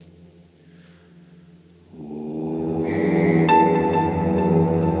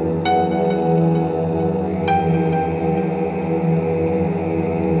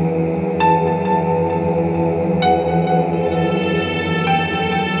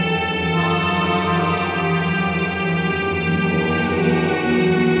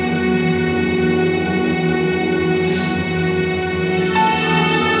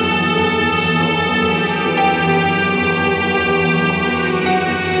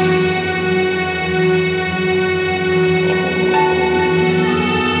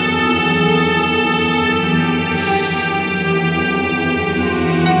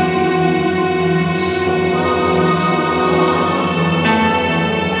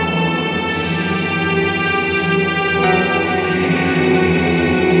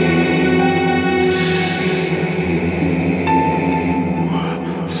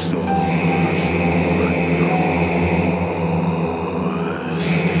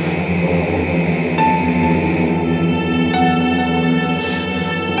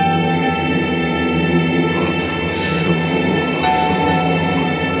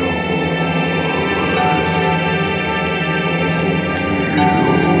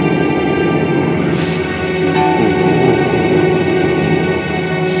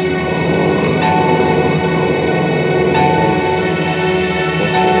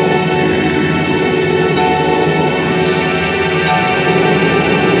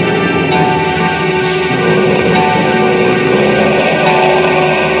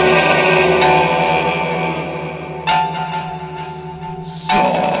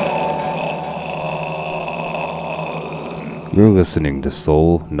listening to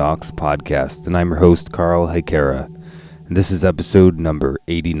Soul Knox Podcast, and I'm your host, Carl Hikera, and this is episode number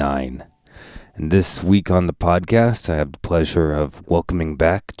 89. And this week on the podcast, I have the pleasure of welcoming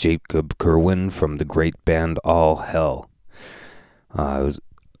back Jacob Curwin from the great band All Hell. It was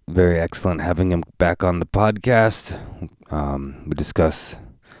very excellent having him back on the podcast. We discuss a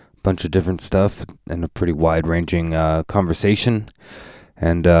bunch of different stuff and a pretty wide-ranging conversation,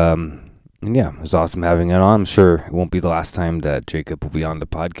 and yeah, it was awesome having it on. I'm sure it won't be the last time that Jacob will be on the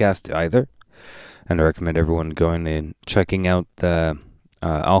podcast either. And I recommend everyone going and checking out the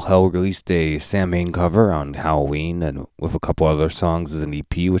All Hell released a Sam Hain cover on Halloween and with a couple other songs as an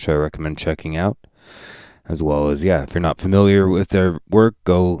EP, which I recommend checking out. As well as, if you're not familiar with their work,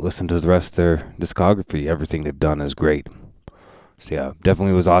 go listen to the rest of their discography. Everything they've done is great. So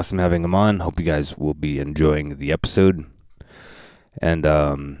definitely was awesome having him on. Hope you guys will be enjoying the episode. And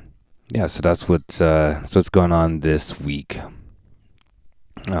so that's what's going on this week.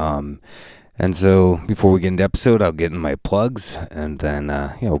 And so before we get into the episode, I'll get in my plugs, and then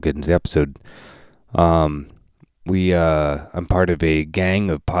we'll get into the episode. I'm part of a gang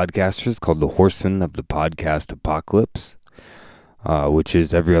of podcasters called the Horsemen of the Podcast Apocalypse, which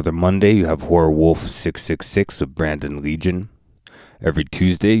is every other Monday you have Horror Wolf 666 of Brandon Legion. Every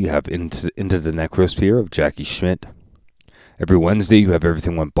Tuesday you have Into the Necrosphere of Jackie Schmidt. Every Wednesday, you have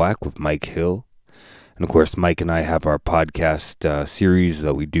Everything Went Black with Mike Hill. And, of course, Mike and I have our podcast series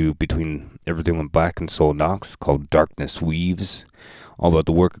that we do between Everything Went Black and Soul Knox called Darkness Weaves, all about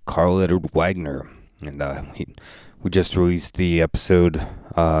the work of Carl Edward Wagner. And we just released the episode,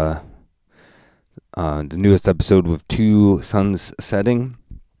 the newest episode with Two Suns Setting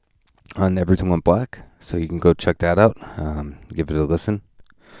on Everything Went Black. So you can go check that out, give it a listen.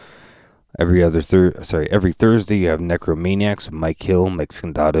 Every Thursday you have Necromaniacs with Mike Hill, Mike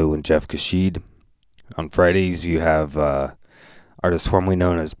Scandato, and Jeff Kashid. On Fridays you have artists formerly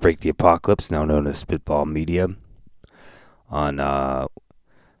known as Break the Apocalypse, now known as Spitball Media. And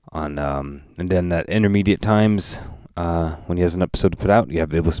then at intermediate times, when he has an episode to put out, you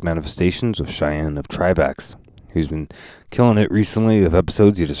have Iblis Manifestations with Cheyenne of Trivax, who's been killing it recently with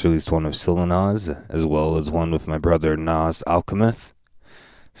episodes. He just released one with Silanaz, as well as one with my brother Nas Alchemist.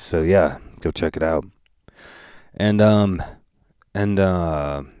 So go check it out. And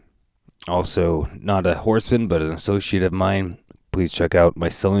also not a horseman, but an associate of mine. Please check out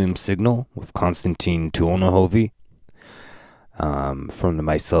Mycelium Signal with Konstantin Tuonohovi from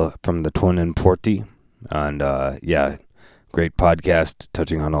the Twin and Porti. And great podcast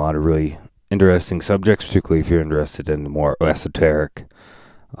touching on a lot of really interesting subjects, particularly if you're interested in the more esoteric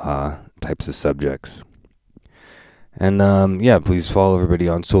types of subjects. And please follow everybody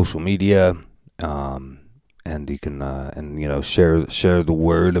on social media, and you can share the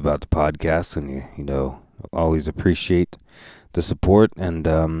word about the podcast, and always appreciate the support and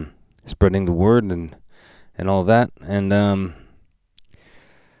spreading the word and all that. And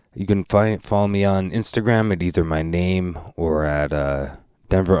you can follow me on Instagram at either my name or at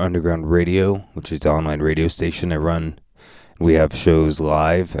Denver Underground Radio, which is the online radio station I run. We have shows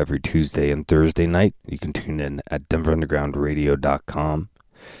live every Tuesday and Thursday night. You can tune in at denverundergroundradio.com.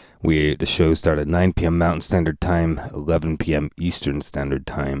 The shows start at 9 p.m. Mountain Standard Time, 11 p.m. Eastern Standard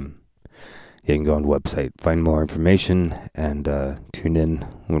Time. You can go on the website, find more information, and tune in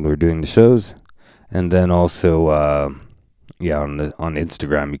when we're doing the shows. And then also, on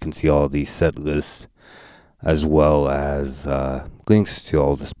Instagram, you can see all the set lists, as well as links to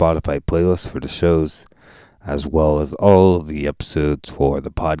all the Spotify playlists for the shows, as well as all of the episodes for the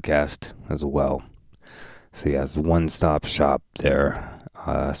podcast as well. So it's a one-stop shop there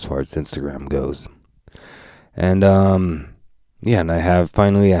as far as Instagram goes. And and I have a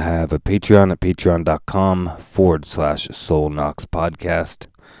Patreon at patreon.com/Soul Knox Podcast,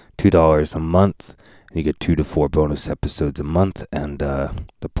 $2 a month. And you get 2 to 4 bonus episodes a month, and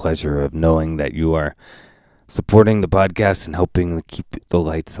the pleasure of knowing that you are supporting the podcast and helping to keep the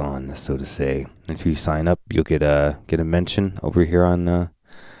lights on, so to say. If you sign up, you'll get a mention over here on the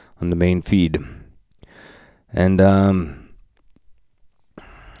main feed. And there'll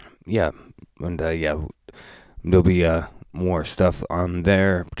be more stuff on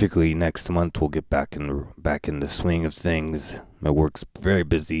there. Particularly next month, we'll get back in the swing of things. My work's very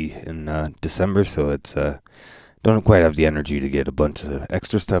busy in December, so it's don't quite have the energy to get a bunch of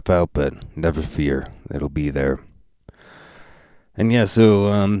extra stuff out, but never fear, it'll be there. And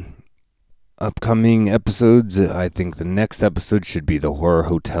upcoming episodes, I think the next episode should be the Horror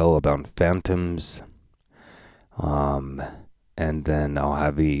Hotel about phantoms. And then I'll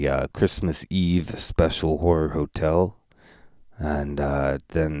have a Christmas Eve special Horror Hotel. And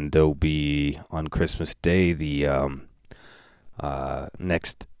then there'll be, on Christmas Day, the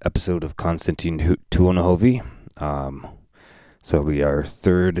next episode of Konstantin Tuonohovi. So it'll be our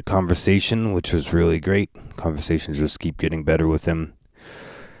third conversation, which was really great. Conversations just keep getting better with him.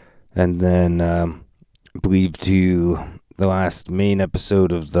 And then I believe to the last main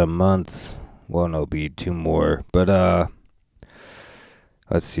episode of the month. Well, no, it'll be two more. But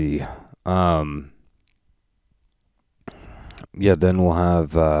let's see. Yeah, then we'll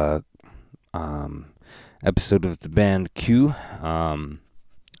have episode of the band Q. That'll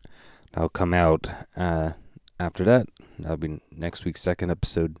come out after that. That'll be next week's second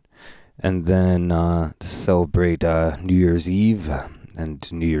episode. And then to celebrate New Year's Eve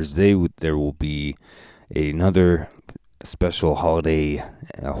and New Year's Day, there will be another special holiday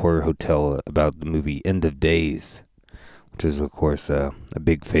horror hotel about the movie End of Days, which is, of course, a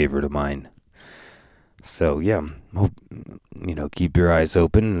big favorite of mine. So, yeah, hope, keep your eyes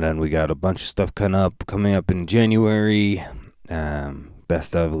open. And then we got a bunch of stuff coming up in January.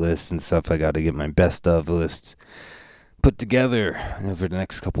 Best of lists and stuff. I got to get my best of lists put together over the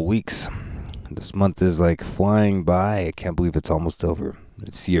next couple weeks. This month is like flying by. I can't believe it's almost over.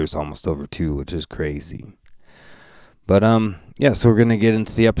 This year's almost over too, which is crazy. But yeah, so we're gonna get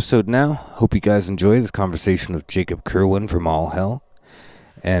into the episode now. Hope you guys enjoy this conversation with Jacob Curwin from All Hell.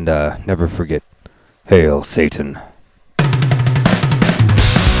 And never forget, Hail Satan.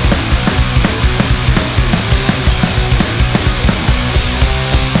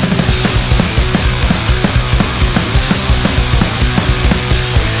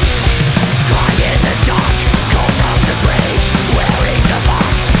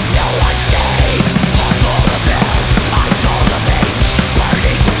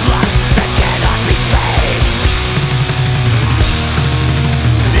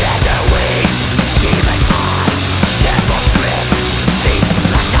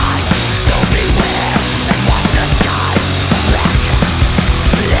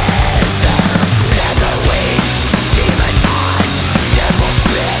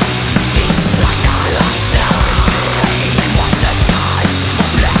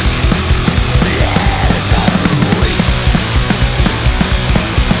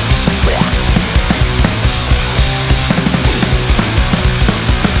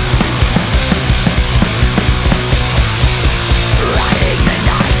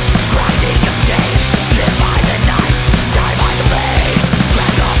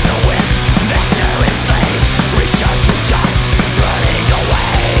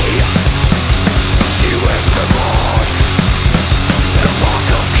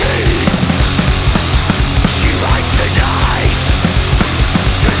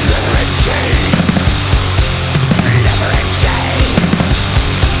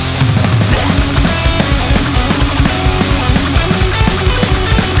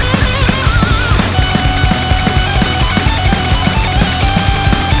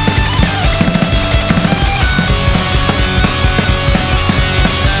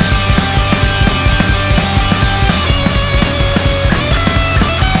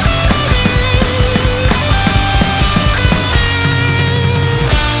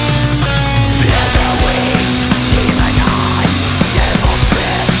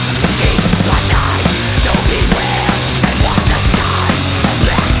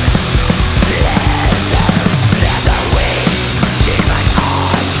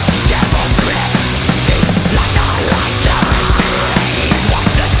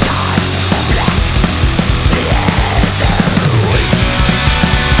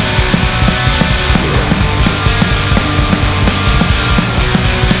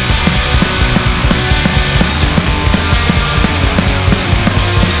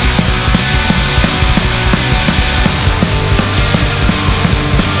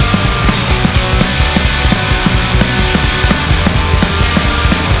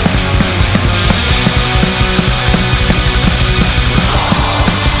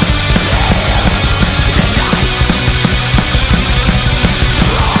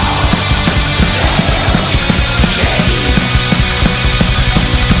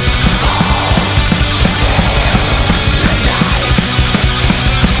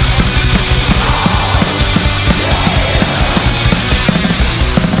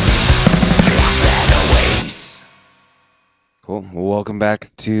 Cool. Well, welcome back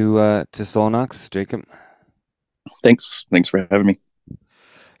to Solnox, Jacob. Thanks for having me.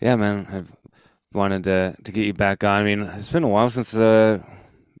 Yeah, man. I've wanted to get you back on. I mean, it's been a while since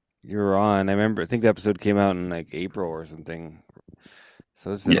you were on. I think the episode came out in like April or something.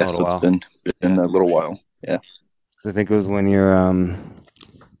 So it's been a little while. It's been a little while. Yeah. So I think it was when your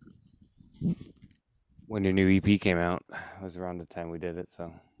new EP came out. It was around the time we did it.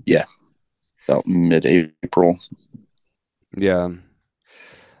 So yeah, about mid-April. Yeah.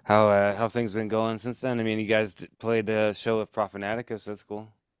 How things been going since then? I mean, you guys played the show with Profanaticus. That's cool.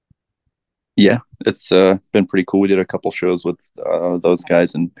 Yeah, it's been pretty cool. We did a couple shows with those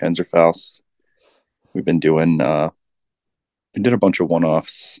guys in Panzerfaust. We've been doing we did a bunch of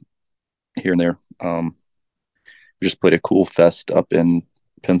one-offs here and there. We just played a cool fest up in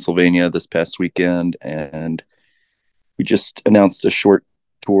Pennsylvania this past weekend, and we just announced a short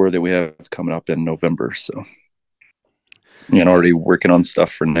tour that we have coming up in November. So, and Yeah. already working on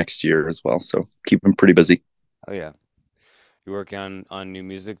stuff for next year as well. So, keeping pretty busy. Oh yeah. You working on new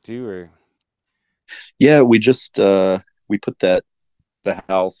music too, or Yeah, we put that the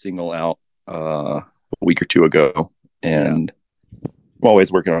Howl single out a week or two ago, yeah, and I'm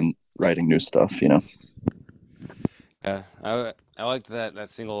always working on writing new stuff. yeah. I liked that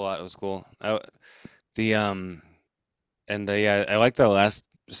single a lot. It was cool. The and yeah, I liked the last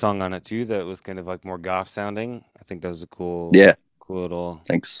song on it too. That was kind of like more goth sounding. I think that was a Yeah, cool little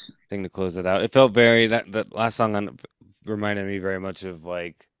thanks. thing to close it out. It felt very that last song on reminded me very much of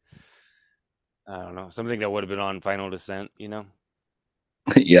like I don't know something that would have been on Final Descent. You know?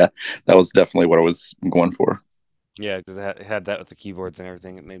 Yeah, that was definitely what I was going for. Yeah, because it had that with the keyboards and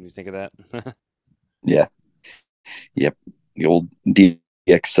everything. It made me think of that. Yeah, yep, the old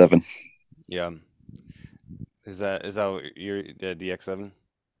DX7. Yeah. Is that your DX7?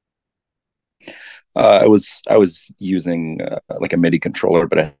 I was using like a MIDI controller,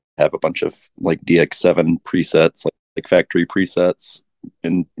 but I have a bunch of like DX7 presets, like factory presets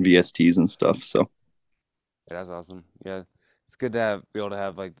and VSTs and stuff. So Yeah, that's awesome. Yeah, it's good to be able to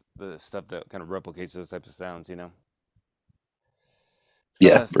have like the stuff that kind of replicates those types of sounds. Some of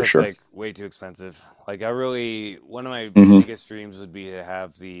yeah, that for stuff's sure. like way too expensive. Like I really, one of my Hmm. biggest dreams would be to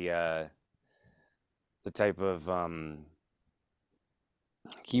have the type of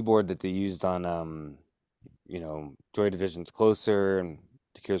keyboard that they used on Joy Division's Closer and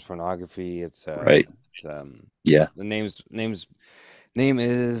The Cure's Pornography. Right. It's Yeah. the name is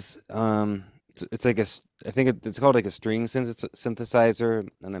it's like I think it's called like a string synthesizer,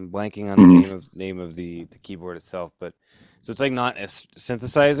 and I'm blanking on the Hmm. name of the keyboard itself. But so it's like not a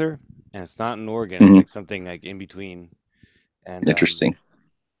synthesizer, and it's not an organ. It's Hmm. like something like in between. And Interesting.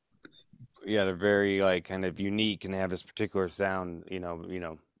 yeah, they're very like kind of unique, and they have this particular sound.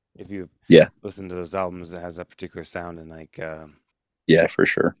 If you Yeah. listen to those albums, it has that particular sound, and like Yeah, for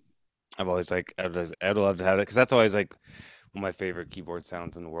sure. I've always like I'd love to have it because that's always like one of my favorite keyboard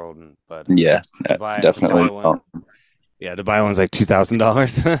sounds in the world. And but Yeah, to buy definitely. one, yeah, to buy one's like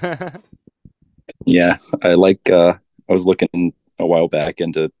 $2,000. Yeah, I was looking a while back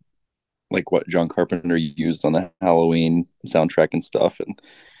into like what John Carpenter used on the Halloween soundtrack and stuff, and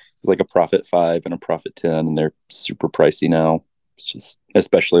it's like a Prophet 5 and a Prophet 10, and they're super pricey now. It's just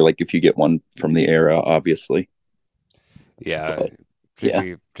especially like if you get one from the era, obviously. Yeah, But yeah,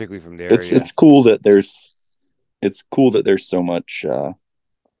 particularly from the it's area. it's cool that there's so much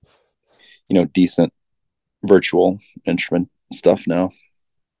decent virtual instrument stuff now.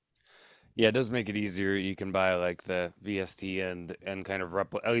 Yeah, it does make it easier. You can buy like the VST and kind of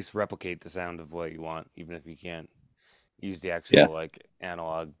at least replicate the sound of what you want, even if you can't use the Yeah, actual like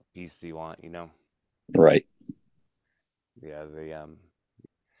analog piece you want. right. Yeah,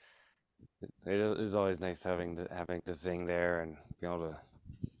 it is always nice having the thing there and be able to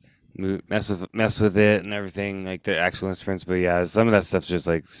mess with it and everything like the actual instruments. But yeah, some of that stuff's just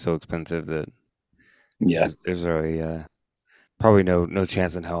like so expensive that Yeah. there's really probably no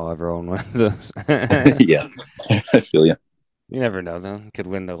chance in hell I'll ever own one of those. Yeah. I feel you. You never know though. Could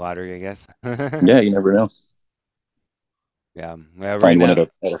win the lottery, I guess. Yeah, you never know. Yeah. Yeah, right Find one now.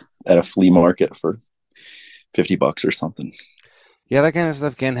 at a flea market for $50 or something. Yeah, that kind of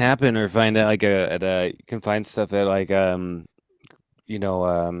stuff can happen or find out like you can find stuff at like you know,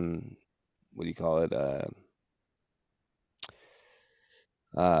 what do you call it?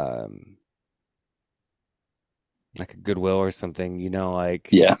 Um like a Goodwill or something, like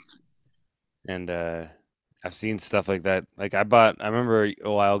Yeah. and I've seen stuff like that. Like I remember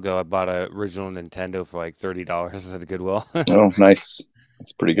a while ago I bought a original Nintendo for like $30 at a Goodwill. Oh, nice.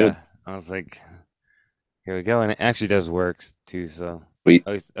 That's pretty good. Yeah. I was like, here we go. And it actually does work too, so Sweet.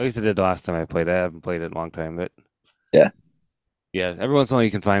 at least it did the last time I played it. I haven't played it in a long time, but Yeah. yeah, every once in a while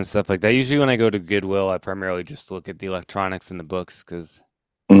you can find stuff like that. Usually when I go to Goodwill, I primarily just look at the electronics and the books because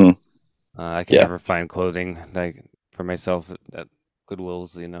Hmm. I can Yeah. never find clothing like for myself at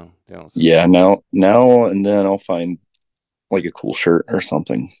Goodwills. They don't. Yeah. Now and then I'll find like a cool shirt or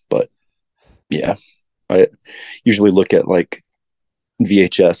something. But yeah, I usually look at like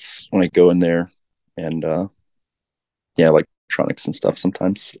VHS when I go in there, and yeah, like electronics and stuff.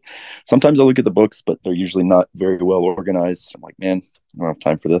 Sometimes I look at the books, but they're usually not very well organized. I'm like, man, I don't have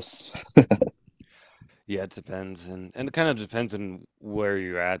time for this. Yeah, it depends, and it kind of depends on where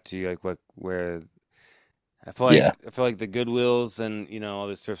you're at too. Like what where Yeah, I feel like the Goodwills and all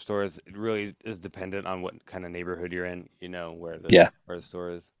the thrift stores, it really is dependent on what kind of neighborhood you're in. yeah, Where the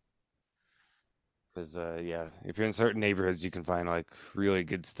store is. Because yeah, if you're in certain neighborhoods, you can find like really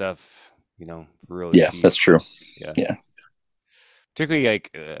good stuff. Really yeah. cheap. That's true. Yeah, Yeah, particularly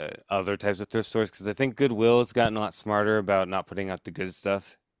like other types of thrift stores. Because I think Goodwill's gotten a lot smarter about not putting out the good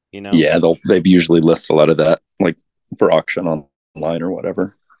stuff. You know. yeah. They've usually list a lot of that like for auction online or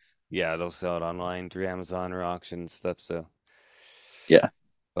whatever. Yeah, they'll sell it online through Amazon or auction and stuff. So, Yeah.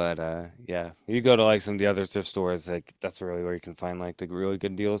 but yeah, you go to like some of the other thrift stores, like that's really where you can find like the really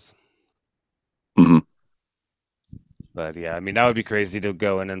good deals. Hmm. But yeah, I mean that would be crazy to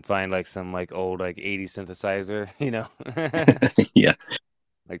go in and find like some like old like 80s synthesizer, Yeah,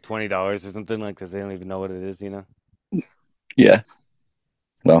 like $20 or something, like because they don't even know what it is. yeah.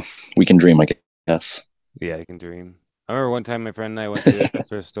 Well, we can dream, I guess. Yeah, you can dream. I remember one time my friend and I went to a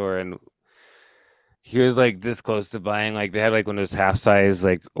thrift store and he was like this close to buying like they had like one of those half size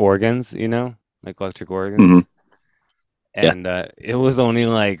like organs, like electric Hmm. organs. Yeah, And it was only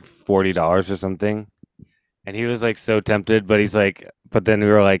like $40 or something. And he was like so tempted, but he's like, but then we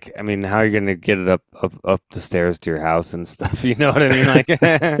were like, I mean, how are you gonna get it up the stairs to your house and stuff? You know what I mean? Like,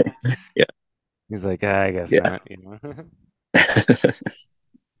 yeah, he's like, "Ah, I guess yeah. not.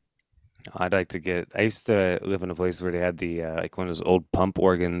 I'd like to get. I used to live in a place where they had the like one of those old pump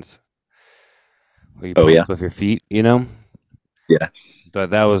organs where you Oh yeah, pumped with your feet. yeah, But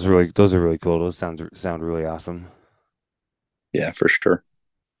that was really, those are really cool. Those sound really awesome. yeah, for sure.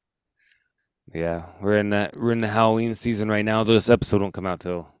 Yeah, we're in the Halloween season right now. This episode won't come out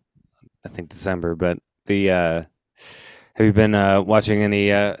till I think December, but the have you been watching any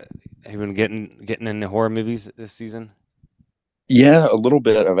have you been getting into horror movies this season? Yeah, a little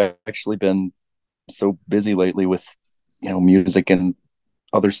bit. I've actually been so busy lately with music and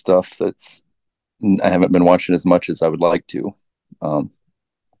other stuff that's I haven't been watching as much as I would like to. Um,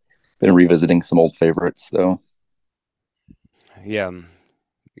 been revisiting some old favorites though. Yeah,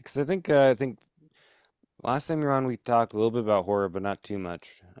 because I think last time you were on we talked a little bit about horror, but not too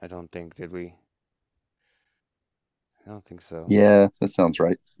much. I don't think, did we? I don't think so. Yeah, that sounds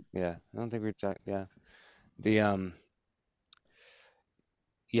right. Yeah, I don't think we talked. Yeah, the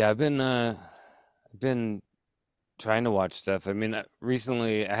yeah, I've been trying to watch stuff. I mean,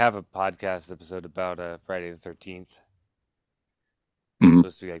 recently I have a podcast episode about Friday the 13th. It's Hmm.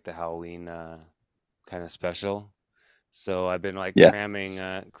 supposed to be like the Halloween kind of special. So I've been like Yeah, cramming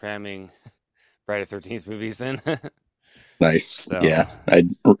Friday the 13th movies in. nice. So Yeah, I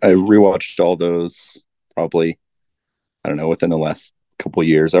rewatched all those probably I don't know within the last couple of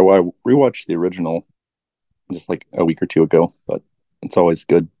years. I rewatched the original just like a week or two ago, but it's always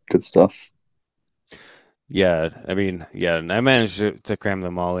good stuff. yeah, I mean, yeah, and I managed to cram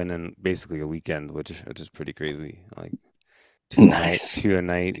them all in basically a weekend, which is pretty crazy. Like Nice. two a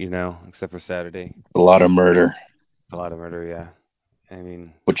night, except for Saturday. A lot of murder. It's a lot of murder, yeah. I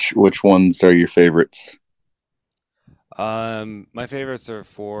mean, Which ones are your favorites? my favorites are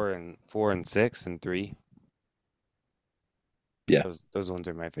four and six and three. Yeah, Those ones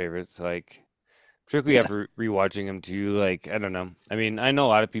are my favorites. Like particularly yeah, after rewatching them too. Like I don't know. I mean, I know a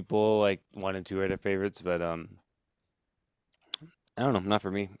lot of people like one and two are their favorites, but I don't know, not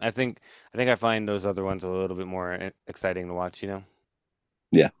for me. I think I find those other ones a little bit more exciting to watch.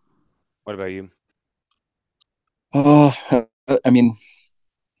 yeah. What about you? Uh, I mean,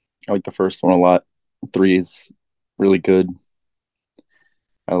 I like the first one a lot. Three is really good.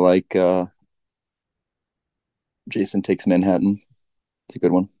 I like Jason Takes Manhattan. It's a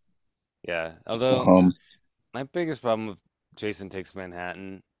good one. Yeah. Although Um, my biggest problem with Jason Takes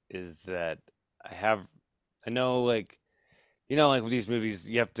Manhattan is that I have I know like with these movies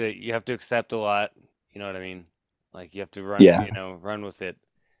you have to accept a lot, you know what I mean? Like you have to yeah, run with it.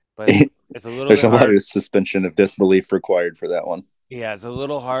 But it's a little there's bit a lot hard. of suspension of disbelief required for that one. Yeah, it's a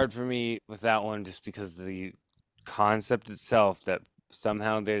little hard for me with that one just because the concept itself that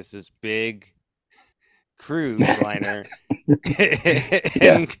somehow there's this big cruise liner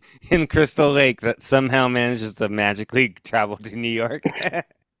Yeah, in in Crystal Lake that somehow manages to magically travel to New York.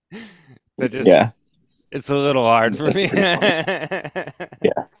 That just yeah, it's a little hard for that's me. pretty funny.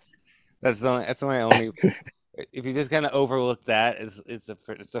 Yeah, That's my only if you just kind of overlook that,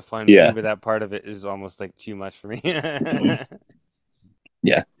 it's a fun movie, yeah, but that part of it is almost like too much for me.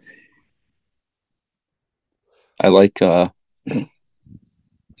 yeah. I like uh,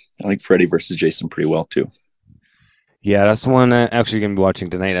 I like Freddy versus Jason pretty well too. Yeah, that's the one I'm actually gonna be watching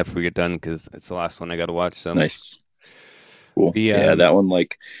tonight after we get done because it's the last one I got to watch. So Nice. Cool. the Yeah, that one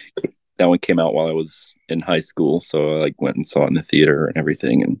came out while I was in high school, so I like went and saw it in the theater and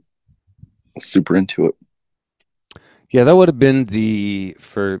everything and was super into it. yeah, that would have been the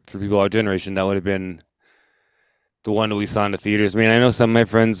for people our generation. That would have been the one that we saw in the theaters. I mean, I know some of my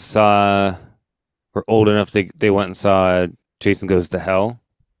friends saw were old enough they went and saw Jason Goes to Hell,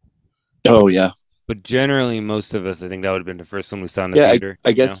 Oh yeah. but generally most of us, I think that would have been the first one we saw in the Yeah, theater. I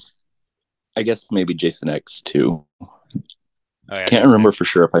You know? guess maybe Jason X too. Oh yeah, Can't Jason remember X. for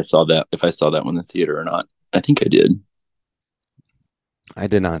sure if I saw that one in the theater or not. I think I did. I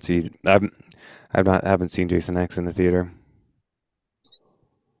did not see. Haven't seen Jason X in the theater.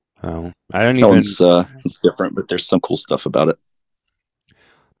 Oh, I don't That even. one's it's different, but there's some cool stuff about it.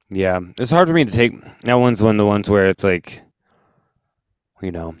 Yeah, it's hard for me to take. That one's one of the ones where it's like,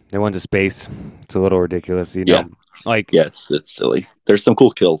 they went to space. It's a little ridiculous, Yeah. like Yeah, it's silly. There's some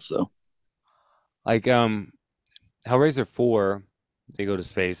cool kills though. like Hellraiser 4, they go to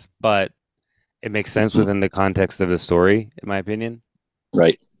space, but it makes sense Mhm. within the context of the story, in my opinion.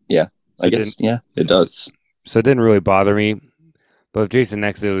 Right. Yeah. So I it didn't guess yeah, it so, does. so it didn't really bother me. But with Jason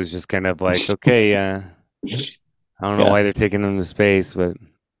X, it was just kind of like, okay, I don't know Yeah. why they're taking him to space, but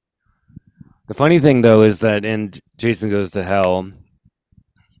the funny thing though is that in Jason Goes to Hell,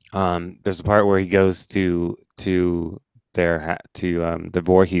 there's a part where he goes to the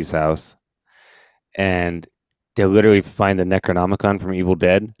Voorhees house, and they literally find the Necronomicon from Evil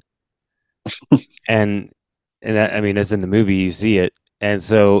Dead, and I mean, as in the movie, you see it, and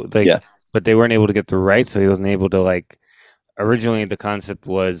so like, Yeah. but they weren't able to get the rights, so he wasn't able to like. Originally, the concept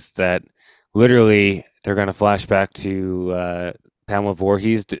was that literally they're going to flash back to Pamela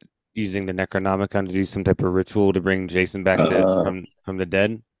Voorhees using the Necronomicon to do some type of ritual to bring Jason back to Uh from the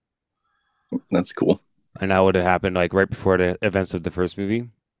dead, that's cool. and that would have happened like right before the events of the first movie.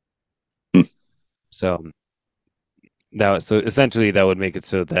 Hmm. So so essentially that would make it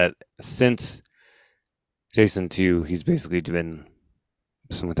so that since Jason 2, he's basically been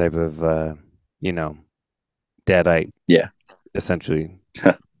some type of you know deadite Yeah. essentially,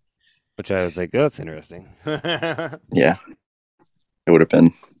 which I was like, oh, that's interesting. Yeah. It would have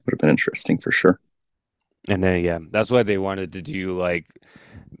been interesting for sure. And then yeah, that's why they wanted to do like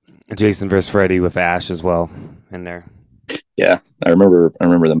Jason versus Freddy with Ash as well in there. Yeah. I remember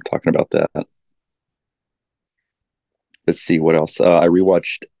them talking about that. Let's see what else. I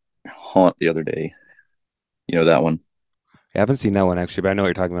rewatched Haunt the other day. You know that one? I haven't seen that one actually, but I know what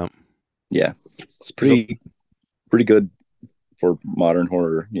you're talking about. Yeah. It's There's a pretty good for modern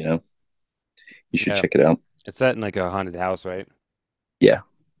horror, you know. You should yeah, check it out. it's set in like a haunted house, right? Yeah.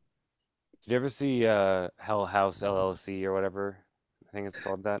 Did you ever see Hell House LLC or whatever? I think it's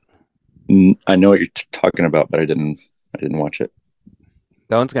called that. I know what you're talking about, but I didn't watch it.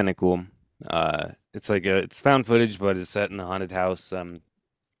 That one's kind of cool. It's like it's found footage, but it's set in a haunted house.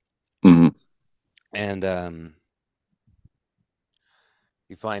 Hmm. And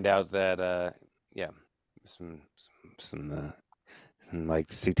you find out that yeah, some some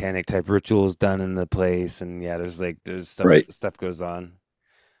like satanic type rituals done in the place, and yeah, there's Right. stuff goes on.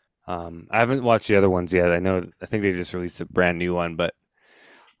 I haven't watched the other ones yet. I think they just released a brand new one, but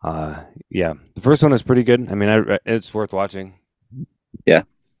yeah, the first one is pretty good. I mean, it's worth watching. Yeah.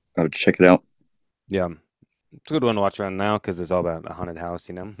 I would check it out. Yeah, it's a good one to watch around now because it's all about a haunted house.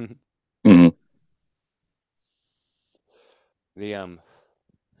 Hmm. The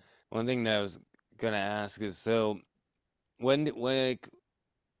one thing that I was gonna ask is so like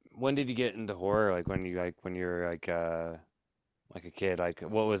when did you get into horror? Like when you were like a kid? Like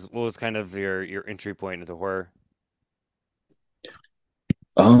what was kind of your entry point into horror?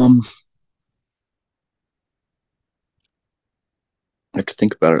 Um, I have to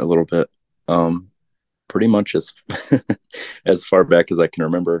think about it a little bit. Um, Pretty much as as far back as I can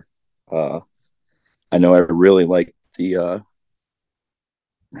remember. Uh, I know I really liked the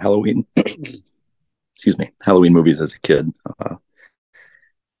Halloween, excuse me, Halloween movies as a kid,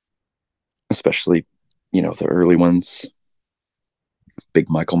 especially the early ones. Big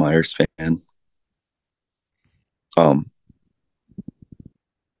Michael Myers fan. Um,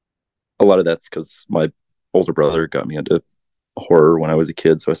 a lot of that's because my older brother got me into horror when I was a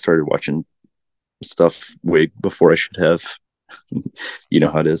kid, so I started watching stuff way before I should have. You know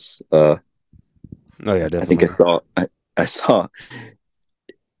how it is. Oh yeah, I think definitely. I saw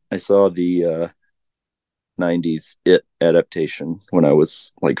I saw the 90s It adaptation when I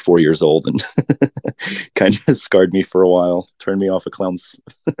was like 4 years old and kind of scarred me for a while, turned me off of clowns.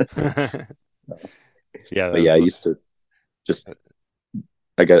 Yeah, But yeah, I used to just,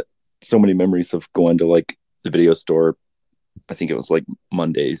 I got so many memories of going to like the video store, I think it was like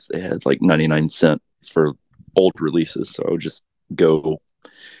Mondays, they had like 99 cent for old releases. So I would just go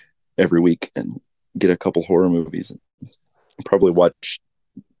every week and get a couple horror movies. Probably watch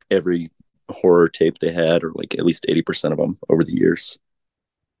every horror tape they had, or like at least 80% of them over the years.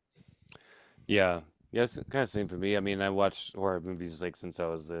 Yeah. Yeah, it's kind of same for me. I mean, I watched horror movies like since I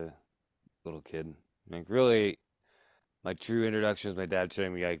was a little kid. Like really, my true introduction was my dad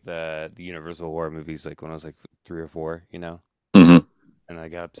showing me like the Universal horror movies like when I was like 3 or 4, Mm-hmm. and I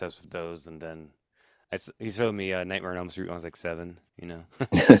got obsessed with those. And then he showed me Nightmare on Elm Street when I was like 7.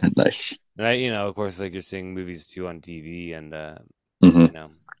 Nice. And of course, like you're seeing movies too on TV, and Mm-hmm. you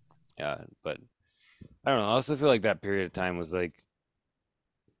know, yeah. But I don't know. I also feel like that period of time was like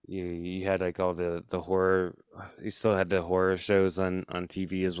you had like all the horror. You still had the horror shows on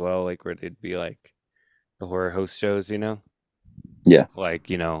TV as well, like where they'd be like the horror host shows, Yeah. like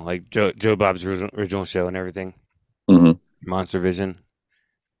like Joe Bob's original show and everything, Mm-hmm. Monster Vision.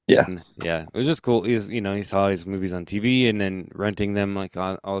 Yeah. And yeah, it was just cool. He saw his movies on TV and then renting them like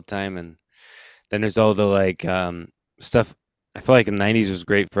all the time. And then there's all the like stuff. I feel like in the '90s was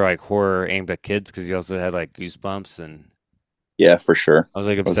great for like horror aimed at kids because you also had like Goosebumps, and Yeah, for sure. I was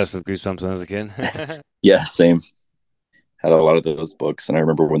like I obsessed was, with Goosebumps when I was a kid. yeah, same. Had a lot of those books, and I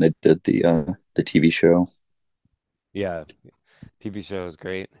remember when they did the TV show. Yeah, TV show was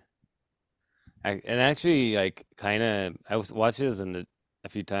great. And actually, like, kind of, watched it a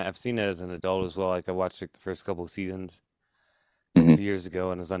few times. I've seen it as an adult as well. Like, I watched like the first couple of seasons a Mm-hmm. few years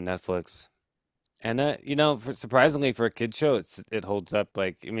ago, and it was on Netflix. And surprisingly for a kid show, it holds up.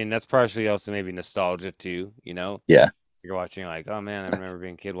 Like, I mean, that's partially also maybe nostalgia too. Yeah, You're watching like, oh man, I remember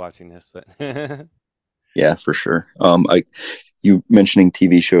being a kid watching this, but yeah, for sure. I you mentioning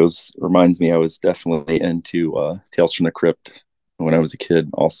TV shows reminds me I was definitely into Tales from the Crypt when I was a kid.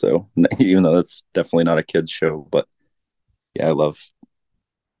 Also, even though that's definitely not a kids show, but yeah, I love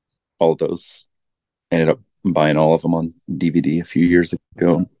all of those. I ended up buying all of them on DVD a few years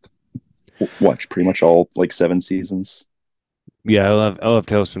ago. Watched pretty much all like 7 seasons. yeah, I love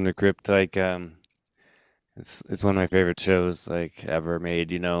Tales from the Crypt. Like, it's one of my favorite shows like ever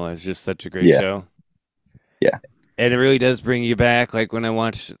made. It's just such a great Yeah, show, yeah. and it really does bring you back. Like when I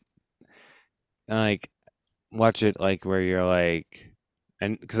like watch it, like where you're like,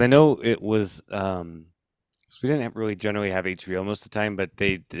 and because I know it was 'cause we didn't really generally have HBO most of the time, but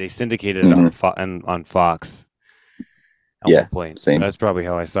they syndicated it Hmm. on Fox at Yeah, one point. So same. that's probably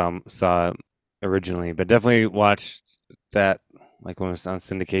how I saw it originally. But definitely watched that like when it was on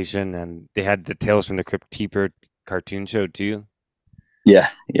syndication, and they had the Tales from the Crypt Keeper cartoon show too, Yeah,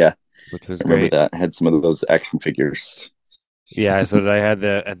 yeah. which was I remember great. that. I had some of those action figures. Yeah, so I had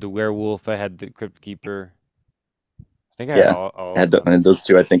the werewolf, I had the Crypt Keeper. I think I had Yeah, all I of I them. had those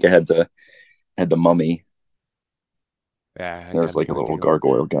two. I think I had the mummy. Yeah, I There was got the like a Mummy little too.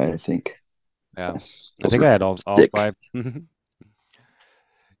 gargoyle guy, I think. Yeah, I Those think were I had all sick. five.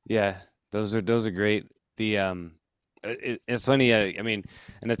 Yeah, those are great. It's funny. I mean,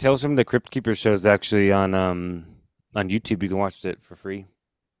 and the Tales from the Crypt Keeper show is actually on YouTube. You can watch it for free.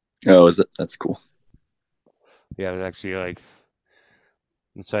 Oh, is it? That's cool. Yeah, I was actually like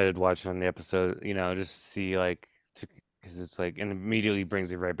excited to watch on the episode. Just to see like because it's like and immediately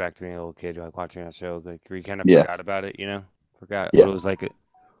brings it right back to being a little kid like watching that show. Like we kind of Yeah, forgot about it. Forgot what yeah, it was like.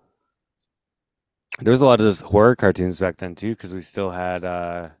 There was a lot of those horror cartoons back then too, because we still had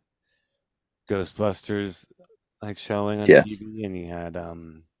Ghostbusters like showing on yeah, TV, and you had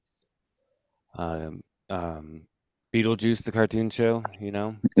um, um, Beetlejuice, the cartoon show.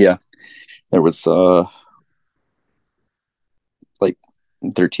 yeah. There was like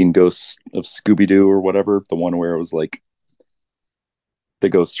 13 Ghosts of Scooby Doo or whatever. The one where it was like the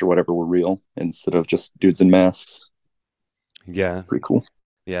ghosts or whatever were real instead of just dudes in masks. Yeah, Pretty cool.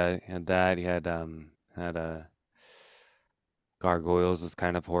 yeah, you had that. You had Gargoyles was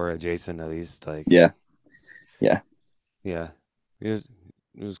kind of horror adjacent at least. Like, Yeah, yeah, yeah, it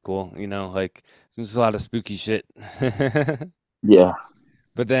was cool. Like there's a lot of spooky shit. yeah,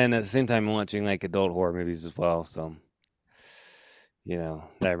 But then at the same time, I'm watching like adult horror movies as well. So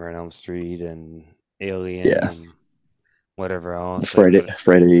Nightmare on Elm Street and Alien yeah. and whatever The else. Like,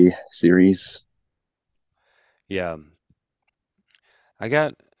 Friday series. yeah,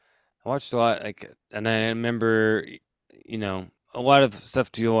 I watched a lot. Like, and I remember, a lot of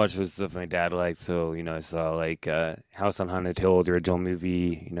stuff to watch was stuff my dad liked. So, I saw like House on Haunted Hill, the original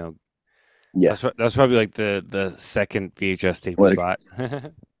movie. Yeah, That's probably like the second VHS tape we like bought.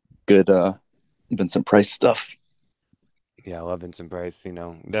 good Vincent Price stuff. Yeah, I love Vincent Price.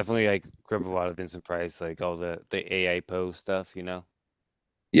 Definitely like grew up with a lot of Vincent Price, like all the AI Poe stuff.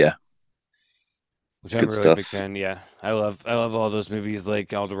 Yeah, which It's I'm good a really big stuff. fan. Yeah, I love all those movies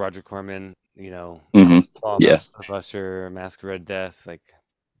like all the Roger Corman, Hmm. Yeah. Buster, Masquerade Death, like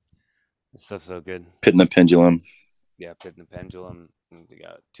this stuff's so good. Pit and the Pendulum. Yeah, Pit and the Pendulum. And you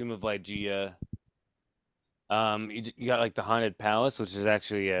got Tomb of Lygia. You got like the Haunted Palace, which is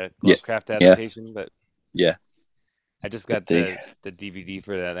actually a Yeah. Lovecraft Yeah. adaptation, but Yeah. I just Good got dig. the DVD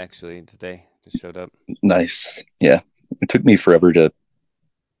for that actually today. Just showed up. Nice. Yeah. It took me forever to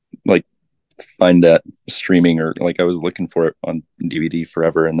like find that streaming, or like I was looking for it on DVD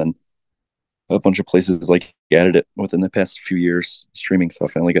forever, and then a bunch of places like added it within the past few years streaming, so I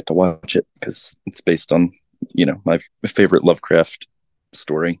finally got to watch it because it's based on my favorite Lovecraft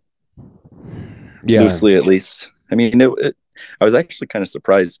story, Yeah, loosely at least. I mean, I was actually kind of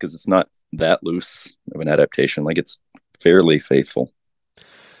surprised because it's not that loose of an adaptation. Like it's fairly faithful.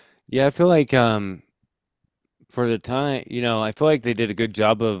 yeah. I feel like for the time, I feel like they did a good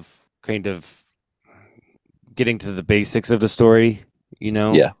job of kind of getting to the basics of the story, you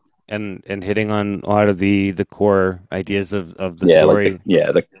know, Yeah, and hitting on a lot of the core ideas of the yeah, like story.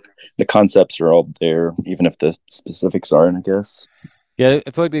 the concepts are all there, even if the specifics aren't, I guess. Yeah,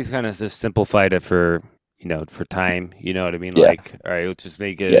 I feel like they kind of just simplified it for for time. You know what I mean? Yeah, Like, all right, let's just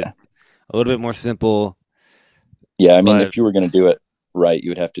make it yeah, a little bit more simple. yeah. I mean, But if you were gonna do it right, you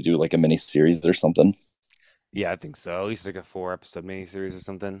would have to do like a mini series or something. yeah, I think so. At least like a 4 episode miniseries or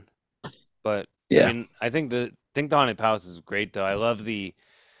something. But I Yeah, mean, I think the Haunted Palace is great though. I love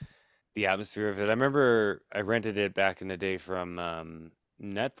the atmosphere of it. I remember I rented it back in the day from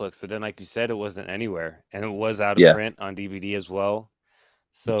Netflix, but then like you said, it wasn't anywhere, and it was out of yeah, print on DVD as well.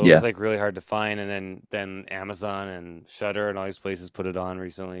 So it was yeah. like really hard to find, and then Amazon and Shutter and all these places put it on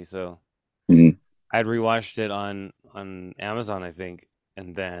recently. So Mhm. I'd rewatched it on Amazon, I think,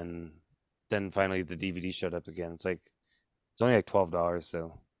 and then finally the DVD showed up again. It's only like $12,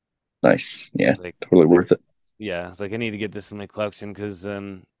 so Nice. Yeah, it's like totally it's like worth it. yeah, it's like I need to get this in my collection because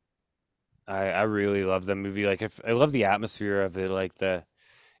I really love that movie. Like I love the atmosphere of it. Like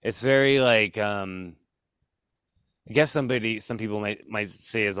it's very like I guess some people might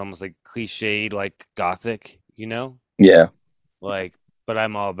say is almost like cliched like gothic, Yeah, like, but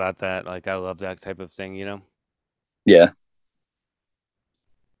I'm all about that. Like I love that type of thing. yeah,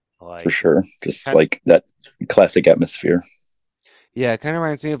 for Like sure. Just kind like that classic atmosphere. yeah, it kind of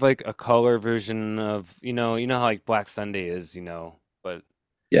reminds me of like a color version of how like Black Sunday is, but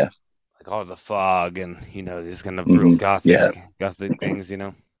Yeah. like all the fog and these kind of real Yeah, gothic things.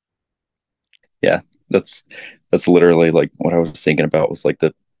 yeah. That's that's literally like what I was thinking about, was like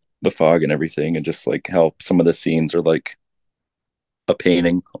the fog and everything, and just like how some of the scenes are like a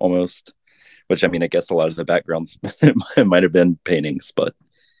painting almost. Which, I mean, I guess a lot of the backgrounds it might have been paintings, but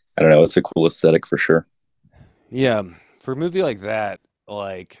I don't know. It's a cool aesthetic for sure. Yeah, for a movie like that,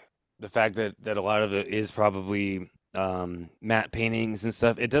 like the fact that a lot of it is probably matte paintings and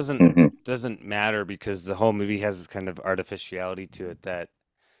stuff, it doesn't Hmm. doesn't matter because the whole movie has this kind of artificiality to it that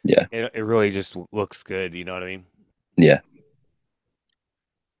Yeah, it really just looks good, you know what I mean? yeah,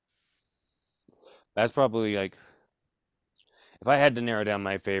 That's probably like if I had to narrow down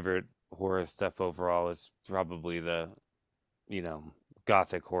my favorite horror stuff overall is probably the, you know,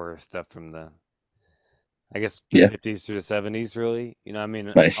 gothic horror stuff from I guess the yeah. 50s through the 70s, really. I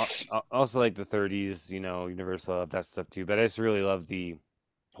mean, Nice. also like the 30s, Universal love that stuff too. But I just really love the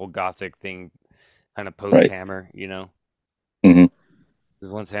whole Gothic thing, kind of post Right. Hammer. Hmm.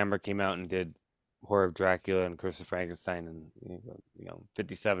 Because once Hammer came out and did Horror of Dracula and Curse of Frankenstein and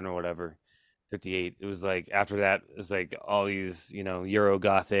 57 or whatever, 58, it was like after that, it was like all these, Euro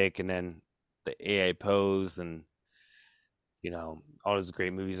Gothic and then the AI pose and all those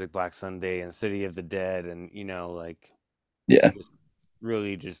great movies like Black Sunday and City of the Dead and like Yeah, just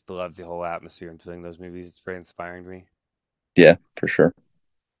really just love the whole atmosphere and feeling those movies. It's very inspiring to me. yeah, for sure.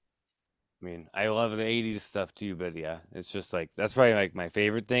 I mean, I love the 80s stuff too, but yeah, it's just like that's probably like my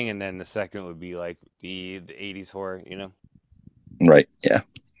favorite thing and then the second would be like the 80s horror. Right. Yeah,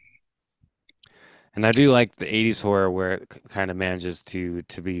 And I do like the 80s horror where it kind of manages to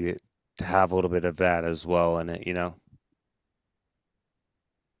have a little bit of that as well in it.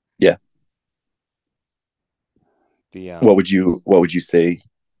 yeah. The What would you say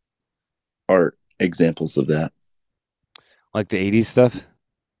are examples of that? like the 80s stuff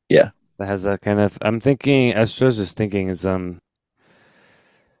Yeah. that has that kind of I'm thinking as I was just thinking is 'cause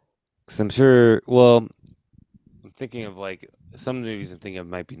I'm sure well I'm thinking of like some of the movies I'm thinking of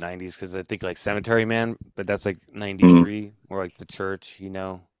might be 90s because I think like Cemetery Man, but that's like Mhm. 93 or like The Church.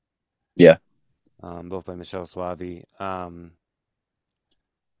 Yeah. Both by Michelle Suave.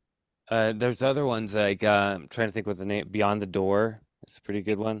 There's other ones like I'm trying to think what the name Beyond the Door. It's a pretty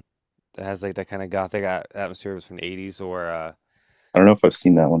good one. that has like that kind of gothic atmosphere. It was from the 80s, or I don't know if I've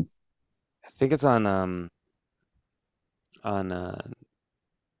seen that one. I think it's on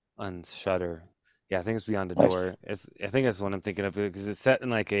on Shudder. Yeah, I think it's Beyond the Nice. Door. It's I think that's what I'm thinking of because it's set in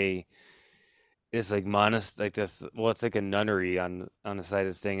like a it's like like this. Well, it's like a nunnery on the side of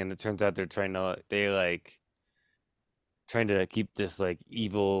this thing, and it turns out they like trying to keep this like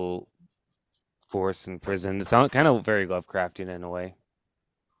evil force in prison. It's kind of very Lovecraftian in a way.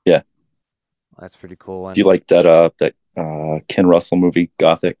 Yeah. That's a pretty cool Do you one. like that Ken Russell movie,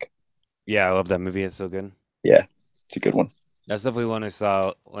 Gothic? Yeah, I love that movie. It's so good. Yeah, it's a good one. That's definitely one I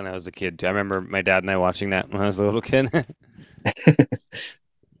saw when I was a kid too. I remember my dad and I watching that when I was a little kid,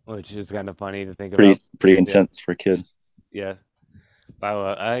 which is kind of funny to think about. Pretty Yeah, intense for a kid. yeah.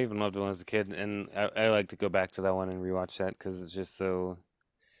 I even loved it when I was a kid, and I like to go back to that one and rewatch that because it's just so,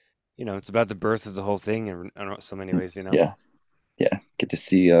 it's about the birth of the whole thing in so many ways, Yeah, yeah. Get to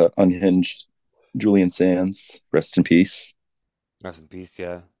see unhinged Julian Sands. Rest in peace. Rest in peace,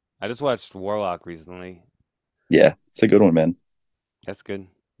 yeah. I just watched Warlock recently. Yeah, it's a good one, man. That's good.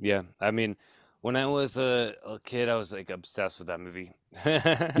 Yeah, I mean, when I was a kid, I was like obsessed with that movie.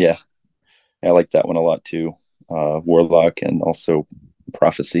 Yeah, I like that one a lot too. Warlock and also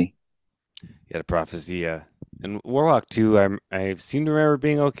Prophecy. Yeah, the Prophecy, yeah. And Warlock 2, I seem to remember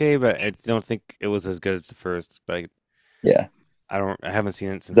being okay, but I don't think it was as good as the first. But Yeah, I haven't seen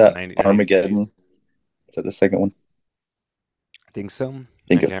it is since the that 90s. Armageddon? Is that the second one? I think so. I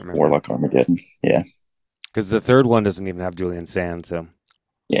I think can't it's remember Warlock Armageddon. Yeah, because the third one doesn't even have Julian Sand. So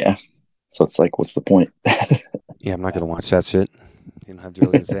yeah. So it's like, what's the point? yeah, I'm not gonna watch that shit. You don't have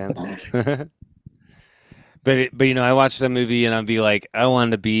Julian Sands. But I watched that movie and I'd be like, I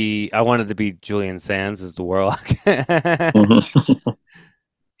wanted to be Julian Sands as the Warlock. Mhm.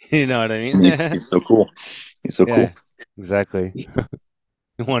 You know what I mean? He's so cool. He's so Yeah, cool. exactly.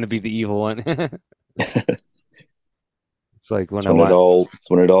 I want to be the evil one. It's like when I want. It's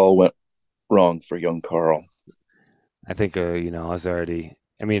when it all went wrong for young Carl. I think I was already.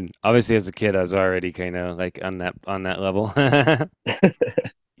 I mean, obviously as a kid, I was already kind of like on that level.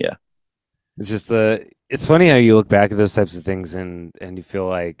 Yeah, It's just it's funny how you look back at those types of things and you feel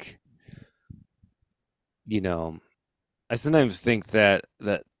like you know. I sometimes think that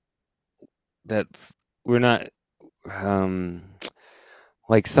we're not um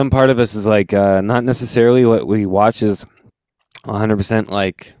like some part of us is like not necessarily what we watch is 100%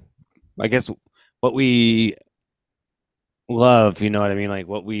 like I guess what we love, you know what I mean? Like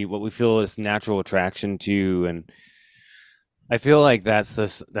what we feel is natural attraction to, and I feel like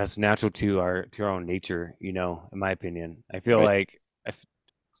that's natural to our own nature, in my opinion. I feel right. like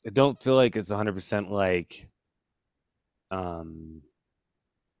I don't feel like it's 100% um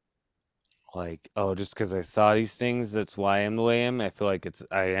like oh just because I saw these things that's why I am the way I am. I feel like it's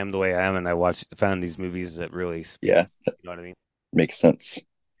I am the way I am, and I watched found these movies that really speak Yeah, to me, you know what I mean? makes sense.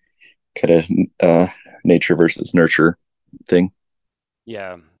 Kind of nature versus nurture thing.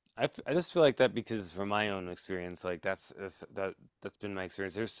 Yeah, I just feel like that because from my own experience, like that's been my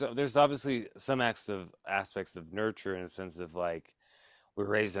experience. There's obviously some aspects of nurture in a sense of like we're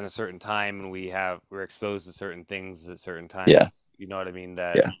raised in a certain time and we're exposed to certain things at certain Yeah, times. You know what I mean?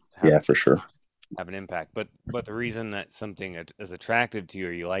 That yeah, have yeah, for sure. have an impact. But the reason that something is attractive to you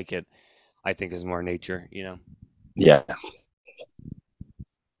or you like it, I think, is more nature. Yeah,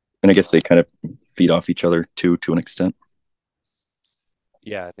 and I guess they kind of feed off each other too, to an extent.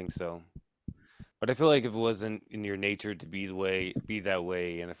 Yeah, I think so. But I feel like if it wasn't in your nature to be that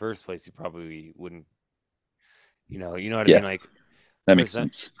way in the first place, you probably wouldn't. You know what I Yeah, mean? Like that makes first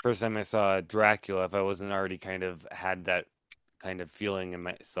time, sense. first time I saw Dracula, if I wasn't already kind of had that kind of feeling in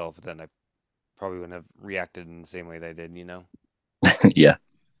myself, then I probably wouldn't have reacted in the same way that I did. Yeah,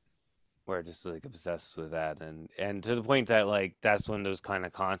 Where I just like obsessed with that, and to the point that like that's when those kind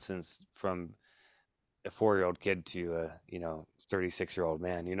of constants from a 4-year-old kid to a 36-year-old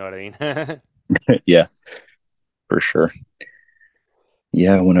man. You know what I mean? yeah, for sure.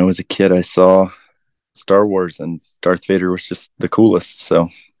 Yeah, when I was a kid, I saw Star Wars, and Darth Vader was just the coolest. So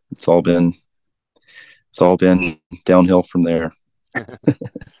it's all been it's all been downhill from there.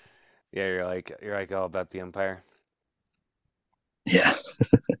 Yeah, you're like all about the Empire. Yeah,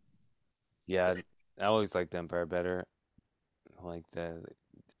 Yeah, I always liked the Empire better. I like the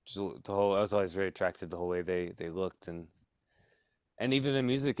whole. I was always very attracted to the whole way they looked and even the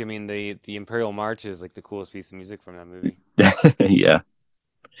music. I mean, the Imperial March is like the coolest piece of music from that movie. yeah,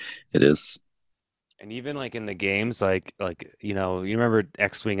 it is. And even like in the games, like you remember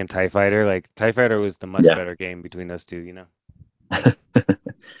X-Wing and TIE Fighter? Like TIE Fighter was the much Yeah, better game between those two.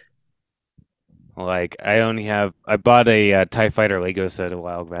 Well, Like I bought a TIE Fighter Lego set a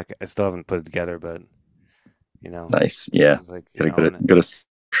while back. I still haven't put it together, but you know, Nice. Yeah. it's like Gotta go to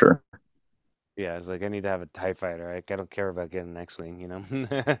sure. yeah, it's like I need to have a TIE Fighter. I don't care about getting an X-wing, you know.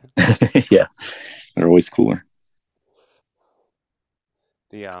 Yeah. They're always cooler.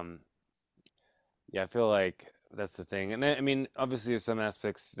 The Yeah, I feel like that's the thing. And I mean, obviously there's some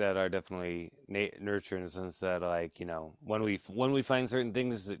aspects that are definitely na nurture in the sense that like, when we find certain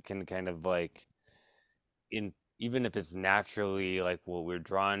things that can kind of like in even if it's naturally like what we're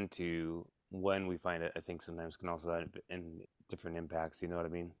drawn to when we find it, I think sometimes can also have in different impacts, you know what I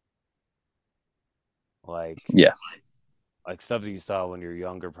mean? Like Yeah. stuff that you saw when you're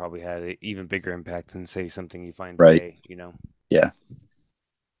younger probably had an even bigger impact than say something you find Right. today, Yeah.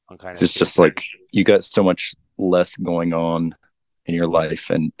 on kind 'Cause of it's just shaping. like you got so much less going on in your life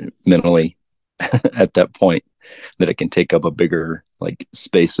and mentally at that point that it can take up a bigger like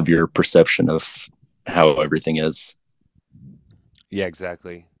space of your perception of how everything is, Yeah,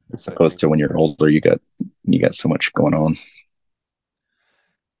 exactly. as So I opposed think to when you're older, you got so much going on.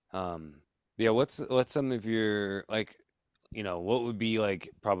 Um, yeah, what's some of your like, what would be like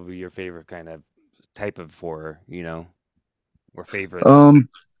probably your favorite kind of type of horror, or favorites? Um,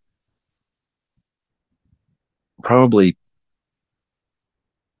 Probably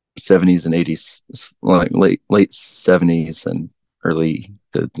 70s and 80s, like late 70s and early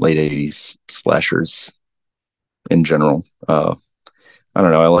the late 80s slashers in general. I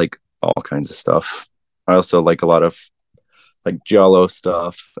don't know. I like all kinds of stuff. I also like a lot of like Giallo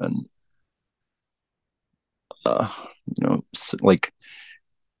stuff and uh, like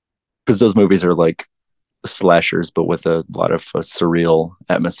because those movies are like slashers, but with a lot of surreal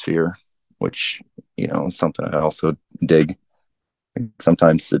atmosphere, which is something I also dig.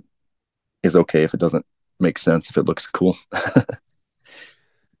 Sometimes it is okay if it doesn't make sense if it looks cool.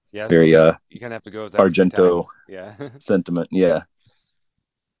 Yeah, I suppose Very you kind of have to go with that for your time. Argento Yeah. sentiment. Yeah,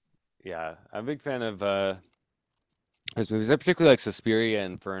 Yeah, I'm a big fan of those movies. I particularly like Suspiria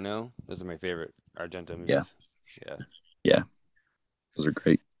and Inferno. Those are my favorite Argento yeah, movies. Yeah. yeah. Those are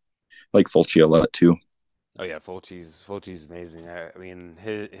great. I like Fulci a lot too. Oh yeah, Fulci's amazing. I mean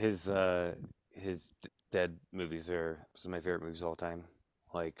his Dead movies are some of my favorite movies of all time.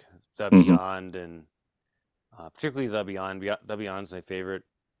 Like The Hmm. Beyond and particularly The Beyond. The Beyond's my favorite,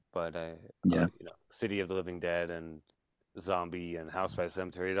 but Yeah, City of the Living Dead and Zombie and House by the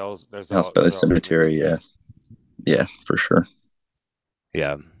Cemetery. There's House all by the those are all great Cemetery. movies. Yeah, yeah, for sure.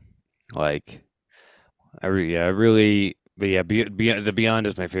 Yeah, like I really, but yeah, The Beyond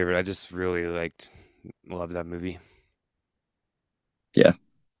is my favorite. I just really love that movie. Yeah,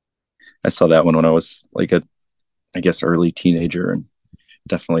 I saw that one when I was like I guess, early teenager, and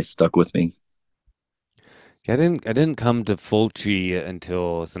definitely stuck with me. Yeah, I didn't come to Fulci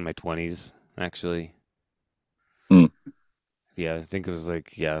until I was in my 20s, actually. Mm. Yeah, I think it was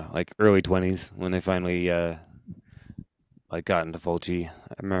like early 20s when I finally like got into Fulci.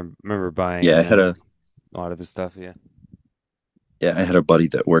 I remember Yeah, buying a lot of his stuff. Yeah. I had a buddy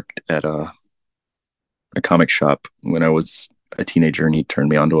that worked at a comic shop when I was a teenager, and he turned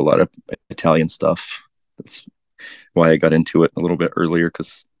me on to a lot of Italian stuff. That's why I got into it a little bit earlier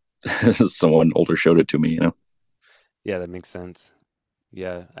because someone older showed it to me. Yeah, that makes sense.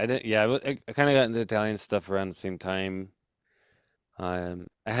 Yeah, I didn't. Yeah, I kind of got into Italian stuff around the same time. I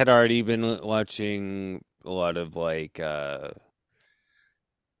had already been watching a lot of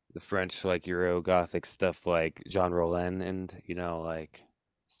the French like Euro Gothic stuff, like Jean Rollin and like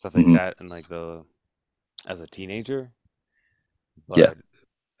stuff like Mm-hmm. that, and like the as a teenager, Yeah, but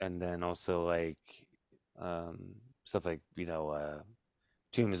and then also like stuff like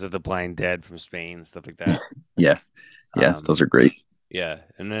Tombs of the Blind Dead from Spain, stuff like that. yeah, yeah. Um, Those are great. Yeah,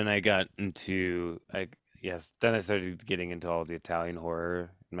 and then I got into yes, then I started getting into all the Italian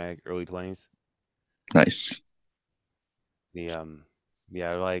horror in my early 20s. Nice. The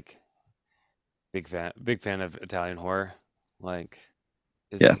yeah, like big fan of Italian horror. Like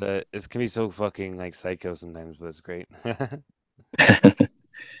Yeah, it can be so fucking like psycho sometimes, but it's great. I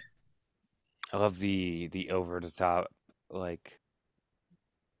love the over the top like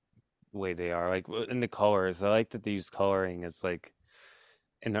way they are like in the colors. I like that they use coloring as like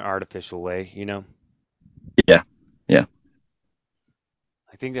in an artificial way. yeah, yeah.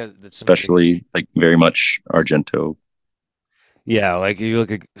 I think that's something. Especially like very much Argento. Yeah, like if you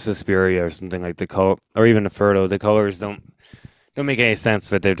look at Suspiria or something like the color, or even Inferno, the colors don't make any sense,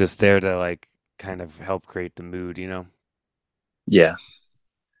 but they're just there to like kind of help create the mood. Yeah,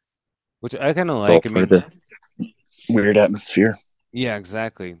 Which I kind of it's all like. I part of mean, the weird atmosphere. yeah,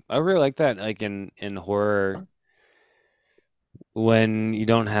 exactly. I really like that. Like in horror, when you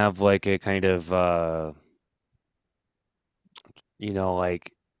don't have like a kind of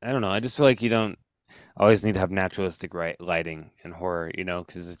like I don't know. I just feel like you don't always need to have naturalistic lighting in horror,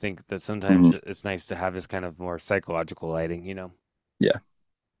 because I think that Mhm. sometimes it's nice to have this kind of more psychological lighting. Yeah,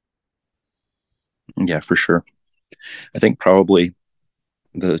 yeah, for sure. I think probably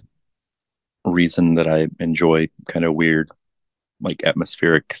the reason that I enjoy kind of weird, like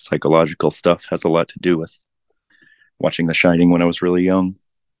atmospheric psychological stuff has a lot to do with watching The Shining when I was really young,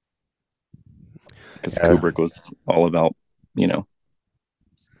 because Yeah, Kubrick was all about, you know,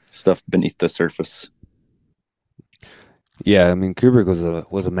 stuff beneath the surface. yeah. I mean, Kubrick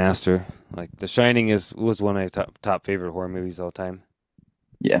was a master. Like, The Shining was one of my top favorite horror movies of all time.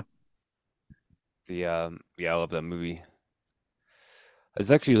 Yeah, Yeah, I love that movie. I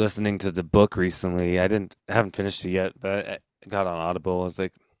was actually listening to the book recently. I haven't finished it yet, but I got on Audible. I was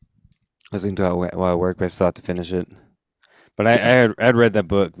like listening to it while I work, but I still have to finish it. But I yeah, had read that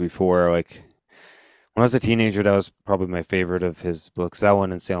book before. Like when I was a teenager, that was probably my favorite of his books. That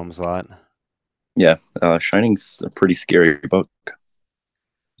one and Salem's Lot. yeah. Shining's a pretty scary book.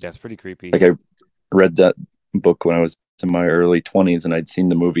 Yeah, it's pretty creepy. Like I read that book when I was in my early 20s, and I'd seen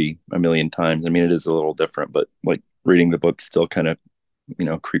the movie a million times. I mean, it is a little different, but like reading the book still kind of,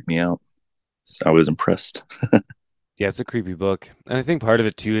 creeped me out. So I was impressed. Yeah, it's a creepy book. And I think part of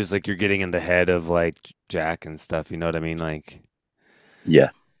it too is like you're getting in the head of like Jack and stuff, you know what I mean? Like Yeah.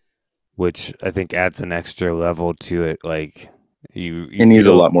 which I think adds an extra level to it. Like you And he's a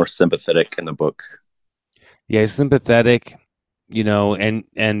feel lot more sympathetic in the book. yeah, he's sympathetic,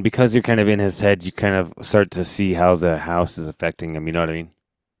 and because you're kind of in his head, you kind of start to see how the house is affecting him, you know what I mean?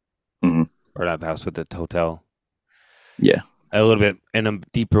 Hmm. Or not the house, but the hotel. Yeah. A little bit in a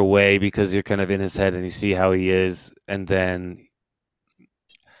deeper way because you're kind of in his head and you see how he is, and then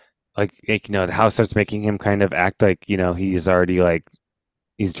the house starts making him kind of act like he's already like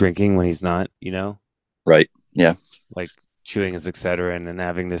he's drinking when he's not, Right. Yeah. like chewing his Excedrin and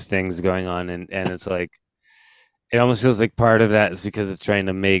having these things going on, and it's like it almost feels like part of that is because it's trying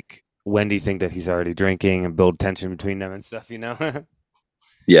to make Wendy think that he's already drinking and build tension between them and stuff.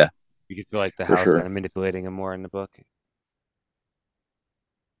 Yeah. You could feel like the For house sure. kind of manipulating him more in the book.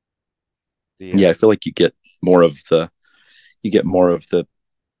 The Yeah. I feel like you get more of the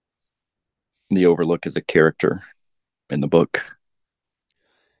Overlook as a character in the book.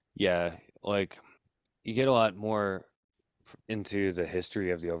 Yeah, like you get a lot more into the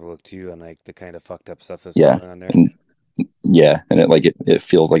history of the Overlook too, and like the kind of fucked up stuff that's been Yeah. going on there. And yeah. And it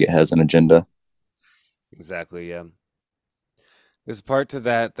feels like it has an agenda. Exactly. Yeah. There's a part to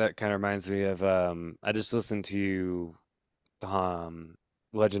that kind of reminds me of I just listened to um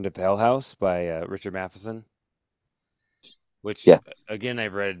Legend of Hell House by Richard Matheson, which Yeah. again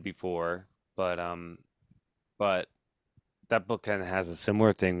I've read before, but but that book kind of has a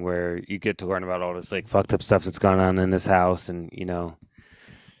similar thing where you get to learn about all this like fucked up stuff that's gone on in this house, and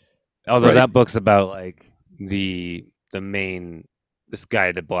although Right. that book's about like the main this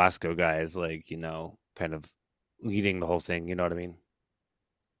guy, the Blasco guy, is like kind of leading the whole thing. You know what I mean?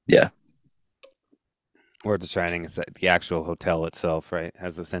 Yeah. Or The Shining is that the actual hotel itself, right,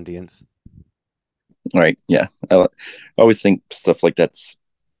 has the sentience. Right. Yeah. I always think stuff like that's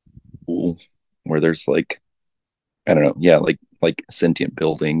cool, where there's like, I don't know. Yeah. Like sentient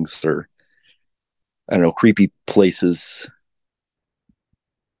buildings, or I don't know, creepy places,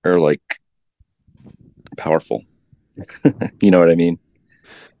 or like powerful. You know what I mean?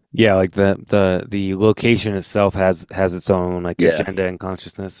 Yeah, like the location itself has its own like Yeah. agenda and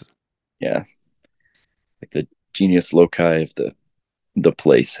consciousness. Yeah. Like the genius loci of the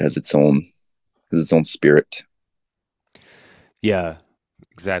place has its own spirit. Yeah,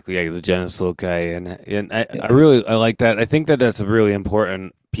 exactly. Yeah, the Genesis Loci, and I Yeah. really I like that. I think that that's a really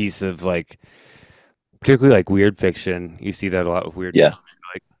important piece of like, particularly like weird fiction. You see that a lot with weird Yeah. fiction,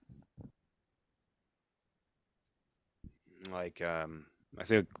 like I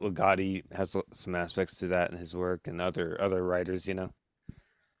think Ligotti has some aspects to that in his work, and other writers.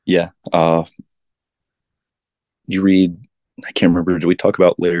 Yeah. You read, I can't remember, did we talk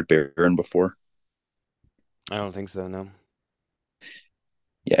about Laird Barron before? I don't think so. No.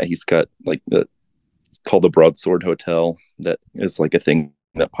 Yeah, he's got like it's called the Broadsword Hotel. That is like a thing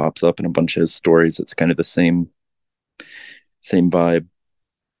that pops up in a bunch of his stories. It's kind of the same vibe.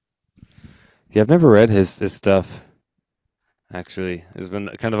 Yeah, I've never read his stuff. Actually, it's been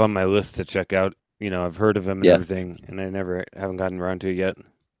kind of on my list to check out. I've heard of him and Yeah, everything, and I never haven't gotten around to it yet.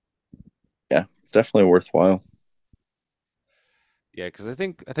 yeah, it's definitely worthwhile. Yeah, because I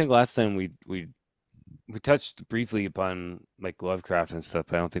think last time we touched briefly upon like Lovecraft and stuff,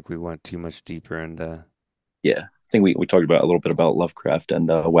 but I don't think we went too much deeper. And Yeah, think we talked about a little bit about Lovecraft and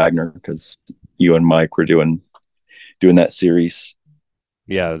Wagner because you and Mike were doing that series.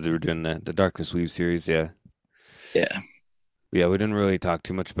 Yeah, they were doing the Darkness Weave series. Yeah, Yeah. yeah. We didn't really talk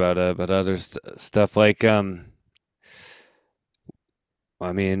too much about other stuff like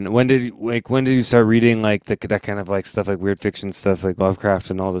I mean, when did you start reading like that kind of like stuff like weird fiction stuff like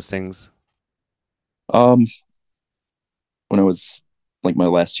Lovecraft and all those things? Um, when I was like my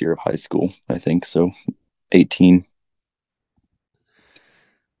last year of high school, I think so, 18.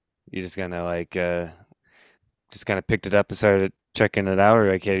 You just kind of like just kind of picked it up and started checking it out,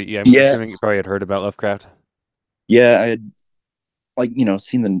 or like yeah, I'm Yeah, assuming you probably had heard about Lovecraft. yeah, I had like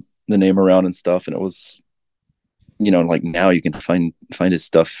seen the name around and stuff, and it was like now you can find his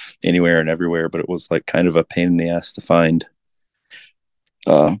stuff anywhere and everywhere, but it was like kind of a pain in the ass to find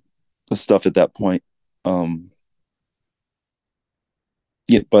uh the stuff at that point. Um,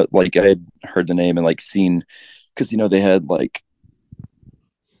 yeah, but like I had heard the name and like seen because they had like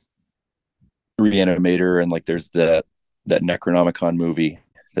Reanimator and like there's that Necronomicon movie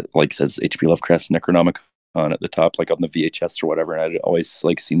that like says H.P. Lovecraft's Necronomicon at the top, like on the VHS or whatever. And I'd always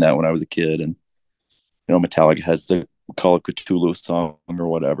like seen that when I was a kid, and Metallica has the Call of Cthulhu song or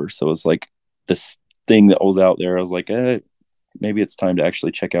whatever. So it was like this thing that was out there. I was like, maybe it's time to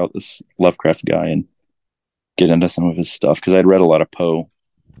actually check out this Lovecraft guy and get into some of his stuff because I'd read a lot of Poe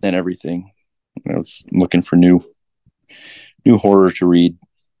and everything. I was looking for new horror to read,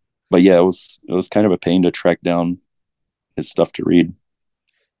 but yeah, it was kind of a pain to track down his stuff to read.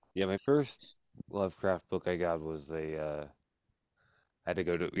 Yeah, my first Lovecraft book I got was I had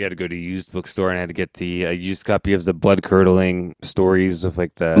to we had to go to a used bookstore and I had to get the used copy of the blood curdling stories of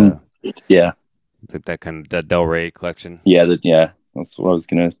like Mm, yeah, that kind of that Del Rey collection. yeah. That's what I was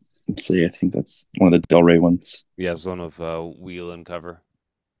gonna say. I think that's one of the Del Rey ones. Yeah, it's one of wheel and cover,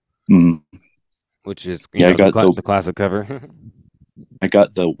 Mm. which is Yeah, the classic cover. I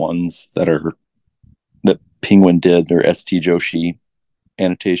got the ones that Penguin did. Their ST Joshi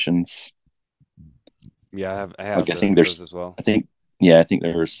annotations. Yeah, I have Like those as well. I think yeah, I think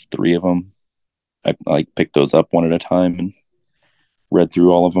there's three of them. I like picked those up one at a time and read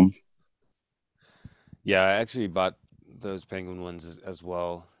through all of them. Yeah, I actually bought those Penguin ones as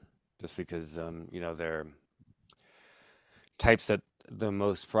well, just because they're types that the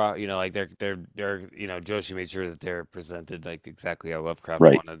most like they're Joshi made sure that they're presented like exactly how Lovecraft Right.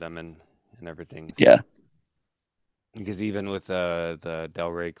 wanted them and everything. So Yeah. because even with the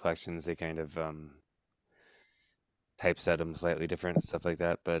Del Rey collections, they kind of typeset them slightly different and stuff like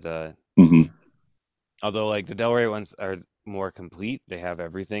that. But Hmm. although like the Del Rey ones are more complete, they have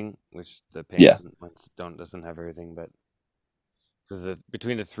everything, which the Yeah. Penguin ones doesn't have everything. But because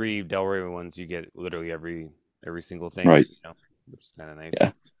between the three Del Rey ones, you get literally every single thing, Right. which is kind of nice.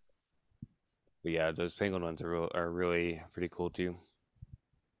 Yeah. But yeah, those Penguin ones are really pretty cool too.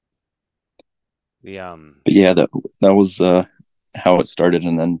 The But yeah, that was how it started,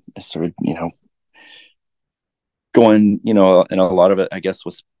 and then I started, going, and a lot of it, I guess,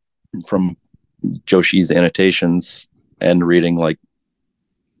 was from Joshi's annotations and reading like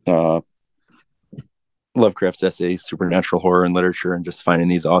uh, Lovecraft's essays, supernatural horror and literature, and just finding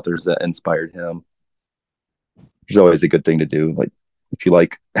these authors that inspired him. Which is always a good thing to do. Like if you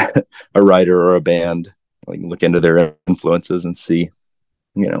like a writer or a band, like look into their influences and see,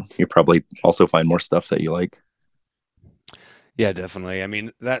 you probably also find more stuff that you like. Yeah, definitely. I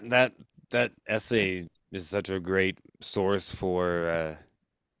mean that essay is such a great source for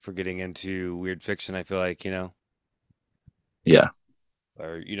getting into weird fiction. I feel like Yeah,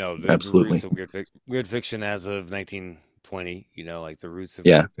 or the roots absolutely. of weird fiction as of 1920. Like the roots of Yeah,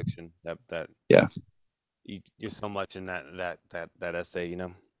 weird fiction. That yeah, you're so much in that essay.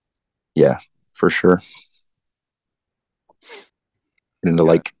 yeah, for sure. Into Yeah,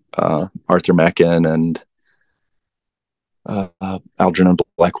 like Arthur Machen and Algernon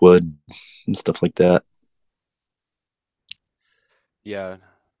Blackwood and stuff like that. yeah.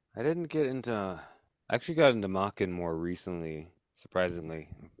 I didn't get into. I actually got into Machen more recently. Surprisingly,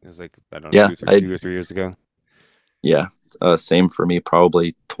 it was like I don't know Yeah, I 2 or 3 years ago. yeah, same for me.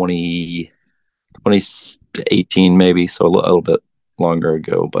 Probably 2018 maybe, so a little bit longer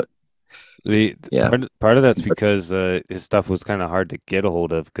ago. But The yeah, part of that's because his stuff was kind of hard to get a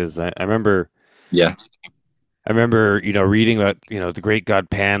hold of because yeah, I remember reading about the Great God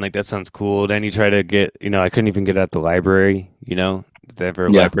Pan, like that sounds cool. Then you try to get I couldn't even get it at the library. The yeah,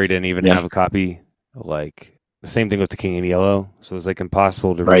 library didn't even yeah, have a copy. Like the same thing with the King in Yellow, so it was like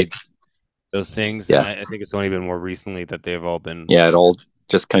impossible to right, read those things. And yeah, I think it's only been more recently that they've all been. yeah. It all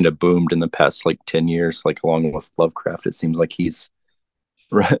just kind of boomed in the past like 10 years. Like along with Lovecraft, it seems like he's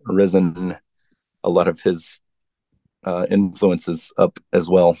risen a lot of his influences up as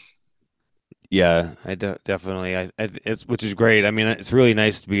well. Yeah, definitely. It's which is great. I mean, it's really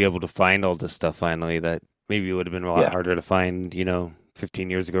nice to be able to find all this stuff finally that maybe it would have been a lot Yeah, harder to find, 15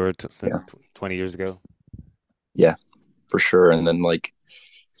 years ago or yeah, 20 years ago. yeah, for sure. And then like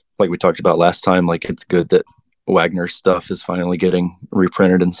we talked about last time, like it's good that Wagner's stuff is finally getting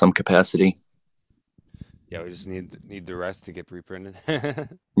reprinted in some capacity. Yeah, we just need the rest to get reprinted.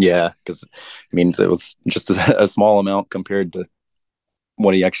 Yeah, because I mean it was just a small amount compared to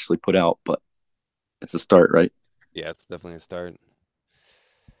what he actually put out, but it's a start, right? Yeah, it's definitely a start.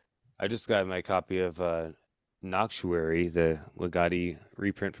 I just got my copy of Noctuary, the Legati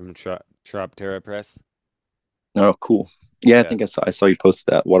reprint from Trop Terra Press. Oh, cool. Yeah, I Yeah. think I saw you post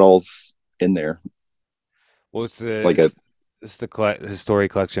that. What all's in there? Well, it's Like a the story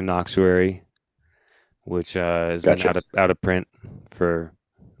collection Noctuary, which has been gotcha. out of print for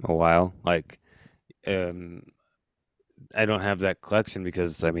a while. Like, um, I don't have that collection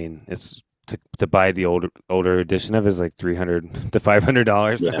because I mean, it's to buy the older edition of is like $300 to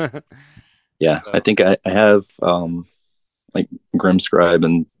 $500. Yeah, yeah. I So think I have like Grimscribe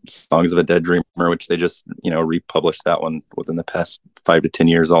and Songs of a Dead Dreamer, which they just republished that one within the past 5 to 10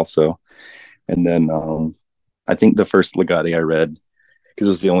 years also. And then I think the first Legati I read, because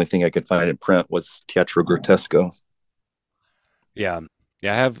it was the only thing I could find in print, was Teatro Grotesco. yeah,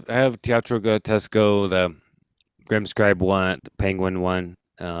 yeah. I have Teatro Grotesco, the Grimscribe one, the Penguin one.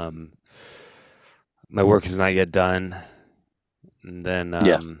 My work is not yet done. And then,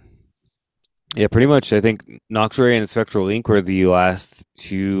 Yeah. yeah, pretty much. I think Noctuary and Spectral Link were the last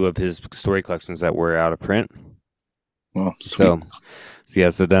two of his story collections that were out of print. Well, sweet.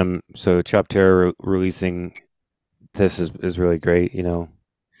 So, so Chop Terror releasing this is really great. Mhm.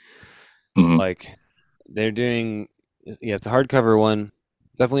 Like they're doing, yeah, it's a hardcover one.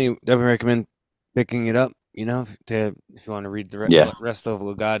 Definitely recommend picking it up. If you want to read the Yeah. rest of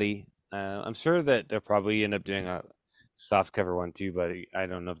Legati. I'm sure that they'll probably end up doing a soft cover one too, but I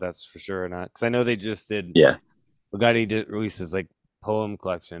don't know if that's for sure or not. Because I know they just did. Yeah. Legati did releases like poem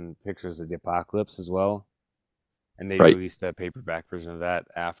collection, Pictures of the Apocalypse as well, and they Right. released a paperback version of that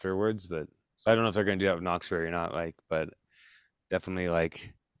afterwards. But so I don't know if they're going to do that with Noxbury or not. Like, but definitely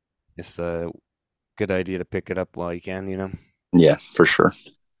like it's a good idea to pick it up while you can. Yeah, for sure.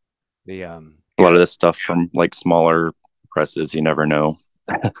 The A lot of this stuff from like smaller presses, you never know.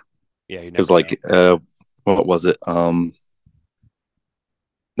 Yeah, you Because never know. like what was it?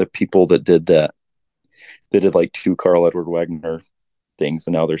 The people that did that, they did like two Carl Edward Wagner things,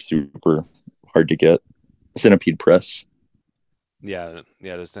 and now they're super hard to get. Centipede Press. Yeah,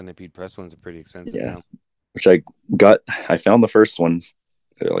 those Centipede Press ones are pretty expensive Yeah. now. Which I found the first one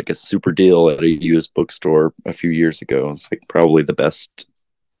like a super deal at a used bookstore a few years ago. It's like probably the best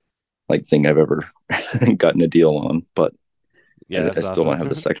like thing I've ever gotten a deal on, but Yeah, I that's still don't have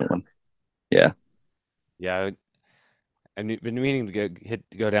the awesome. second one. Yeah. Yeah, I've been meaning to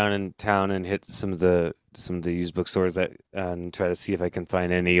go down in town and hit some of the used bookstores and try to see if I can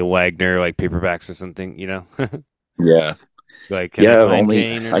find any Wagner like paperbacks or something. Yeah. Like can I Yeah. I've find only,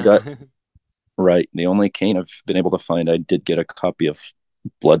 Kane or I not? got, right. The only cane I've been able to find, I did get a copy of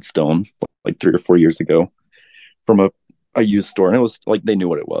Bloodstone like 3 or 4 years ago from a used store. And it was like, they knew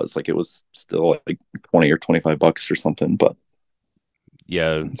what it was. Like it was still like 20 or $25 or something, but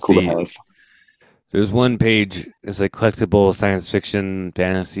Yeah, it's cool to have. there's one page. It's like collectible science fiction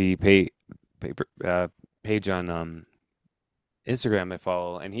fantasy paper page on Instagram I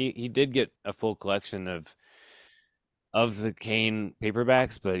follow, and he did get a full collection of the Kane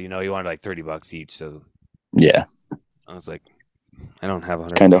paperbacks, but he wanted like $30 each, so Yeah. I was like, I don't have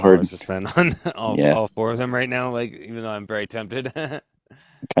It's kind of hard. $120 to spend on all Yeah. all four of them right now. Like, even though I'm very tempted.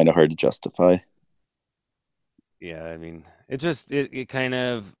 Kind of hard to justify. Yeah, I mean, it kind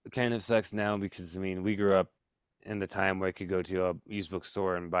of sucks now because I mean we grew up in the time where I could go to a used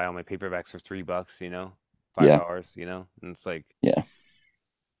bookstore and buy all my paperbacks for $3, five Yeah. dollars, and it's like Yeah.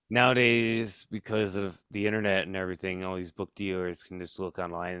 nowadays because of the internet and everything, all these book dealers can just look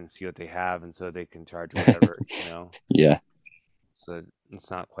online and see what they have, and so they can charge whatever. Yeah. So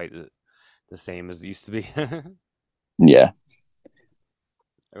it's not quite the same as it used to be. Yeah.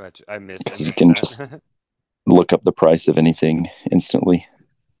 Which I miss. I Because you miss can just that. look up the price of anything instantly.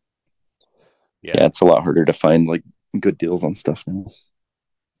 Yeah, Yeah, it's a lot harder to find like good deals on stuff now.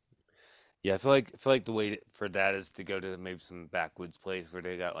 yeah. I feel like the way for that is to go to maybe some backwoods place where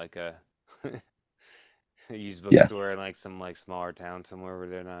they got like a, a used Yeah. bookstore in like some like smaller town somewhere where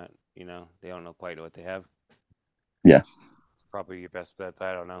they're not, they don't know quite what they have. Yeah. It's probably your best bet, but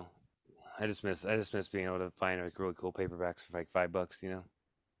I don't know. I just miss being able to find like really cool paperbacks for like $5.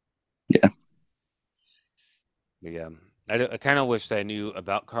 Yeah. But yeah, I kind of wished I knew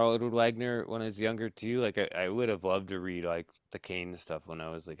about Carl Edward Wagner when I was younger too. Like I would have loved to read like the Kane stuff when I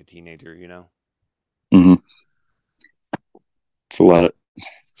was like a teenager, you know? Hmm. It's a lot of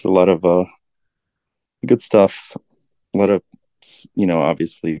it's a lot of good stuff. A lot of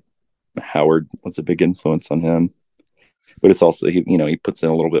obviously Howard was a big influence on him, but it's also he puts in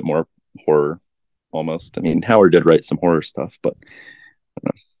a little bit more horror almost. I mean, Howard did write some horror stuff, but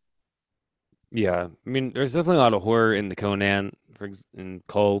Yeah, I mean, there's definitely a lot of horror in the Conan, in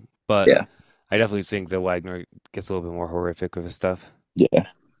Cole, but yeah, I definitely think that Wagner gets a little bit more horrific with his stuff.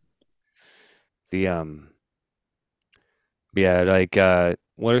 yeah. The yeah, like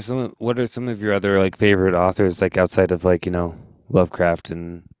what are some of your other like favorite authors like outside of like, Lovecraft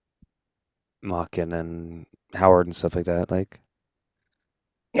and Machen and Howard and stuff like that? Like,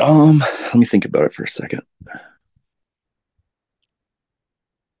 Let me think about it for a second.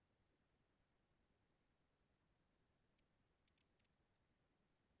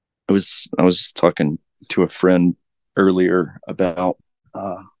 I was just talking to a friend earlier about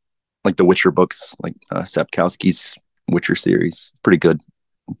uh like the Witcher books, like Sapkowski's Witcher series. Pretty good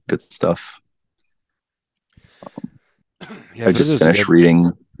stuff. yeah, I I've heard just those are finished good.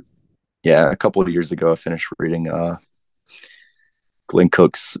 reading. Yeah, a couple of years ago, I finished reading Glenn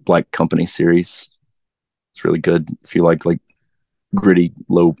Cook's Black Company series. It's really good if you like gritty,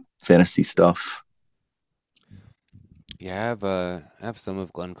 low fantasy stuff. Yeah, I have some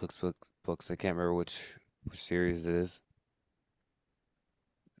of Glenn Cook's books. I can't remember which series it is.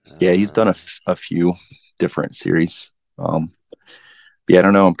 Yeah, he's done Uh, a few different series. Yeah, I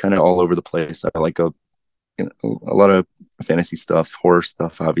don't know. I'm kind of all over the place. I like a lot of fantasy stuff, horror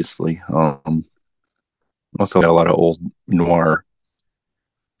stuff, obviously. Also got a lot of old noir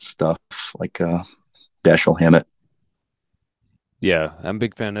stuff like Dashiell Hammett, yeah, I'm a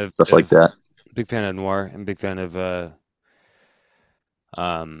big fan of stuff like that. big fan of noir. I'm a big fan of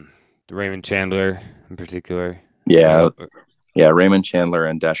um Raymond Chandler in particular. Yeah, Or yeah. Raymond Chandler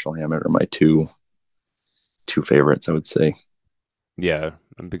and Dashiell Hammett are my two favorites, I would say. yeah,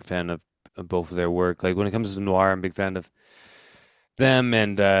 I'm a big fan of both of their work. Like when it comes to noir, I'm a big fan of them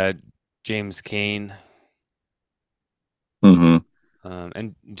and James Cain, Hmm.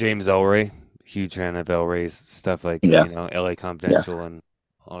 and James Ellroy. Huge fan of Ellroy's stuff like, Yeah, L.A. yeah, Confidential and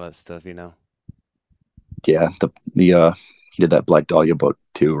all that stuff. yeah. The he did that Black Dahlia book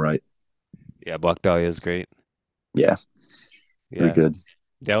too, right? Yeah, Black Dahlia is great. Yeah, pretty Yeah. good.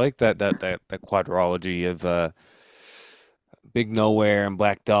 Yeah, I like that quadrology of Big Nowhere and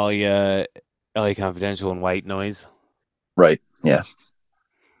Black Dahlia, LA Confidential and White Noise. Right. Yeah,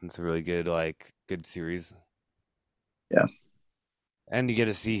 It's a really good good series. yeah, And you get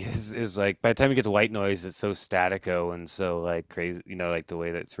to see his like by the time you get to White Noise, it's so statico and so like crazy, like the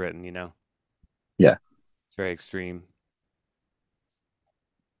way that it's written. yeah, It's very extreme.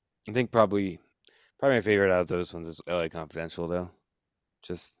 I think probably my favorite out of those ones is LA Confidential though.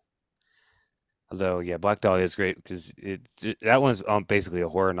 Just although yeah, Black Dahlia is great because that one's basically a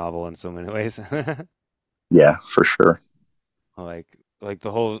horror novel in so many ways. yeah, for sure. Like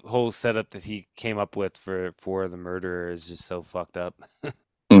the whole setup that he came up with for the murderer is just so fucked up.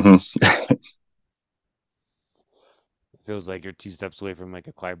 Hmm. It feels like you're two steps away from like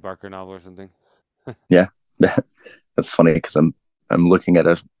a Clive Barker novel or something. Yeah, that's funny because I'm looking at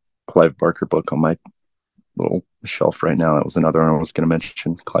a Clive Barker book on my little shelf right now. That was another one I was going to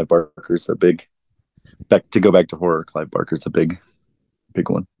mention. Clive Barker's a big back to horror. Clive Barker's a big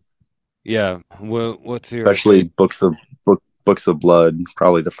one, Yeah. What's your especially favorite? books of blood.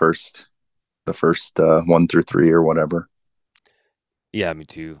 Probably the first 1 through 3 or whatever. Yeah, me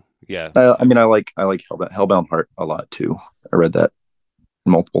too. Yeah. I mean, I like Hellbound Heart a lot too. I read that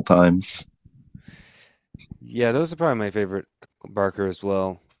multiple times. Yeah, those are probably my favorite Barker as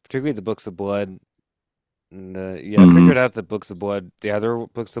well. Particularly the Books of Blood. And yeah, I Hmm. figured out that Books of Blood, the other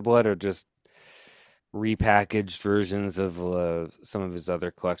Books of Blood are just repackaged versions of some of his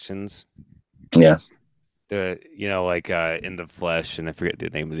other collections. Yeah. Like In the Flesh, and I forget the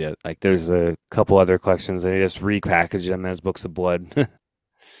name of it. Like there's a couple other collections and they just repackage them as Books of Blood.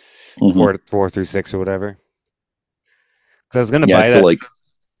 Hmm. Four through six or whatever. Because Yeah. I feel like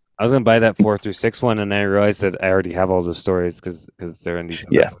I was gonna buy that 4 through 6 one, and I realized that I already have all the stories because they're in these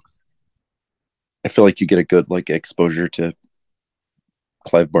other yeah, books. I feel like you get a good like exposure to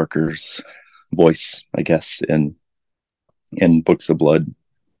Clive Barker's voice, I guess, in Books of Blood.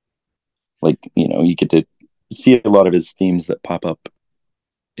 Like, you get to see a lot of his themes that pop up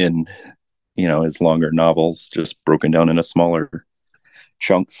in, his longer novels, just broken down into smaller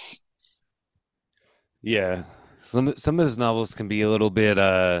chunks. Yeah, some of his novels can be a little bit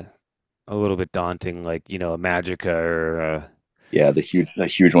a little bit daunting, like a Magica or Yeah, the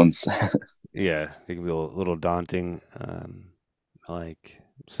huge ones. yeah, they can be a little daunting. Like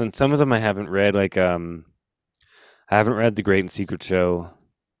since some of them I haven't read, like I haven't read The Great and Secret Show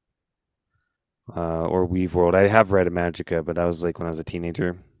or Weave World. I have read a Magica, but that was like when I was a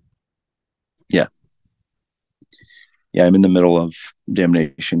teenager. Yeah, yeah. I'm in the middle of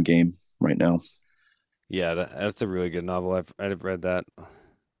Damnation Game right now. Yeah, that's a really good novel. I've read that.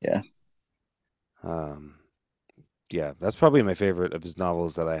 Yeah, Um, yeah, that's probably my favorite of his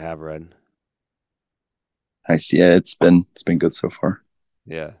novels that I have read. I see. Yeah, it's been good so far.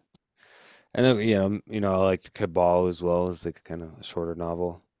 Yeah, and I like Cabal as well as like kind of a shorter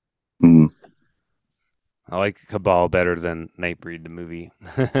novel. Mm, I like Cabal better than Nightbreed the movie.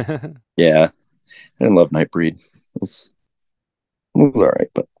 yeah, I love Nightbreed. It was all right,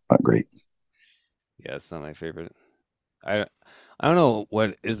 but not great. Yeah, it's not my favorite. I I don't know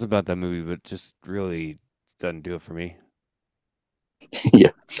what is about that movie, but just really doesn't do it for me.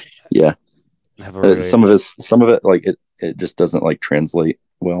 Yeah, yeah. I have a really Some of it, like it just doesn't like translate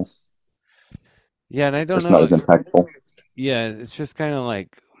well. Yeah, and I Or don't it's not know. as impactful. Yeah, it's just kind of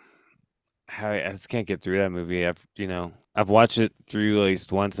like how I just can't get through that movie. I've watched it through at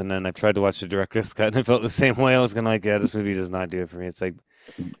least once, and then I tried to watch the director's cut, and I felt the same way. I was gonna like, yeah, this movie does not do it for me. It's like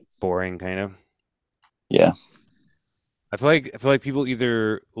boring, kind of. Yeah, I feel like people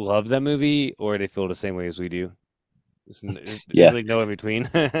either love that movie or they feel the same way as we do. There's yeah, like no in between.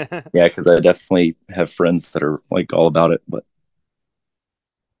 yeah. Because I definitely have friends that are like all about it, but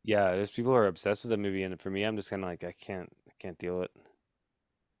Yeah, there's people who are obsessed with that movie, and for me, I'm just kind of like, I can't deal with it.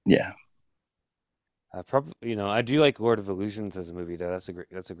 yeah, Probably, I do like Lord of Illusions as a movie though. That's a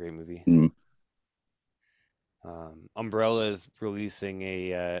great movie. mm. Umbrella is releasing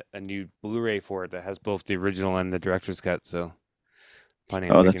a new Blu-ray for it that has both the original and the director's cut, so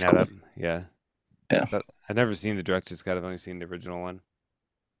planning on Oh, picking that's that cool. up. Yeah, Yeah, but I've never seen the director's cut. I've only seen the original one.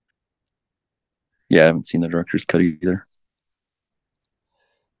 yeah. I haven't seen the director's cut either.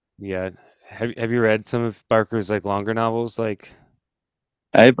 Yeah, have you read some of Barker's like longer novels? Like,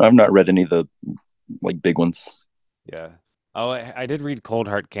 I've not read any of the like big ones. yeah. Oh, I did read Cold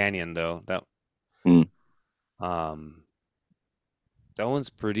Heart Canyon though. Mm. Um that one's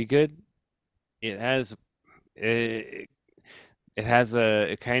pretty good. It has it, it has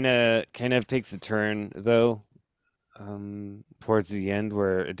it kind of takes a turn though towards the end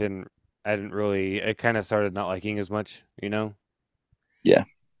where I didn't really I kind of started not liking as much. Yeah,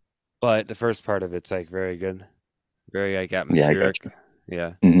 But the first part of it's like very good, very like yeah. I atmospheric. gotcha.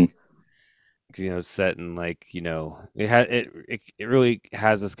 Yeah, Hmm. because set in like it really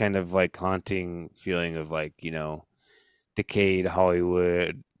has this kind of like haunting feeling of like decayed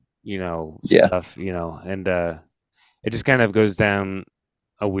Hollywood Yeah, stuff, and it just kind of goes down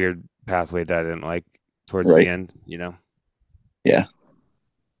a weird pathway that I didn't like towards the right. end. Yeah,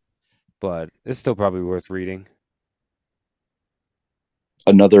 But it's still probably worth reading.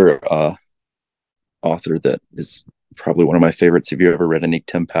 another author that is probably one of my favorites. Have you ever read any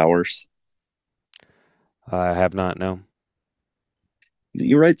Tim Powers? I have not, no.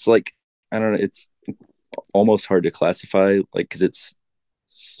 He writes like, I don't know. It's almost hard to classify, like, because it's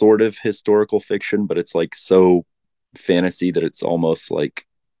sort of historical fiction, but it's like so fantasy that it's almost like,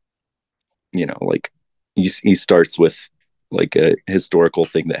 like he starts with like a historical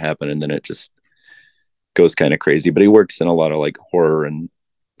thing that happened, and then it just goes kind of crazy. But he works in a lot of like horror and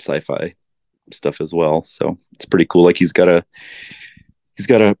sci-fi stuff as well, so it's pretty cool. Like he's got a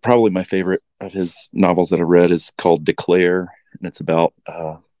probably my favorite of his novels that I read is called Declare, and it's about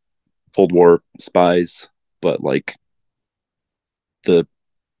Cold War spies, but like the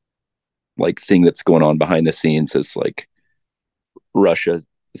like thing that's going on behind the scenes is like Russia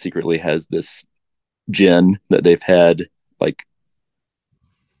secretly has this gin that they've had like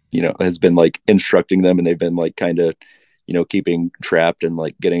has been like instructing them, and they've been like kind of keeping trapped and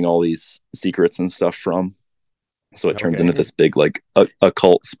like getting all these secrets and stuff from. So it turns into Okay. this big like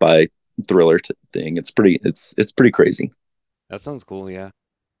occult spy thriller thing. It's pretty crazy. That sounds cool, yeah.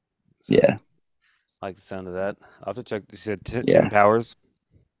 Yeah, I like the sound of that. I'll have to check. You said Tim yeah, Powers?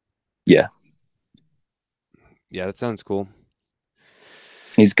 yeah. Yeah, that sounds cool.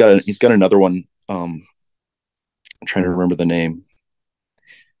 He's got another one. I'm trying to remember the name.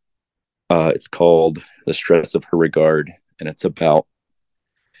 It's called The Stress of Her Regard, and it's about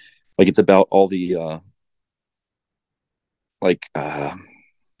all the like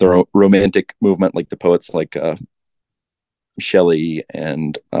the romantic movement, like the poets like Shelley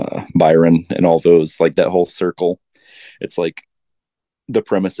and Byron and all those, like that whole circle. It's like the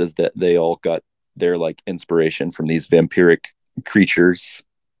premise is that they all got their like inspiration from these vampiric creatures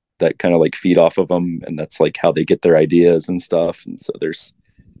that kind of like feed off of them, and that's like how they get their ideas and stuff. And so there's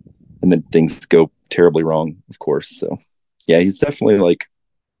and then things go terribly wrong, of course. So yeah, he's definitely like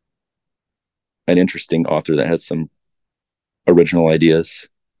an interesting author that has some original ideas.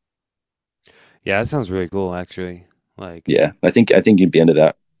 Yeah, that sounds really cool, actually. Like, Yeah, I think you'd be into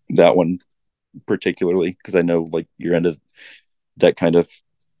that one particularly because I know like you're into that kind of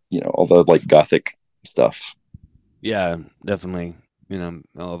all the like gothic stuff. yeah, definitely. I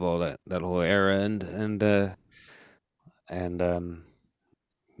love all that whole era and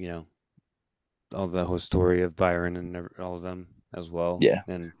you know, all the whole story of Byron and all of them as well. Yeah,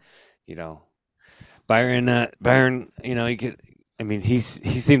 And you know, Byron, you could. I mean, he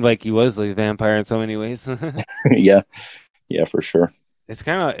seemed like he was like a vampire in so many ways. yeah, yeah, for sure.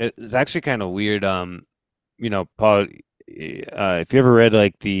 It's actually kind of weird. Paul, if you ever read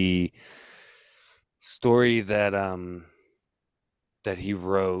like the story that he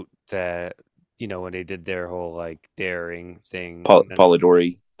wrote that when they did their whole like daring thing and then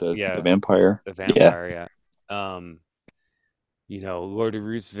Polidori, the yeah, vampire. the Yeah, vampire, yeah. um Lord of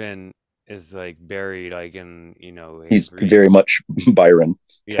Ruthven is like buried like in he's very Greece. much Byron,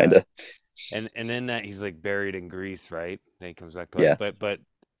 kind Yeah. of. And in that he's like buried in Greece, right? Then he comes back to life. Yeah, But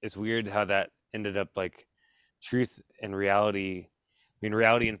it's weird how that ended up like truth and reality. I mean,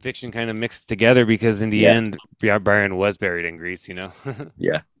 reality and fiction kind of mixed together because in the yeah, end, Byron was buried in Greece.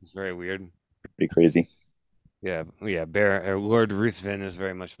 yeah. It's very weird. Pretty crazy. Yeah, yeah. Lord Ruthven is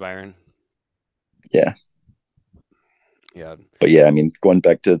very much Byron. Yeah, Yeah. but yeah, I mean, going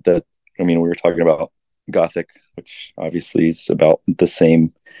back to the, I mean, we were talking about Gothic, which obviously is about the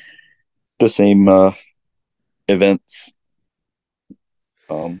same events.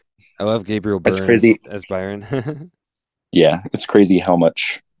 Um, I love Gabriel it's Byrne as crazy. Byron. Yeah, it's crazy how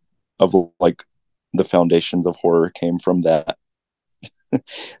much of like the foundations of horror came from that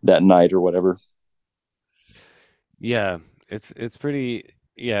night or whatever. Yeah, it's pretty.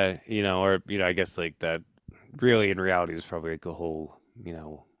 Yeah, or I guess like that. Really, in reality, it was probably like a whole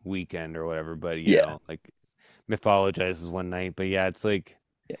weekend or whatever. But Yeah, like mythologizes one night. But yeah, it's like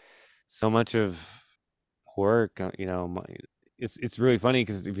yeah, so much of horror. It's really funny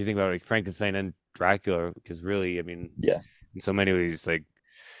because if you think about it, like Frankenstein and Dracula, because really, I mean, yeah, in so many ways, like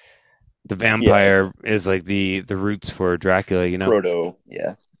the yeah. vampire is like the roots for Dracula. Proto,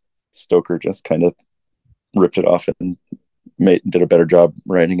 yeah. Stoker just kind of ripped it off and did a better job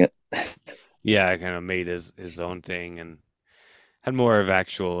writing it. Yeah, kind of made his own thing and had more of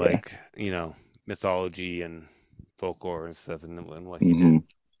actual Yeah. like mythology and folklore and stuff in what he did. Hmm.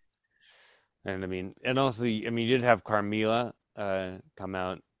 And I mean, and also, I mean, you did have Carmilla come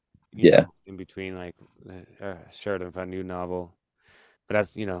out, Yeah. in between like Sheridan Van New novel, but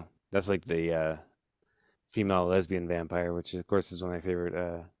that's like the female lesbian vampire, which of course is one of my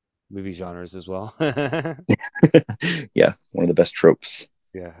favorite movie genres as well. Yeah. One of the best tropes.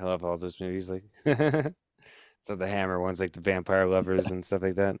 Yeah, I love all those movies. Like, so the Hammer ones, like the vampire lovers and stuff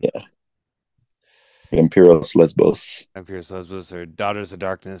like that. Yeah. Imperios Lesbos. Vampires, lesbians, or Daughters of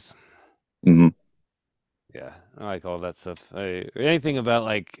Darkness. Hmm. Yeah, I like all that stuff. Anything about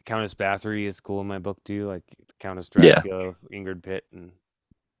like Countess Bathory is cool in my book too, like Countess Yeah. Dracula, Ingrid Pitt, and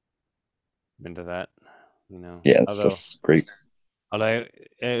into that. You know, Yeah. It's although just great. although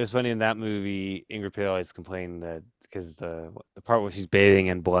it was funny in that movie, Ingrid Pitt always complained that because the part where she's bathing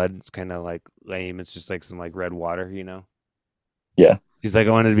in blood, it's kind of like lame. It's just like some like red water. Yeah. She's like,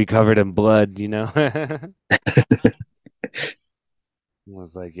 I wanted to be covered in blood. I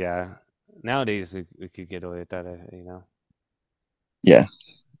was like, yeah. Nowadays we could get away with that. Yeah.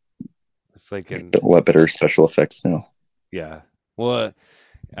 It's like in A lot better special effects now. yeah. Well,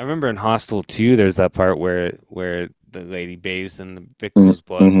 I remember in Hostel 2, there's that part where the lady bathes in the victim's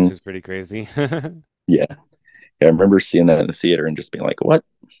blood, Mm-hmm. which is pretty crazy. Yeah. Yeah. I remember seeing that in the theater and just being like, what?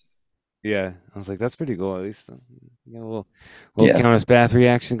 Yeah, I was like, that's pretty cool. At least a little Yeah. Countess Bath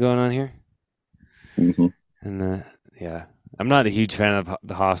reaction going on here. Hmm. And yeah, I'm not a huge fan of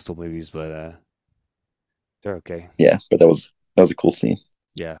the Hostel movies, but they're okay. Yeah. But that was a cool scene.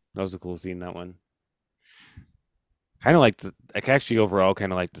 Yeah, that was a cool scene. That one. Kind of like like actually overall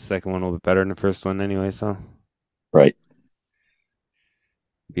kind of like the second one a little bit better than the first one anyway. So Right.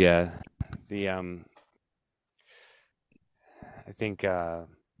 yeah, the I think yeah,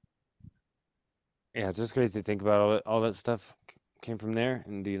 it's just crazy to think about all that stuff came from there.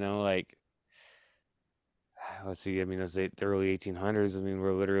 And like let's see, I mean, it was the early 1800s. I mean,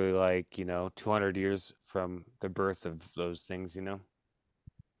 we're literally like 200 years from the birth of those things.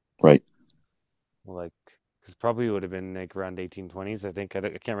 Right. Like because probably would have been like around 1820s. I think I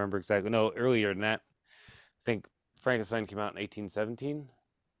can't remember exactly. No, earlier than that. I think Frankenstein came out in 1817.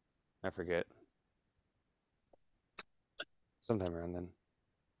 I forget. Sometime around then.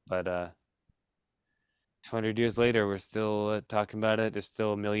 But 200 years later, we're still talking about it. There's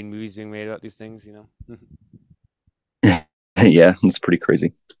still a million movies being made about these things, you know? Yeah, it's pretty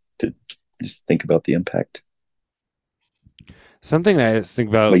crazy to just think about the impact. Something that I just think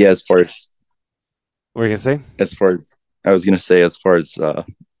about, But yeah, what are you going to say? as far as I was gonna say, as far as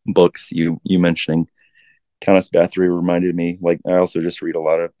books, you mentioning Countess Bathory reminded me. Like I also just read a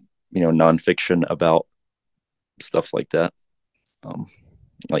lot of nonfiction about stuff like that. Um,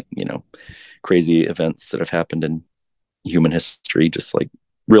 like crazy events that have happened in human history, just like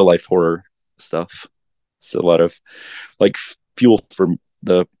real life horror stuff. It's a lot of like fuel for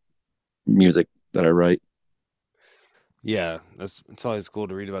the music that I write. Yeah, it's always cool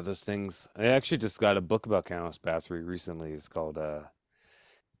to read about those things. I actually just got a book about Countess Bathory recently. It's called uh,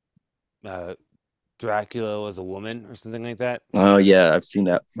 Dracula was a woman or something like that. Oh yeah, I've seen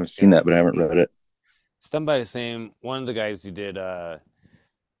that. I've seen Yeah, that, but I haven't read it. it's done by the same one of the guys who did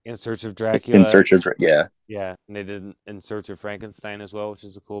In Search of Like In Dracula. Search of yeah. Yeah, and they did In Search of Frankenstein as well, which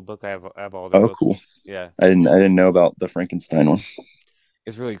is a cool book. I have all their Oh books. cool. Yeah, I didn't know about the Frankenstein one.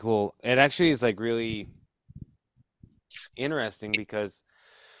 it's really cool. It actually is like really interesting because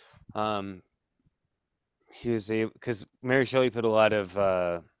um he was able because Mary Shelley put a lot of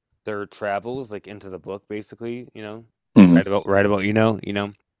their travels like into the book, basically. Hmm. Write about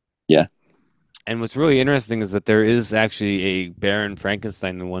Yeah. And what's really interesting is that there is actually a Baron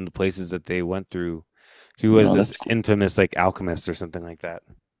Frankenstein in one of the places that they went through, who was No, this that's cool. infamous like alchemist or something like that.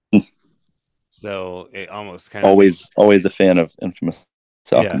 So it almost kind of makes, Always a fan of infamous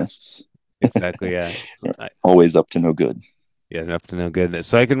yeah, alchemists. exactly, yeah. So Always up to no good. yeah, up to no good.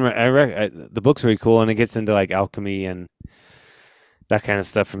 So the book's really cool, and it gets into like alchemy and that kind of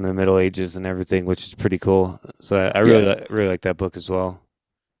stuff from the Middle Ages and everything, which is pretty cool. So I Yeah. really like that book as well.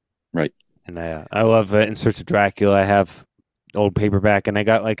 Right. And I love In Search of Dracula. I have old paperback, and I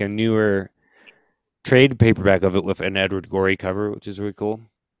got like a newer trade paperback of it with an Edward Gorey cover, which is really cool.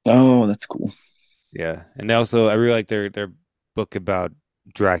 Oh, that's cool. Yeah, and they also I really like their book about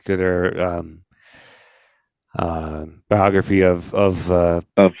Dracula, their biography of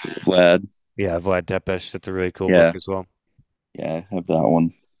Of Vlad. yeah, Vlad Tepes. That's a really cool book Yeah. as well. Yeah, I have that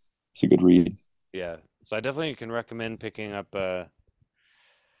one. It's a good read. Yeah, so I definitely can recommend picking up the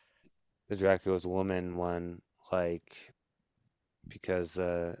Dracula's Woman one, like because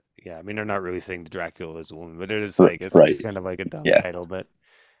yeah, I mean they're not really saying the Dracula is a woman, but it is like it's Right. kind of like a dumb Yeah. title,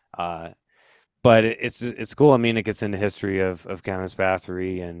 uh it's cool. I mean, it gets into history of Countess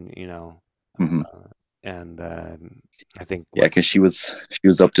Bathory, and Hmm. and I think Yeah, what because she was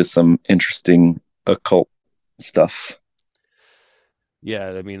up to some interesting occult stuff. yeah,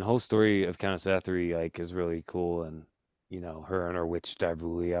 I mean, the whole story of Countess Bathory like is really cool, and her and her witch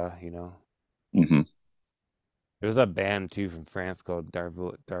Darvulia. Hmm. There's a band too from France called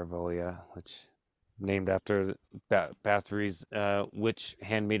Darvulia, which named after Bathory's witch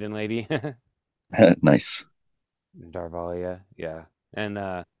handmaiden lady. Nice. Darvalia, yeah, and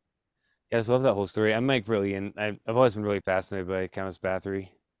yeah, I just love that whole story. I'm like really I've always been really fascinated by Countess Bathory.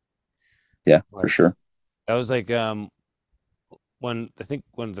 Yeah, for Like sure. that was like one I think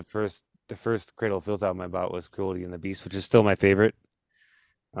one of the first Cradle of Filth album I bought was Cruelty and the Beast, which is still my favorite.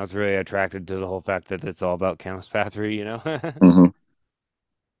 I was really attracted to the whole fact that it's all about Countess Bathory. Hmm.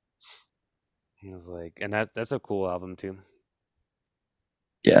 It was like, and that's a cool album too.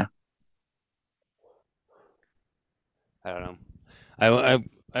 Yeah. I don't know.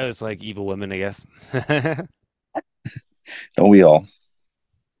 I just like evil women, I guess. Don't we all?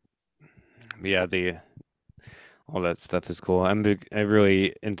 Yeah, the all that stuff is cool. I'm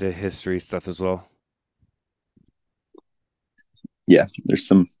really into history stuff as well. Yeah. There's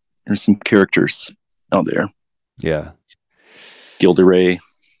some characters out there. Yeah, Gilderay,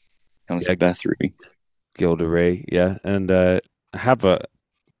 Countess yeah, Bathory. Gilda Ray. Yeah, and I have a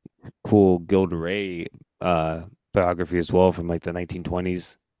cool Gilda Ray uh, biography as well from like the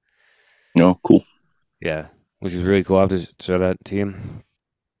 1920s. No, cool. Yeah, which is really cool. I'll have to show that to you.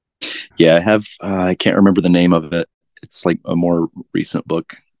 Yeah, I have. I can't remember the name of it. It's like a more recent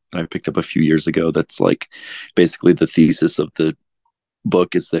book that I picked up a few years ago. That's like basically the thesis of the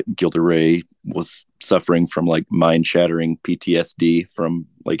book is that Gilderay was suffering from like mind shattering PTSD from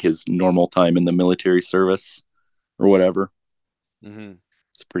like his normal time in the military service or whatever. Mm-hmm.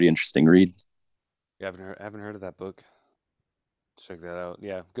 It's a pretty interesting read. You haven't heard of that book? Check that out.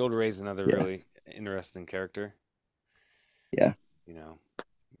 Yeah, Gilda Ray's another Yeah, really interesting character. yeah, You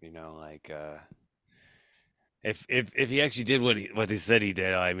know, like if he actually did what he said he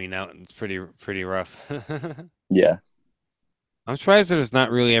did, I mean, that it's pretty rough. yeah. I'm surprised that there's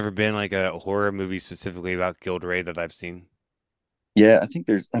not really ever been like a horror movie specifically about Gilderay that I've seen. Yeah, I think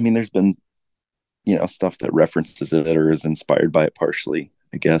there's, I mean, there's been, stuff that references it or is inspired by it partially,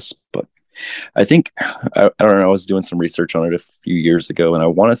 I guess. But I think, I don't know, I was doing some research on it a few years ago, and I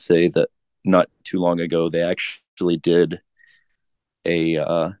want to say that not too long ago, they actually did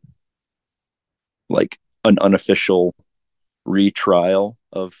a, like an unofficial retrial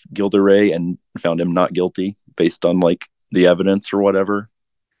of Gilderay and found him not guilty based on like the evidence or whatever.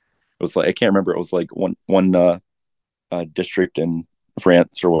 It was like, I can't remember. It was like one district in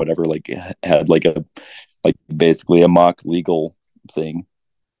France or whatever, like had like basically a mock legal thing.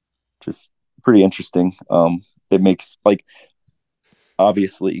 Just pretty interesting. It makes like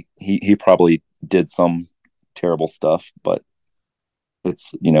obviously he probably did some terrible stuff, but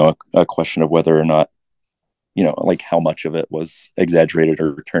it's a question of whether or not like how much of it was exaggerated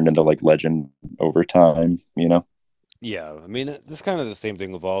or turned into like legend over time. Yeah, I mean it's kind of the same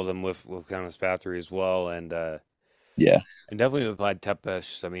thing with all of them with Countess Bathory as well, Yeah, and definitely with Vlad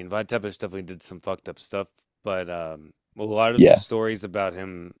Tepes. I mean, Vlad Tepes definitely did some fucked up stuff, but a lot of the yeah, stories about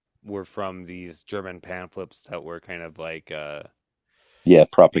him were from these German pamphlets that were kind of like yeah,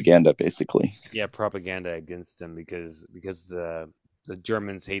 propaganda basically. yeah, propaganda against him because the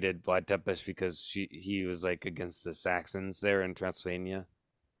Germans hated Vlad Tepes because he was like against the Saxons there in Transylvania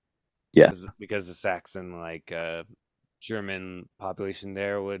Yeah, because the Saxon like German population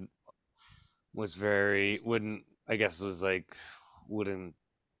there was very wouldn't I guess was like wouldn't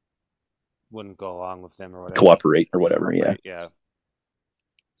wouldn't go along with them or whatever. cooperate or whatever. Yeah, Cooperate, yeah.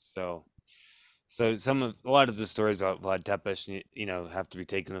 So so a lot of the stories about Vlad Tepes, have to be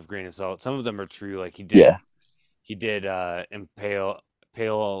taken with a grain of salt. Some of them are true, like yeah, he did impale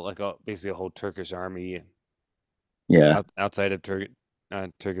like basically a whole Turkish army yeah. outside of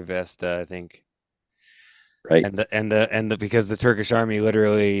Turkivest, I think. Right. And because the Turkish army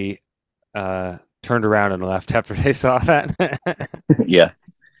literally turned around and left after they saw that. Yeah.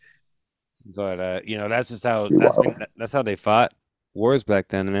 But that's just how Wow. that's how they fought wars back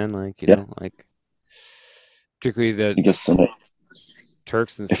then, man. Like, Yeah. like particularly I the guess some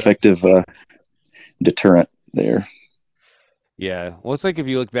Turks and stuff. effective deterrent there. Yeah. Well, it's like if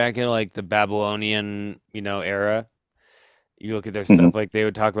you look back at like the Babylonian, era, you look at their Hmm. stuff, like they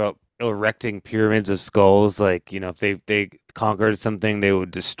would talk about erecting pyramids of skulls, like, if they conquered something, they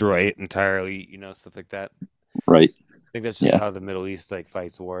would destroy it entirely, stuff like that. Right. I think that's just Yeah. how the Middle East like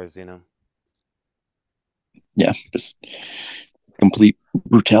fights wars. Yeah. Just complete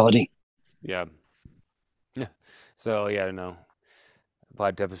brutality. Yeah. Yeah. So yeah, no.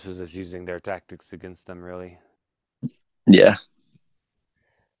 Vlad Tepes was just using their tactics against them, really. Yeah.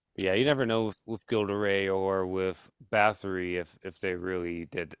 But yeah, you never know with Gilderay or with Bathory if they really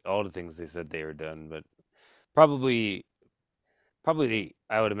did all the things they said they were done, but probably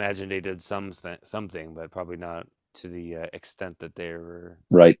I would imagine they did something, but probably not to the extent that they were.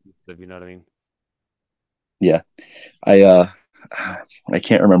 Right. If you know what I mean? Yeah. I I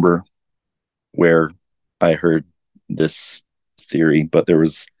can't remember where I heard this theory, but there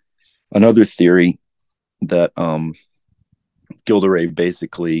was another theory that Gilderay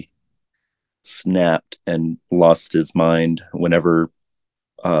basically snapped and lost his mind whenever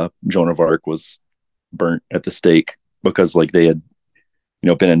Joan of Arc was burnt at the stake because like they had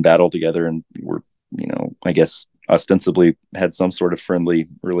been in battle together and were I guess ostensibly had some sort of friendly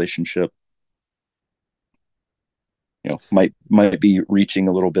relationship. Might be reaching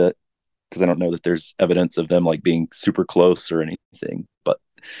a little bit because I don't know that there's evidence of them like being super close or anything, but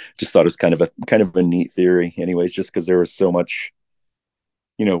just thought it was kind of a neat theory anyways, just because there was so much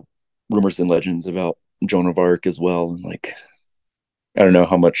you know rumors and legends about Joan of Arc as well, and like I don't know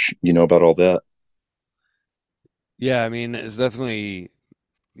how much you know about all that. Yeah, I mean, it's definitely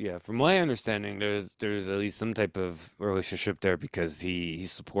yeah. From my understanding, there's at least some type of relationship there because he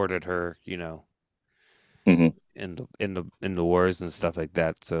supported her, Hmm. in the wars and stuff like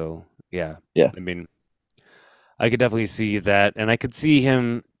that. So yeah, Yeah, I mean, I could definitely see that, and I could see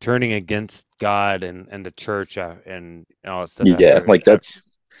him turning against God and the church and all that stuff yeah, after, like that's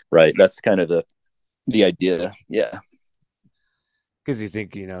right, that's kind of the idea. Yeah. because you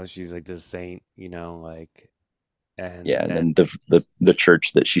think she's like this saint, like Yeah, and and then the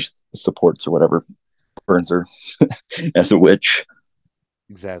church that she supports or whatever burns her as a witch.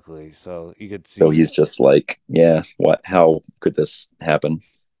 exactly. So you could So see, he's just like, yeah, what? How could this happen,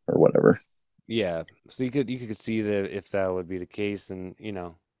 or whatever? yeah. So you could see that if that would be the case, and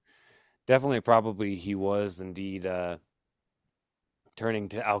definitely probably he was indeed turning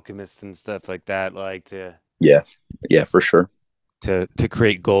to alchemists and stuff like that, like to Yeah, yeah, for sure. to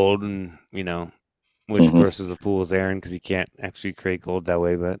create gold and which of Hmm. course was a fool's errand because you can't actually create gold that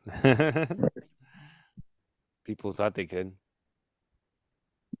way, but people thought they could.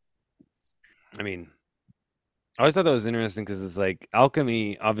 I mean, I always thought that was interesting because it's like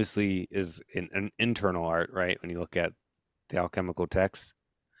alchemy obviously is an internal art, right? When you look at the alchemical text,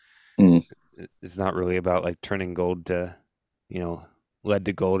 Mm, it's not really about like turning gold to, you know, lead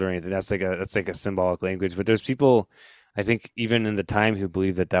to gold or anything. That's like a symbolic language. But there's people, I think, even in the time who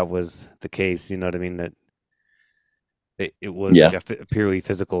believe that that was the case. You know what I mean? That it was like yeah, a purely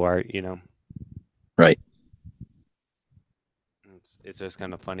physical art. You know, right. it's just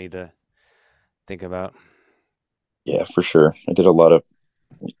kind of funny to think about. Yeah, for sure. I did a lot of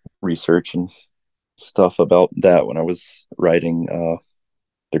research and stuff about that when I was writing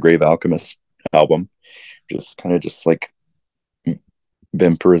the Grave Alchemist album. Just kind of just like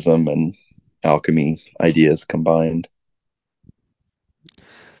vampirism and alchemy ideas combined.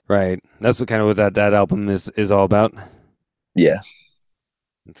 Right. That's what kind of what that album is all about. Yeah,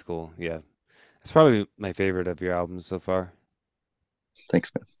 It's cool. Yeah. It's probably my favorite of your albums so far.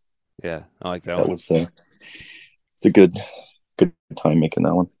 thanks, man. Yeah, I like that That one. was it's a good time making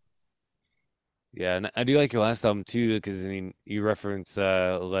that one. Yeah, and I do like your last album too, because I mean, you reference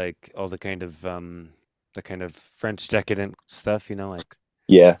like all the kind of French decadent stuff, you know, like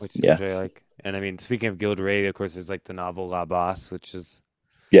Yeah, yeah, which I like. And I mean, speaking of Gilda Ray, of course, there's like the novel La Bosse, which is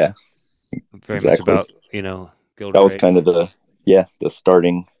yeah, very much exactly. about, you know, Gilda That was Ray. kind of the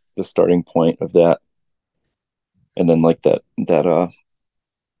starting point of that, and then like that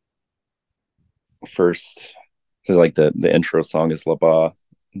first like the intro song is La Ba,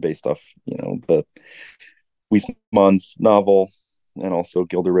 based off the Huysmans novel, and also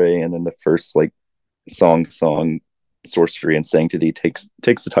Gilda Ray, and then the first like song sorcery and sanctity takes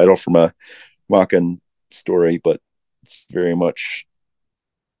the title from a Macan story, but it's very much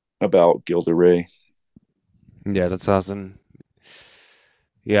about Gilda Ray. Yeah, that's awesome.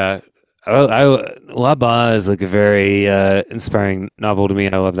 Yeah, La Bosse is like a very inspiring novel to me.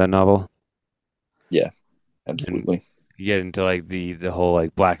 I love that novel, Yeah, and absolutely. you get into like the whole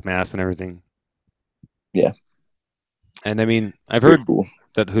like Black Mass and everything. Yeah, And I mean, I've very heard cool.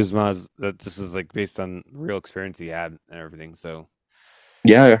 that Huzma's that this was like based on real experience he had and everything. So,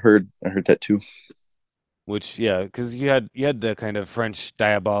 Yeah, I heard that too. which yeah, because you had the kind of French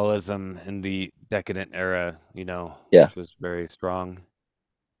diabolism in the decadent era, you know, Yeah, which was very strong.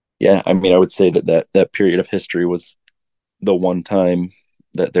 yeah. I mean, I would say that period of history was the one time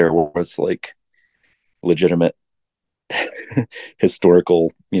that there was like legitimate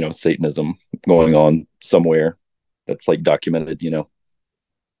historical, Satanism going on somewhere that's like documented.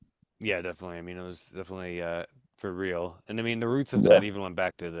 Yeah, definitely. I mean, it was definitely for real. And I mean, the roots of Yeah, that even went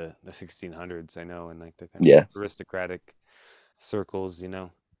back to the 1600s. I know, and like the kind of yeah, aristocratic circles, you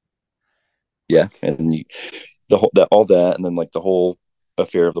know, yeah. like And the whole that all that, and then like the whole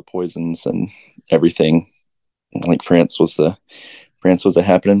affair of the poisons and everything. Like France was a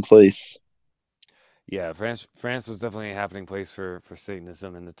happening place. yeah, France was definitely a happening place for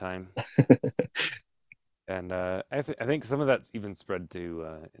Satanism in the time. And I think some of that's even spread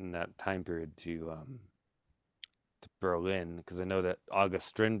to in that time period to Berlin because I know that August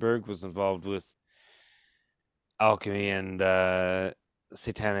Strindberg was involved with alchemy and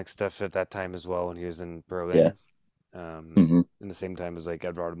satanic stuff at that time as well when he was in Yeah. Berlin. Hmm. In the same time as like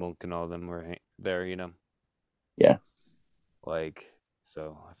Edvard Munch and all of them were there, you know, Yeah. like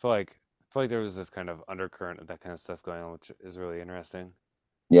so. I feel like there was this kind of undercurrent of that kind of stuff going on, which is really interesting.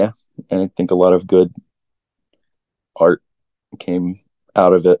 Yeah. And I think a lot of good art came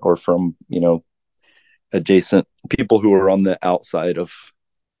out of it, or from, adjacent people who were on the outside of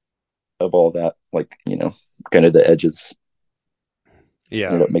all that, like, kind of the edges,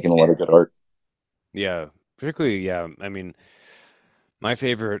 Yeah, ended up making a lot of good art. yeah, particularly yeah. I mean, my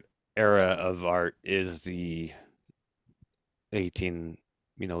favorite era of art is the 18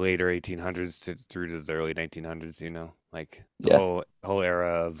 you know later 1800s to through to the early 1900s, you know, like the Yeah. whole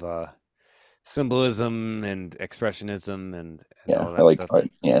era of symbolism and expressionism and Yeah. all I that like stuff. art.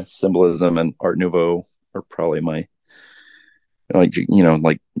 Yeah. Symbolism and Art Nouveau are probably my, like,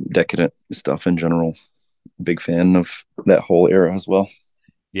 like decadent stuff in general. Big fan of that whole era as well.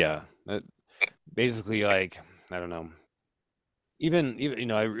 Yeah, basically like I don't know, even you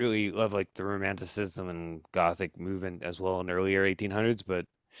know I really love like the romanticism and gothic movement as well in the earlier 1800s, but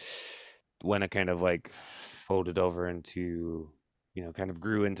when it kind of like folded over into, you know, kind of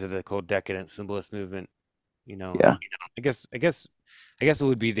grew into the cold decadent symbolist movement, you know, Yeah. I guess it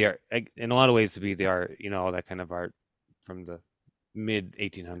would be the art in a lot of ways to be the art, you know, all that kind of art from the mid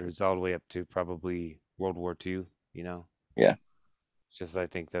 1800s all the way up to probably World War II, you know. Yeah. It's just I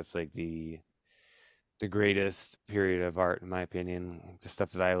think that's like the greatest period of art, in my opinion. The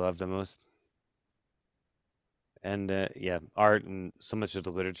stuff that I love the most. And yeah, art and so much of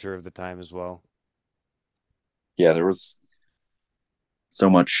the literature of the time as well. Yeah, there was so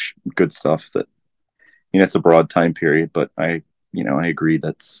much good stuff that it's a broad time period, but I agree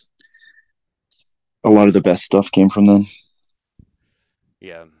that's a lot of the best stuff came from then.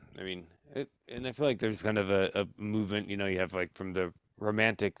 Yeah, I mean, and I feel like there's kind of a movement. You have like from the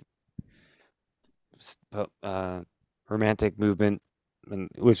romantic, s- romantic movement, and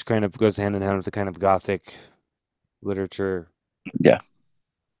which kind of goes hand in hand with the kind of gothic literature Yeah,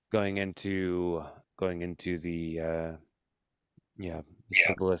 going into going into the yeah, the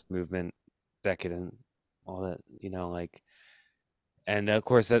symbolist movement, decadent, all that. Like, and of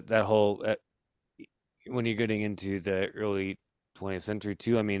course that whole when you're getting into the early 20th century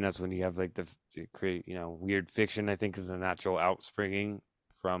too, I mean, that's when you have like the create, weird fiction, I think is a natural outspringing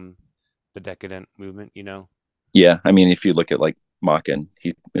from the decadent movement. yeah. I mean, if you look at like Machen,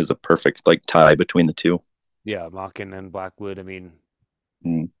 he is a perfect like tie between the two. Yeah, Machen and Blackwood, I mean,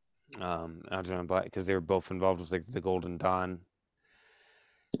 Mm, Algernon Black, because they were both involved with like the Golden Dawn.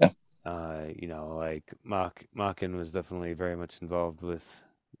 yeah, Like Machen was definitely very much involved with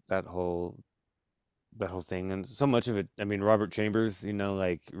that whole that whole thing, and so much of it. I mean, Robert Chambers,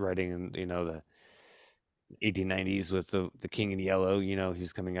 like writing in the 1890s with the King in Yellow.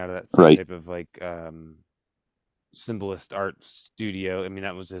 He's coming out of that same right, type of like symbolist art studio. I mean,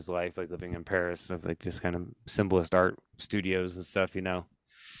 that was his life, like living in Paris, of like this kind of symbolist art studios and stuff.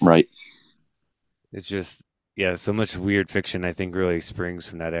 right. It's just yeah, so much weird fiction I think really springs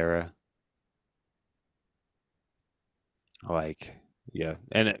from that era. Like yeah,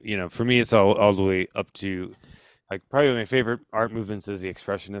 and for me, it's all the way up to like probably my favorite art movements is the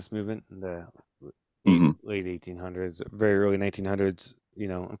expressionist movement in the Hmm. late 1800s, very early 1900s.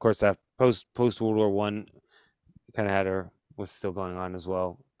 Of course, that post World War One kind of had her was still going on as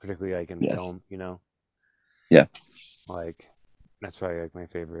well, particularly like in Yeah, film. yeah, Like that's probably like my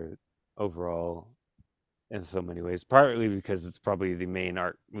favorite overall in so many ways. Partly because it's probably the main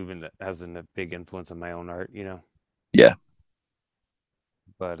art movement that has a big influence on my own art. yeah,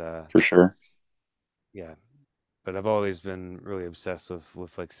 But for sure. yeah, but I've always been really obsessed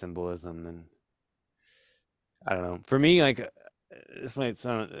with like symbolism and I don't know. For me, like this might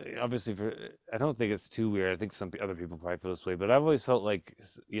sound obviously for I don't think it's too weird. I think some other people probably feel this way, but I've always felt like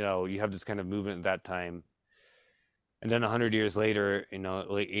you have this kind of movement at that time, and then 100 years later,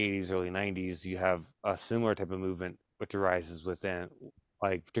 late 80s, early 90s, you have a similar type of movement which arises within,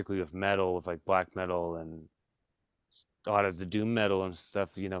 like particularly with metal, with like black metal and a lot of the doom metal and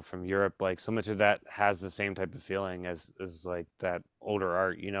stuff, from Europe. Like so much of that has the same type of feeling as like that older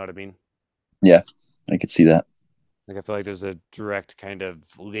art. You know what I mean? Yeah, I could see that. Like I feel like there's a direct kind of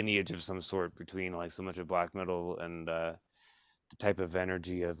lineage of some sort between like so much of black metal and the type of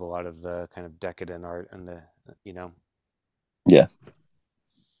energy of a lot of the kind of decadent art and the you know Yeah,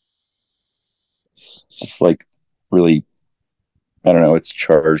 it's just like really, I don't know. It's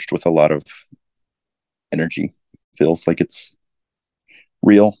charged with a lot of energy. Feels like it's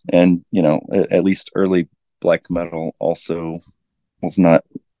real, and at least early black metal also was not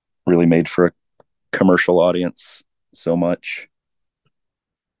really made for a commercial audience so much.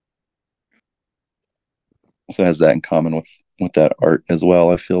 So it has that in common with that art as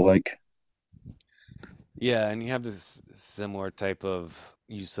well. I feel like. yeah, and you have this similar type of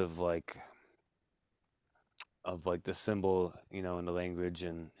use of like the symbol, in the language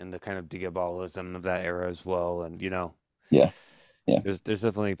and the kind of diabolism of that era as well. And Yeah, yeah, there's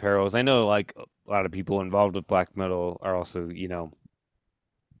definitely parallels. I know like a lot of people involved with black metal are also,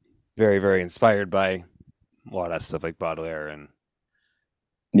 very, very inspired by a lot of stuff like Baudelaire and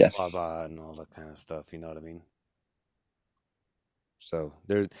yeah, blah blah and all that kind of stuff. You know what I mean? So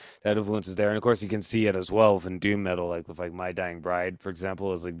there, that influence is there, and of course you can see it as well in doom metal, like with like My Dying Bride, for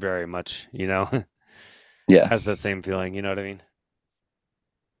example, is like very much, yeah. has that same feeling. You know what I mean?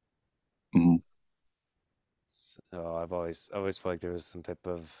 Mhm. So I always felt like there was some type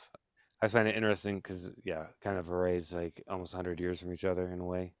of. I find it interesting because yeah, kind of arrays like almost 100 years from each other in a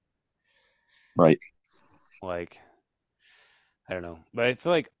way. Right. Like I don't know, but I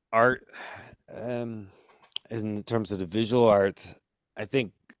feel like art, um, in terms of the visual art, I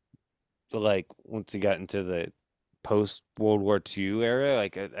think like once you got into the post World War II era,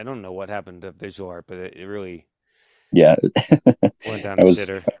 like I don't know what happened to visual art, but it really Yeah. went down I a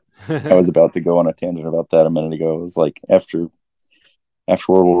was shitter. I was about to go on a tangent about that a minute ago. It was like after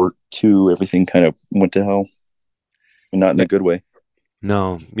World War II, everything kind of went to hell, not in a Yeah. good way.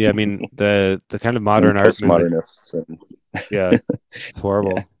 No, yeah, I mean the kind of And modern art movement, postmodernists and yeah, it's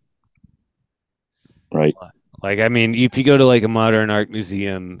yeah, horrible. Right. Like, I mean, if you go to like a modern art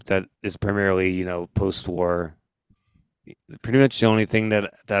museum that is primarily, post-war, pretty much the only thing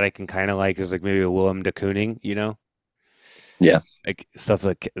that I can kind of like is like maybe a Willem de Kooning, Yeah. like stuff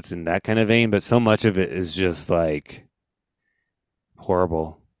like it's in that kind of vein. But so much of it is just like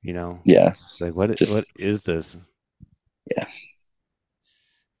horrible, Yeah. It's like what Just is this? yeah.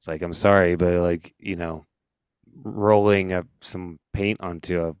 It's like I'm sorry, but like rolling some paint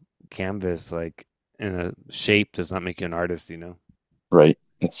onto a canvas like in a shape does not make you an artist. Right.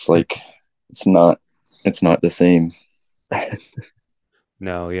 It's like it's not it's not the same.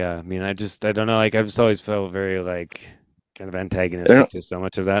 No, yeah. I mean, I don't know. Like, I've just always felt very like kind of I antagonistic don't, to so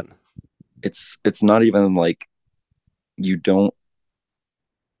much of that. it's not even like you don't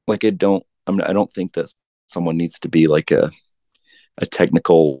like it don't I don't think that someone needs to be like a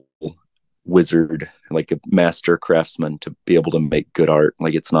technical wizard, like a master craftsman to be able to make good art.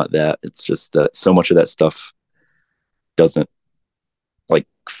 Like it's not that. It's just that so much of that stuff doesn't like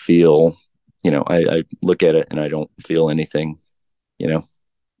feel, I look at it and I don't feel anything, you know?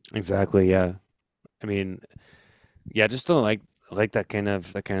 Exactly. Yeah. I mean, yeah. I just don't like that kind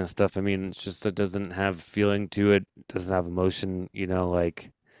of stuff. I mean, it's just it doesn't have feeling to it. Doesn't have emotion.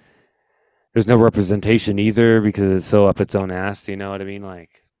 Like there's no representation either because it's so up its own ass. You know what I mean?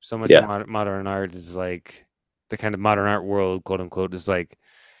 Like so much of Yeah. modern art is like the kind of modern art world, quote unquote, is like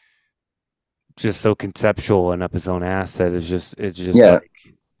just so conceptual and up its own ass that it's just Yeah.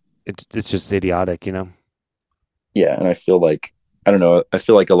 like it's just idiotic. Yeah. And I feel like, I don't know, I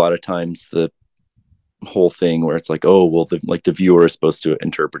feel like a lot of times the whole thing where it's like, oh, well, the viewer is supposed to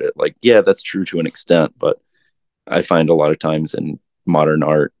interpret it. Like, yeah, that's true to an extent, but I find a lot of times in modern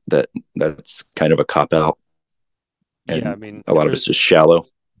art that that's kind of a cop out Yeah, I and mean, a lot of it's just shallow.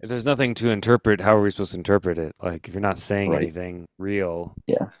 if there's nothing to interpret, how are we supposed to interpret it? Like, if you're not saying Right. anything real,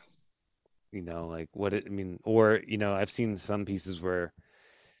 Yeah. like I mean, or I've seen some pieces where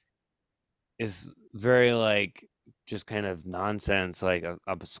it's very like just kind of nonsense, like a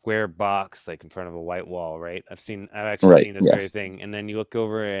square box like in front of a white wall, right? I've actually Right. seen this Yeah. very thing, and then you look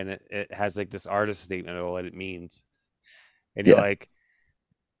over and it has like this artist statement of what it means, and you're Yeah. like,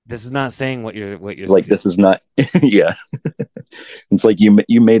 this is not saying what you're. Like this is not yeah. It's like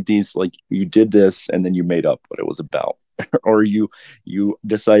you made these, like you did this and then you made up what it was about. Or you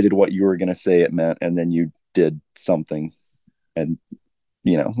decided what you were going to say it meant and then you did something, and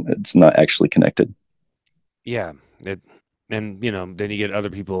it's not actually connected. Yeah, and then you get other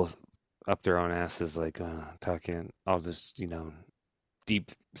people up their own asses, like talking all this,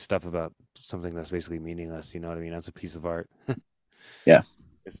 deep stuff about something that's basically meaningless. You know what I mean? As a piece of art, Yeah.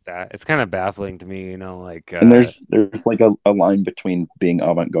 it's kind of baffling to me. Like And there's like a line between being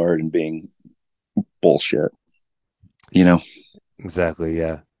avant-garde and being bullshit, you know. exactly,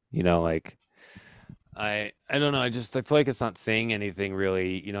 yeah. Like I don't know. I feel like it's not saying anything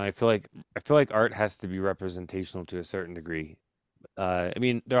really. I feel like art has to be representational to a certain degree. I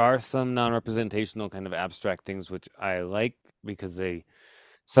mean, there are some non-representational kind of abstract things which I like because they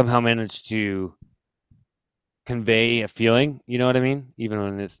somehow manage to convey a feeling, you know what I mean? Even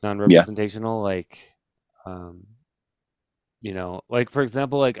when it's Yeah. non-representational, like, um, like for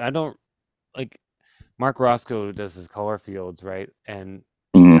example, like I don't like Mark Roscoe does his color fields, right? And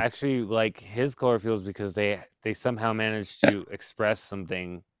Mhm. I actually like his color fields because they somehow manage Yeah. to express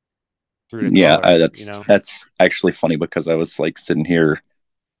something through the Yeah, colors, that's actually funny because I was like sitting here,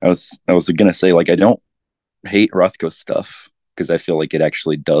 I was gonna say like I don't hate Rothko's stuff because I feel like it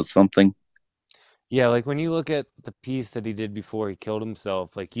actually does something. Yeah, like when you look at the piece that he did before he killed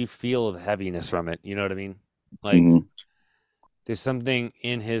himself, like you feel the heaviness from it. You know what I mean? Like Hmm. there's something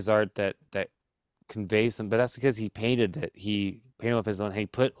in his art that conveys some, but that's because he painted it. He painted with his own. He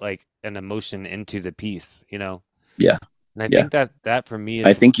put like an emotion into the piece. Yeah, And I yeah. think that for me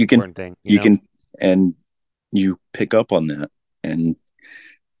I is the think most important thing. you can, and you pick up on that, and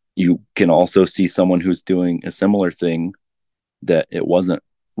you can also see someone who's doing a similar thing that it wasn't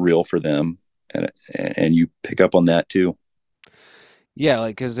real for them, and you pick up on that too. Yeah,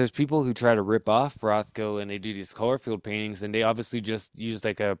 like because there's people who try to rip off Rothko and they do these color field paintings, and they obviously just use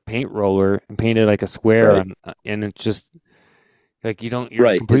like a paint roller and painted like a square Right, on, and it's just like you're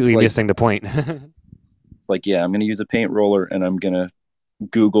right. It's completely like missing the point. yeah, I'm gonna use a paint roller, and I'm gonna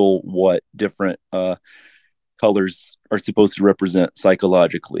Google what different colors are supposed to represent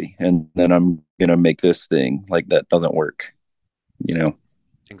psychologically, and then I'm gonna make this thing. Like that doesn't work, you know.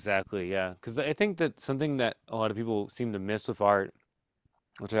 Exactly, yeah. Because I think that something that a lot of people seem to miss with art,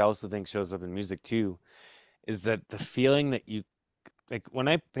 which I also think shows up in music too, is that the feeling that you like when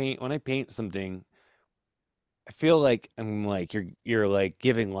I paint something, I feel like I'm like you're like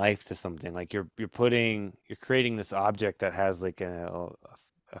giving life to something. Like you're creating this object that has like a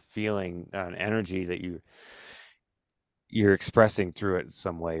feeling, an energy that you're expressing through it in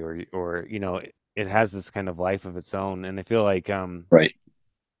some way, or it has this kind of life of its own. And I feel like Right.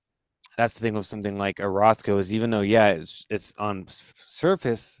 that's the thing with something like a Rothko is, even though yeah it's on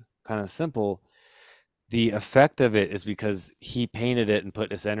surface kind of simple, the effect of it is because he painted it and put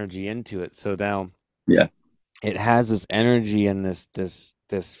this energy into it. So now Yeah. it has this energy and this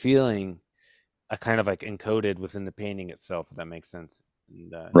feeling, kind of like encoded within the painting itself, if that makes sense.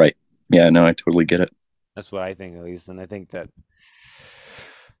 And Right. Yeah, no, I totally get it. that's what I think, at least. And I think that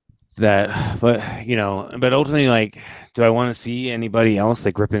but but ultimately, like, do I want to see anybody else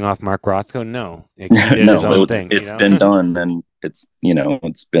like ripping off Mark Rothko? No, like he did his No, own thing, it's been done, and it's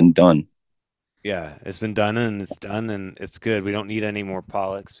been done. Yeah, it's been done and it's done and it's good. We don't need any more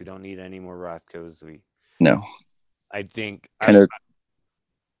Pollocks. We don't need any more Rothkos. No, I think kind of.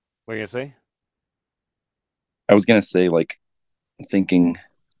 what are you gonna say? I was gonna say, like, thinking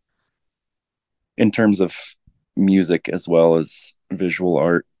in terms of music as well as visual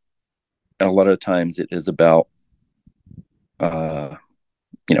art. A lot of times, it is about uh,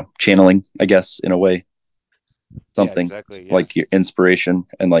 channeling, I guess, in a way, Yeah, something exactly. Yeah. like your inspiration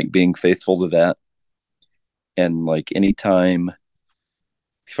and like being faithful to that. And like anytime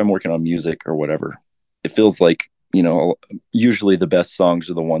if I'm working on music or whatever, it feels like, usually the best songs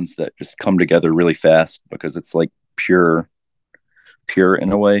are the ones that just come together really fast because it's like pure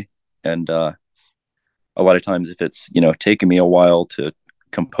in a way. And a lot of times if it's, taking me a while to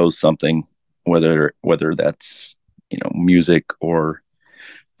compose something, whether that's, music or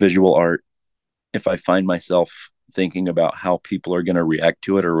visual art, if I find myself thinking about how people are going to react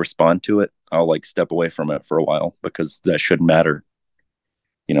to it or respond to it, I'll like step away from it for a while because that shouldn't matter.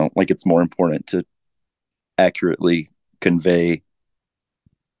 Like it's more important to accurately convey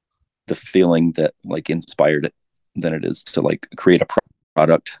the feeling that like inspired it than it is to like create a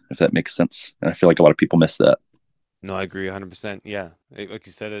product, if that makes sense. And I feel like a lot of people miss that. No, I agree 100%. Yeah. Like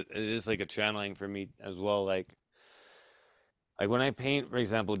you said, it is like a channeling for me as well. Like when I paint, for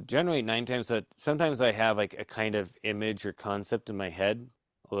example, generally nine times that sometimes I have like a kind of image or concept in my head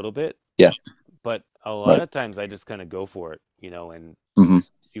a little bit, Yeah. but a lot Right. of times I just kind of go for it, and Mm-hmm.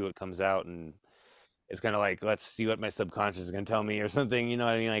 see what comes out. And it's kind of like, let's see what my subconscious is going to tell me or something. You know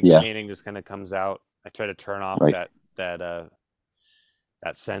what I mean? Like the Yeah. painting just kind of comes out. I try to turn off Right.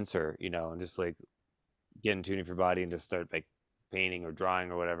 that sensor, and just like get in tune with your body and just start like painting or drawing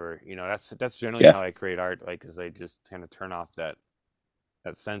or whatever. That's generally Yeah. how I create art. Like, cause I just kind of turn off that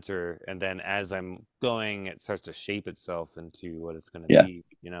sensor, and then as I'm going, it starts to shape itself into what it's going to Yeah. be.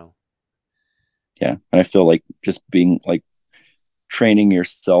 Yeah. And I feel like just being like training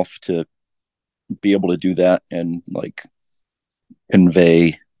yourself to be able to do that and like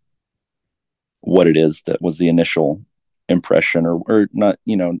convey what it is that was the initial impression or not,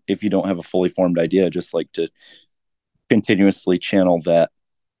 if you don't have a fully formed idea, just like to continuously channel that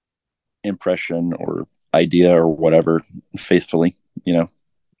impression or idea or whatever faithfully, you know.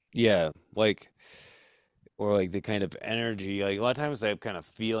 Yeah, like, or like the kind of energy. Like a lot of times I'm kind of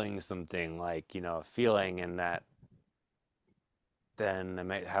feeling something, like, a feeling, and that then I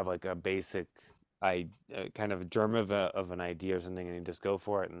might have like a basic, kind of a germ of an idea or something, and you just go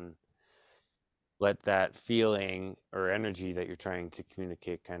for it and let that feeling or energy that you're trying to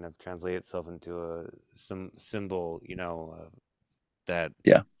communicate kind of translate itself into some symbol, that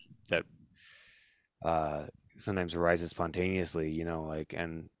Yeah. that uh sometimes arises spontaneously, like,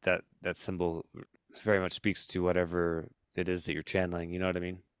 and that symbol very much speaks to whatever it is that you're channeling, you know what I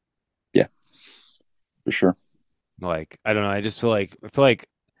mean? Yeah, for sure. Like, I don't know, I feel like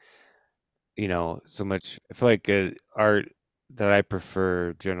so much. I feel like art that I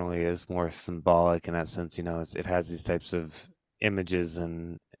prefer generally is more symbolic in that sense. It has these types of images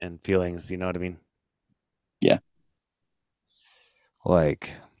and feelings. You know what I mean? Yeah.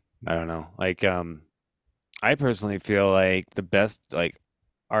 Like, I don't know. Like, I personally feel like the best like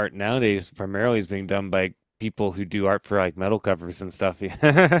art nowadays primarily is being done by people who do art for like metal covers and stuff.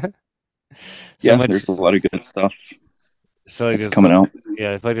 So Yeah, much. there's a lot of good stuff So like that's there's coming so out.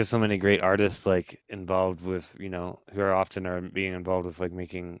 yeah, I feel like there's so many great artists like involved with, who are often are being involved with like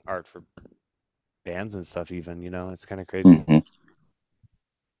making art for bands and stuff even, it's kind of crazy. Hmm.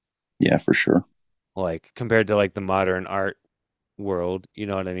 Yeah, for sure. Like compared to like the modern art world, you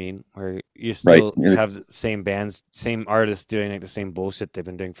know what I mean? Where you Right. still have the same bands, same artists doing like the same bullshit they've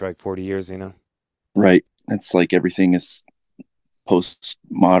been doing for like 40 years. Right. It's like everything is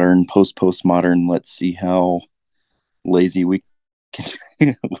postmodern. Let's see how lazy we can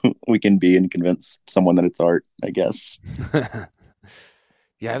we can be and convince someone that it's art, I guess.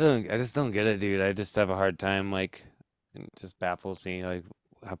 Yeah, I just don't get it, dude. I just have a hard time, like, it just baffles me, like,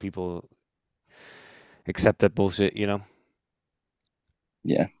 how people accept that bullshit,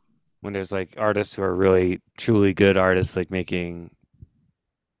 Yeah. when there's like artists who are really, truly good artists, like making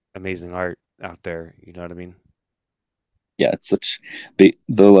amazing art out there, you know what I mean? Yeah, it's such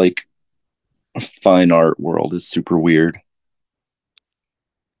the like fine art world is super weird.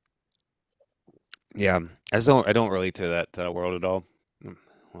 Yeah, I don't relate to that world at all. Mm,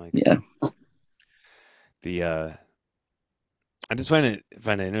 Like Yeah. the I just find it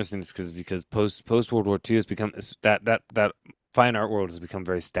interesting just because post World War II has become that fine art world has become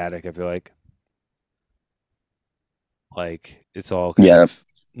very static. I feel like it's all kind Yeah. of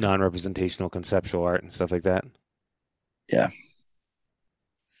non-representational conceptual art and stuff like that. Yeah.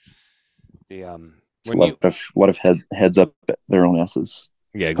 The It's a when you lot of heads up their own asses,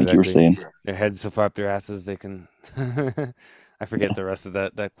 Yeah, like you were exactly. saying. Their heads so far up their asses they can I forget Yeah. the rest of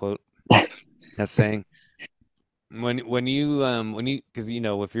that quote, that saying. When you because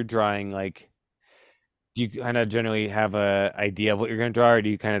if you're drawing, like, do you kind of generally have a idea of what you're gonna draw, or do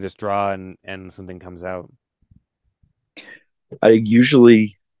you kind of just draw and something comes out? I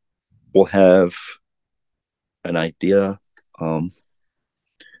usually will have an idea, um,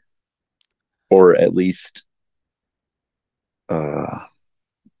 or at least uh,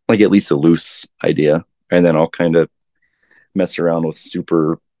 like at least a loose idea, and then I'll kind of mess around with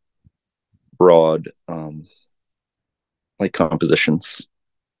super broad like compositions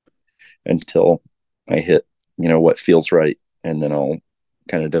until I hit what feels right, and then I'll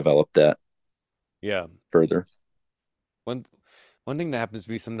kind of develop that Yeah. further. One one thing that happens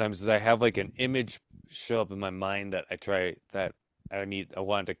to me sometimes is I have like an image show up in my mind that I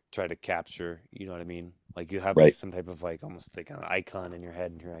want to try to capture, you know what I mean? Like you have like Right. some type of like almost like an icon in your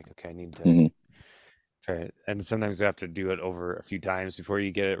head and you're like, okay, I need to Hmm. try it. And sometimes you have to do it over a few times before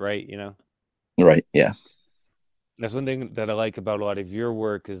you get it right? Right. Yeah. That's one thing that I like about a lot of your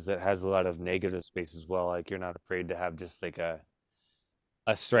work is that it has a lot of negative space as well. Like you're not afraid to have just like a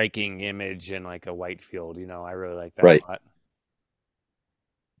striking image in like a white field. I really like that a Right. lot.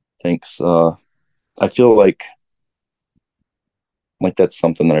 Thanks. I feel like that's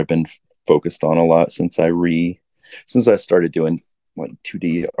something that I've been focused on a lot since I started doing like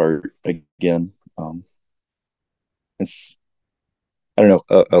 2D art again. It's I don't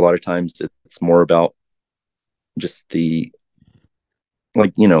know. A lot of times it's more about just the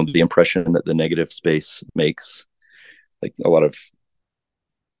impression that the negative space makes. Like a lot of,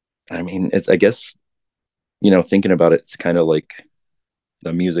 I mean, it's I guess thinking about it, it's kind of like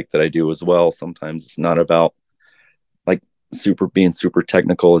the music that I do as well. Sometimes it's not about like super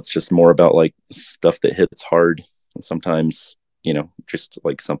technical. It's just more about like stuff that hits hard. And sometimes just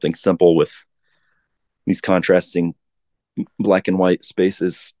like something simple with these contrasting black and white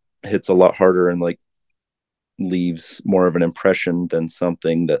spaces hits a lot harder and like leaves more of an impression than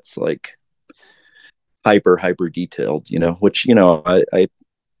something that's like hyper detailed, which I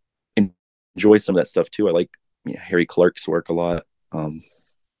enjoy some of that stuff too. I like Harry Clark's work a lot. um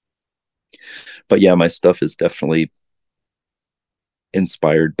but yeah, my stuff is definitely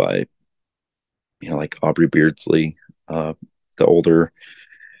inspired by like Aubrey Beardsley, the older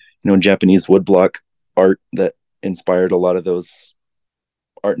Japanese woodblock art that inspired a lot of those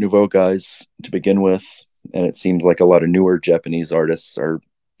Art Nouveau guys to begin with. And it seems like a lot of newer Japanese artists are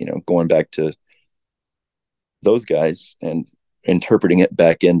going back to those guys and interpreting it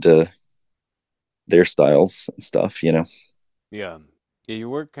back into their styles and stuff. Yeah. Yeah, your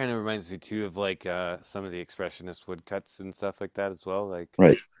work kind of reminds me too of like some of the expressionist woodcuts and stuff like that as well, like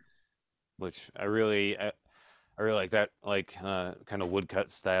Right. which I really like that like kind of woodcut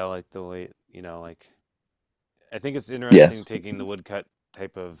style, like the way, like I think it's Yeah. interesting taking the woodcut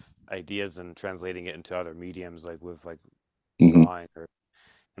type of ideas and translating it into other mediums like with like Hmm. drawing or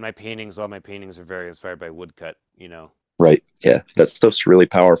and all my paintings are very inspired by woodcut. Right. Yeah, that stuff's really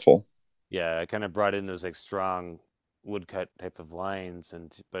powerful. Yeah, I kind of brought in those like strong woodcut type of lines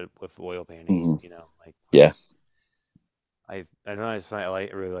but with oil painting, Hmm. like Yeah. which I don't know, I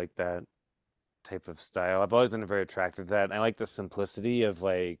really like that type of style. I've always been very attracted to that. And I like the simplicity of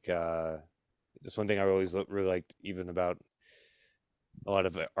like just one thing I always really liked even about a lot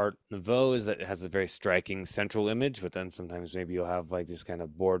of Art Nouveau is that it has a very striking central image, but then sometimes maybe you'll have like these kind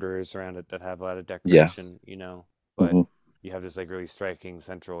of borders around it that have a lot of Yeah. decoration. But Hmm. you have this like really striking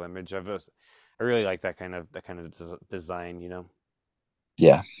central image of us. I really like that kind of design.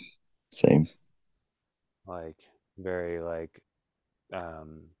 Yeah. Same. Like very like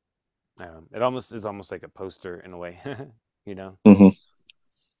um I don't know. It almost is almost like a poster in a way, you know? Hmm.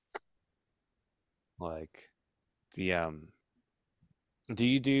 Like the do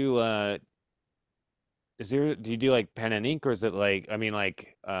you do is there do you do like pen and ink, or is it like, I mean,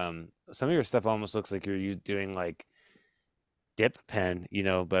 like some of your stuff almost looks like doing like dip pen,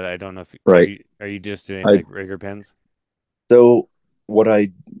 but I don't know if Right. are you just doing I like regular pens? so what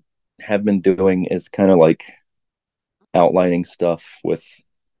I have been doing is kind of like outlining stuff with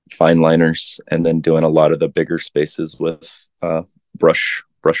fine liners and then doing a lot of the bigger spaces with brush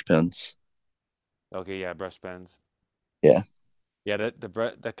pens. Okay, yeah, brush pens. Yeah. Yeah,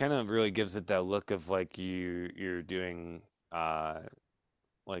 that kind of really gives it that look of like you're doing uh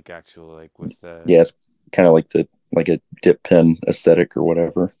like actual like with the, Yeah, it's kind of like the like a dip pen aesthetic or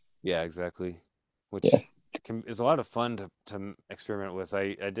whatever. yeah, exactly. Yeah. Which is a lot of fun to experiment with.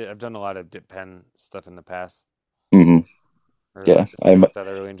 I've done a lot of dip pen stuff in the past, Hmm. or Yeah. stuff like that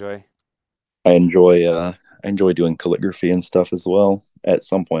I really enjoy. I enjoy doing calligraphy and stuff as well. At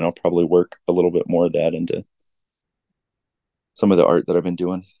some point I'll probably work a little bit more of that into some of the art that I've been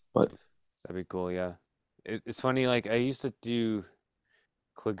doing. But That'd be cool, yeah. It's funny, like I used to do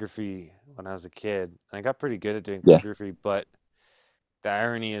calligraphy when I was a kid, and I got pretty good at doing yeah. calligraphy, but the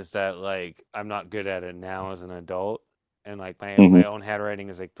irony is that like I'm not good at it now as an adult, and like my Hmm. own handwriting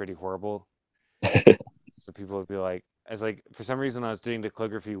is like pretty horrible. So people would be like, as like for some reason I was doing the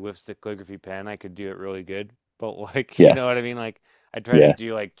calligraphy with the calligraphy pen, I could do it really good, but like you Yeah. know what I mean? Like I tried to Yeah.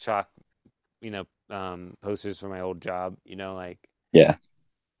 do like chalk, posters for my old job, like Yeah.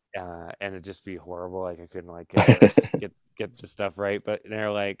 and it'd just be horrible. Like I couldn't like get the stuff right. But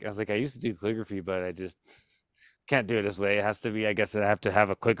they're like, I was like, I used to do calligraphy, but I just can't do it this way. It has to be, I guess I have to have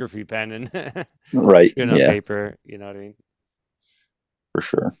a calligraphy pen and Right. doing on Yeah, paper. You know what I mean? for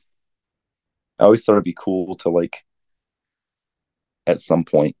sure. I always thought it'd be cool to like at some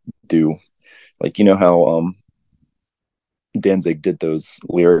point do like how Danzig did those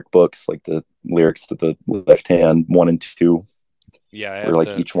lyric books, like the lyrics to the left hand one and two, Yeah, I where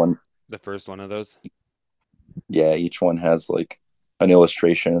have like the first one of those. each one has like an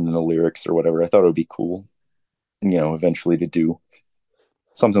illustration and then the lyrics or whatever. I thought it would be cool, eventually to do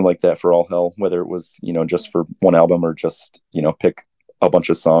something like that for All Hell, whether it was, just for one album or just, pick a bunch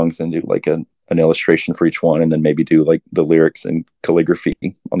of songs and do like an illustration for each one and then maybe do like the lyrics and calligraphy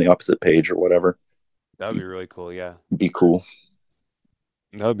on the opposite page or whatever. That would Be, be really cool. Yeah, be cool.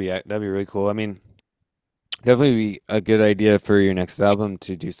 that'd be really cool. I mean, definitely be a good idea for your next album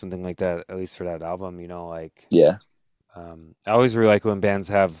to do something like that. At least for that album, like Yeah. I always really like when bands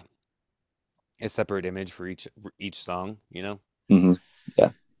have a separate image for each song. Hmm.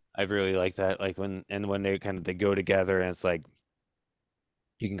 Yeah. I really like that. Like when they go together and it's like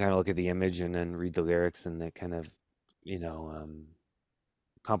you can kind of look at the image and then read the lyrics and they kind of, you know, um,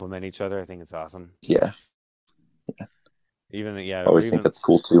 complement each other. I think it's awesome. Yeah. Even yeah, I or always think even that's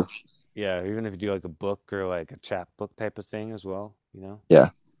cool too. yeah, even if you do like a book or like a chapbook type of thing as well. Yeah.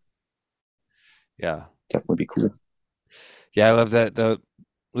 Yeah, Definitely be cool. yeah, I love that the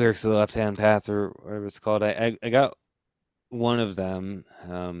lyrics of the Left Hand Path or whatever it's called. I got one of them.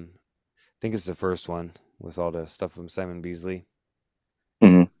 I think it's the first one with all the stuff from Simon Beasley.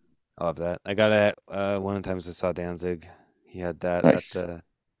 Hmm. I love that. I got it one of the times I saw Danzig. He had that at Nice.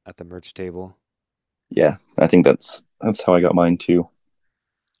 the merch table. Yeah. I think that's how I got mine too.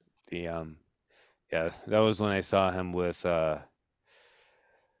 The yeah, that was when I saw him with uh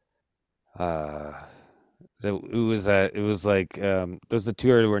it was like there was a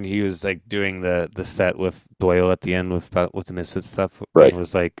tour when he was like doing the set with Doyle at the end with the Misfits stuff, and Right. it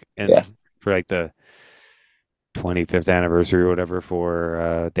was like Yeah. and for like the 25th anniversary or whatever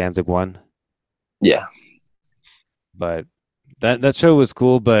for Danzig 1. Yeah. But that show was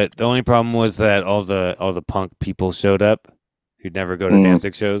cool, but the only problem was that all the punk people showed up who'd never go to Mm.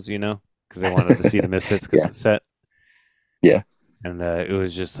 Danzig shows, because they wanted to see the Misfits Yeah. set. Yeah. And it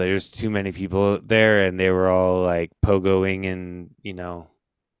was just like there's too many people there, and they were all like pogoing and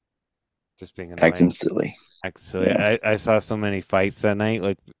just being Acting annoying. silly. Actually, Yeah. I saw so many fights that night,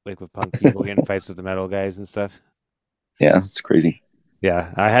 like with punk people getting fights with the metal guys and stuff. Yeah. It's crazy.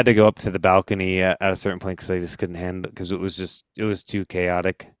 Yeah, I had to go up to the balcony at a certain point because I just couldn't handle because it was too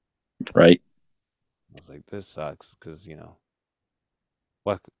chaotic. Right. I was like, this sucks because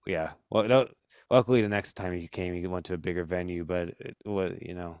yeah. Well, no, luckily the next time he came, he went to a bigger venue, but it was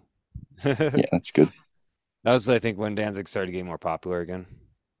that Yeah. That's good. was I think when Danzig started getting more popular again.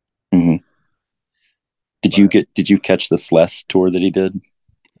 Hmm. But Did you catch the Sless tour that he did?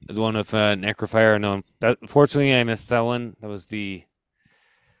 the one with Necrofire, no, that fortunately I missed that one. That was the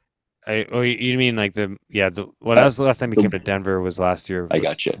oh, you mean like that Uh, was the last time he the, came to Denver was last year I with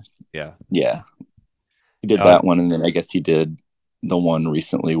gotcha. yeah. Yeah. He did Uh, that one, and then I guess he did the one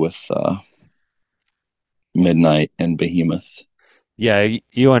recently with Midnight and Behemoth. Yeah,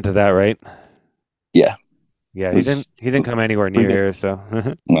 you went to that, right? Yeah, Yeah, it he didn't was he didn't come anywhere pretty near good. here, so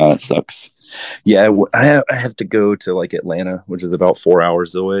That sucks. Yeah, I have to go to like Atlanta, which is about 4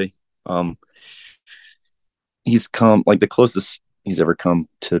 hours away. Um, he's come like the closest he's ever come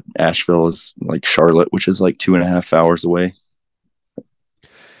to Asheville is like Charlotte, which is like 2.5 hours away.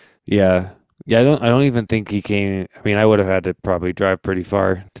 yeah. Yeah, I don't even think he came. I mean, I would have had to probably drive pretty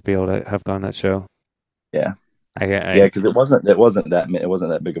far to be able to have gone that show. Yeah, yeah, I because it wasn't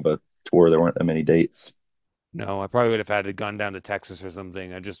that big of a tour. There weren't that many dates. No, I probably would have had to gone down to Texas or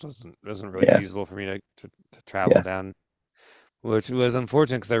something. I just wasn't really Yeah, feasible for me to travel yeah, down, which was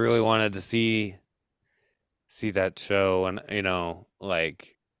unfortunate because I really wanted to see that show and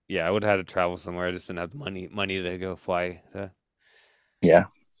like yeah, I would have had to travel somewhere. I just didn't have money to go fly to yeah.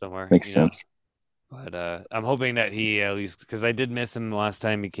 somewhere, Makes sense. But I'm hoping that he at least because I did miss him the last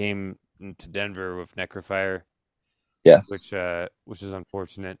time he came to Denver with Necrofire, Yeah, which is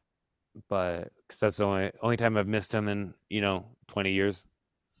unfortunate. But because that's the only time I've missed him in 20 years.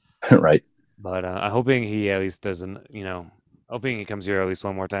 right. But I'm hoping he at least doesn't, hoping he comes here at least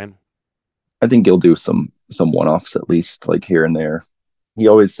one more time. I think he'll do some one offs at least, like here and there. He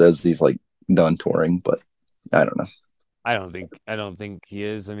always says he's like done touring, but I don't know. I don't think he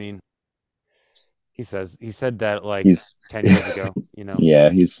is. I mean, he said that like He's 10 years ago, yeah,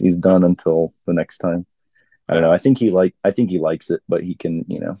 he's done until the next time. I don't know. Yeah. I think he likes it, but he can,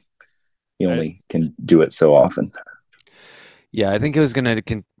 he I only can do it so often. Yeah, I think he was gonna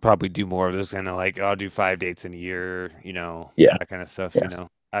can probably do more of this kind of like I'll do 5 dates in a year, Yeah, that kind of stuff, yeah,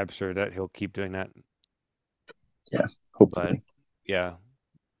 I'm sure that he'll keep doing that. yeah. But Hopefully. yeah.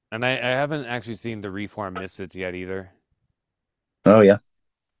 And I haven't actually seen the Reform Misfits yet either. Oh yeah.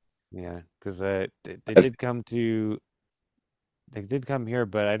 Yeah, because I've, they did come here,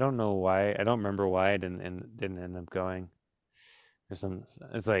 but I don't know why. I don't remember why I didn't end up going. There's some.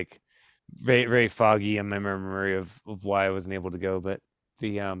 It's like very very foggy in my memory of why I wasn't able to go. But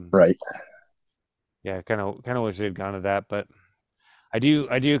the right. yeah, kind of wish I had gone to that. But I do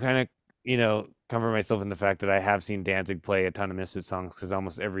kind of comfort myself in the fact that I have seen Danzig play a ton of Misfit songs because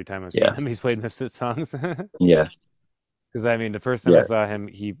almost every time I've seen Yeah. him, he's played Misfit songs. Yeah. Because I mean, the first time I Yeah. saw him,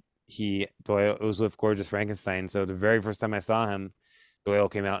 Doyle it was with Gorgeous Frankenstein. So the very first time I saw him, Doyle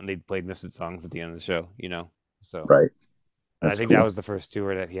came out and they played Misfit songs at the end of the show. So Right. and I That's think that cool. was the first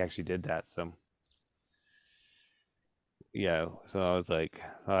tour that he actually did that. So yeah, so I was like,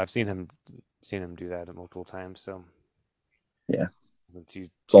 so I've seen him do that multiple times. So it Yeah. wasn't too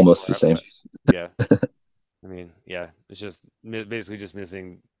It's too almost far the up, same. but yeah, I mean, yeah, it's just basically just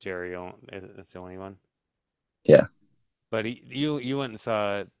missing Jerry. It's the only one. Yeah. But you went and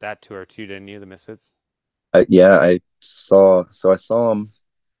saw that tour too, didn't you? The Misfits. Yeah. I saw him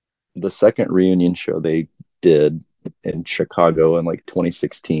the second reunion show they did in Chicago in like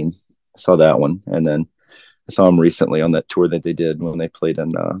 2016. I saw that one, and then I saw him recently on that tour that they did when they played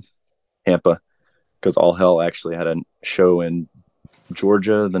in Tampa. Because All Hell actually had a show in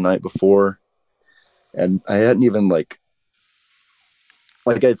Georgia the night before, and I hadn't even like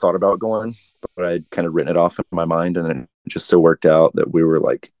I thought about going, but I'd kind of written it off in my mind, and then it just so worked out that we were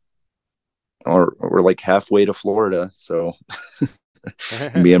like, or we're like halfway to Florida. So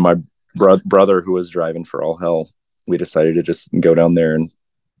me and my brother, who was driving for All Hell, we decided to just go down there, and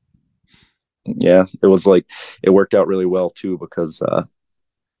yeah, it was like it worked out really well too because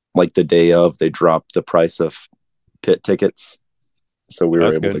like the day of they dropped the price of pit tickets, so we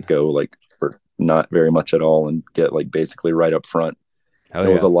were That's able to good. go like for not very much at all and get like basically right up front. Hell It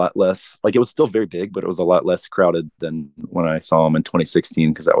was yeah. a lot less, like it was still very big, but it was a lot less crowded than when I saw them in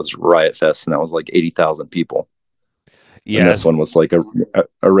 2016 because that was Riot Fest and that was like 80,000 people. And Yeah, this one was like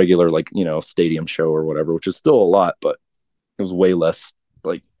a regular like stadium show or whatever, which is still a lot, but it was way less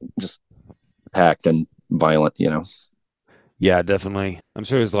like just packed and violent. yeah, definitely. I'm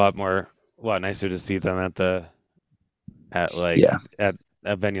sure it's a lot nicer to see them at like Yeah, at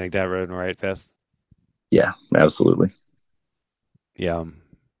a venue like that, Road and Riot Fest. yeah, absolutely. Yeah,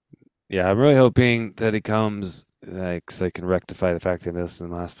 yeah. I'm really hoping that it comes, like, so I can rectify the fact I missed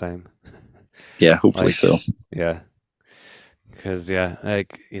him last time. Yeah, hopefully Like, so. yeah, because yeah,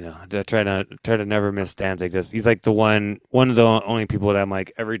 like I try to never miss Danzig. Just he's like the one of the only people that I'm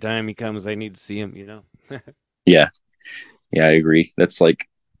like every time he comes, I need to see him. Yeah, yeah, I agree. That's like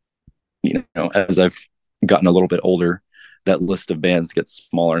as I've gotten a little bit older, that list of bands gets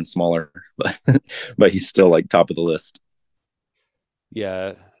smaller and smaller, but but he's still like top of the list.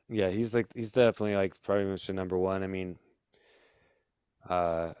 Yeah, yeah. He's definitely like probably much the number one. I mean,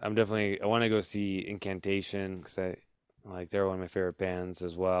 I want to go see Incantation because I like they're one of my favorite bands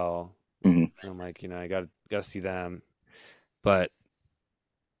as well. Hmm. And I'm like, I got to see them. But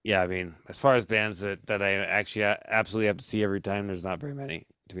yeah, I mean, as far as bands that I actually absolutely have to see every time, there's not very many,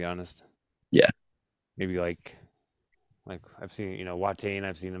 to be honest. Yeah. Maybe like I've seen, Watain,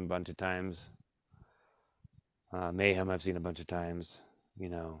 I've seen them a bunch of times. Mayhem, I've seen a bunch of times. You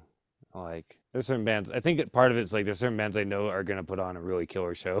know, like there's certain bands. I think part of it's like there's certain bands I know are gonna put on a really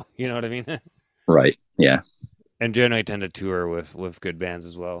killer show. You know what I mean? Right. Yeah. And generally I tend to tour with good bands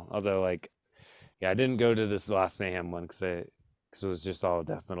as well. Although like, yeah, I didn't go to this last Mayhem one because it was just all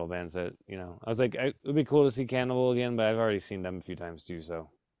death metal bands that I was like, it would be cool to see Cannibal again, but I've already seen them a few times too, so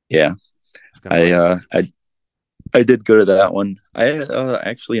Yeah. it's kind of I like, uh I I did go to that one. I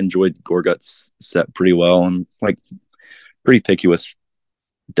actually enjoyed Gorgut's set pretty well. I'm like pretty picky with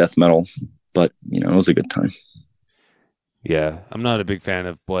death metal, but it was a good time. yeah, I'm not a big fan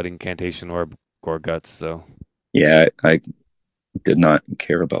of Blood Incantation or Gore Guts, so Yeah, I did not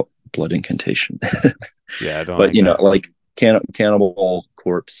care about Blood Incantation, yeah, I don't but like that. like Cannibal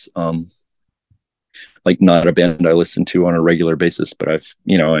Corpse, like not a band I listen to on a regular basis, but I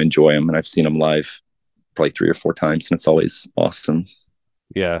enjoy them and I've seen them live probably 3 or 4 times, and it's always awesome.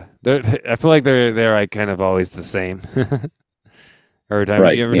 Yeah, I feel like they're like kind of always the same. Right?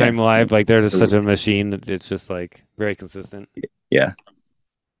 Every Yeah. time live, like they're just such a machine. It's just like very consistent, Yeah.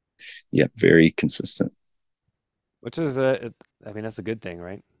 Yeah. Very consistent. which is I mean that's a good thing,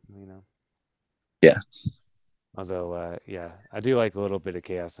 right? You know. Yeah. Although, yeah, I do like a little bit of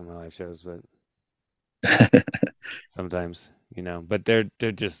chaos in my live shows, but sometimes, but they're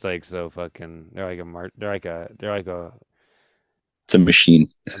just like so fucking. They're like It's a machine.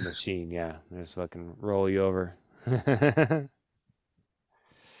 a machine. Yeah, they just fucking roll you over.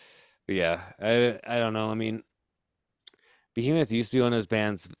 But yeah, I don't know. I mean, Behemoth used to be one of those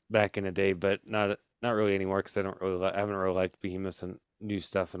bands back in the day, but not really anymore because I haven't really liked Behemoth's and new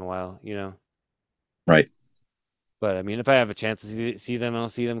stuff in a while. Right. But I mean, if I have a chance to see them, I'll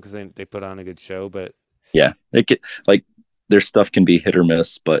see them because they put on a good show. But Yeah. Like their stuff can be hit or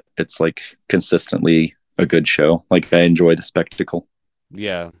miss, but it's like consistently a good show. Like I enjoy the spectacle.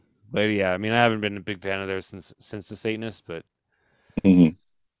 yeah, I mean, I haven't been a big fan of theirs since the Satanist, but Hmm.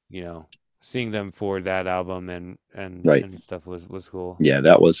 you know, seeing them for that album Right. and stuff was cool. Yeah.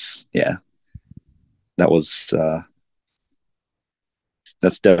 That was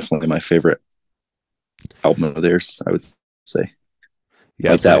that's definitely my favorite album of theirs, I would say. Yeah,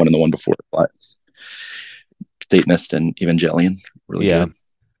 Like it's that my one and the one before, Satanist and Evangelion, really yeah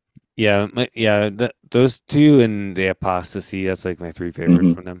good. those two and the Apostasy. That's like my three favorite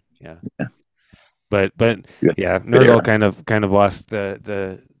Hmm. from them. Yeah, Yeah, but good, yeah, good Nurgle era. kind of lost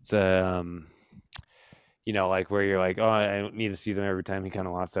the like where you're like, oh, I don't need to see them every time. He kind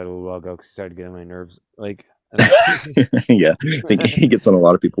of lost that a little while ago because he started getting on my nerves. Like, Yeah, I think he gets on a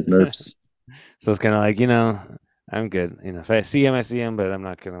lot of people's nerves. so it's kind of like I'm good. If I see him, I see him, but I'm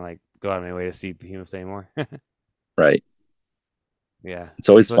not gonna like go out of my way to see Behemoth anymore. Right. Yeah, It's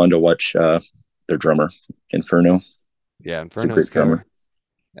always so fun to watch their drummer, Inferno. yeah, He's a Inferno's great killer.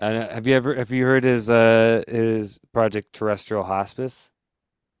 drummer. Have you heard his project Terrestrial Hospice?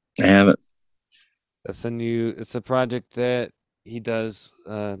 I haven't. It's a project that he does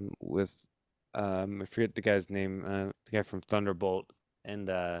with I forget the guy's name, the guy from Thunderbolt, and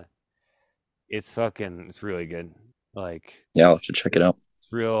it's really good. Like Yeah, I'll have to check it out.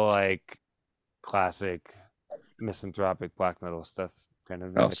 it's real like classic misanthropic black metal stuff, kind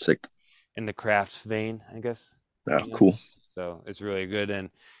of Oh, sick. in the craft vein, I guess. Oh, cool. So it's really good, and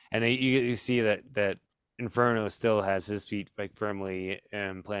you see that Inferno still has his feet like firmly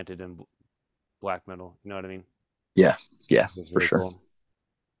planted in black metal. You know what I mean? Yeah, yeah, It's for really sure. cool.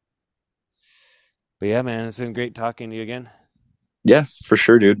 But yeah, man, it's been great talking to you again. Yeah, for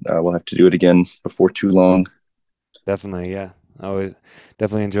sure, dude. We'll have to do it again before too long. Definitely, yeah. I always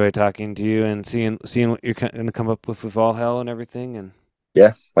definitely enjoy talking to you and seeing what you're going to come up with all hell and everything. And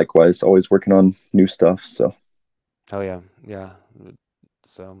Yeah, likewise. Always working on new stuff. So hell yeah, yeah.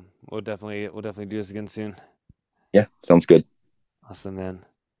 So we'll definitely do this again soon. yeah, sounds good. Awesome, man.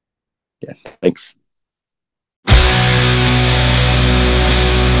 Yeah, thanks.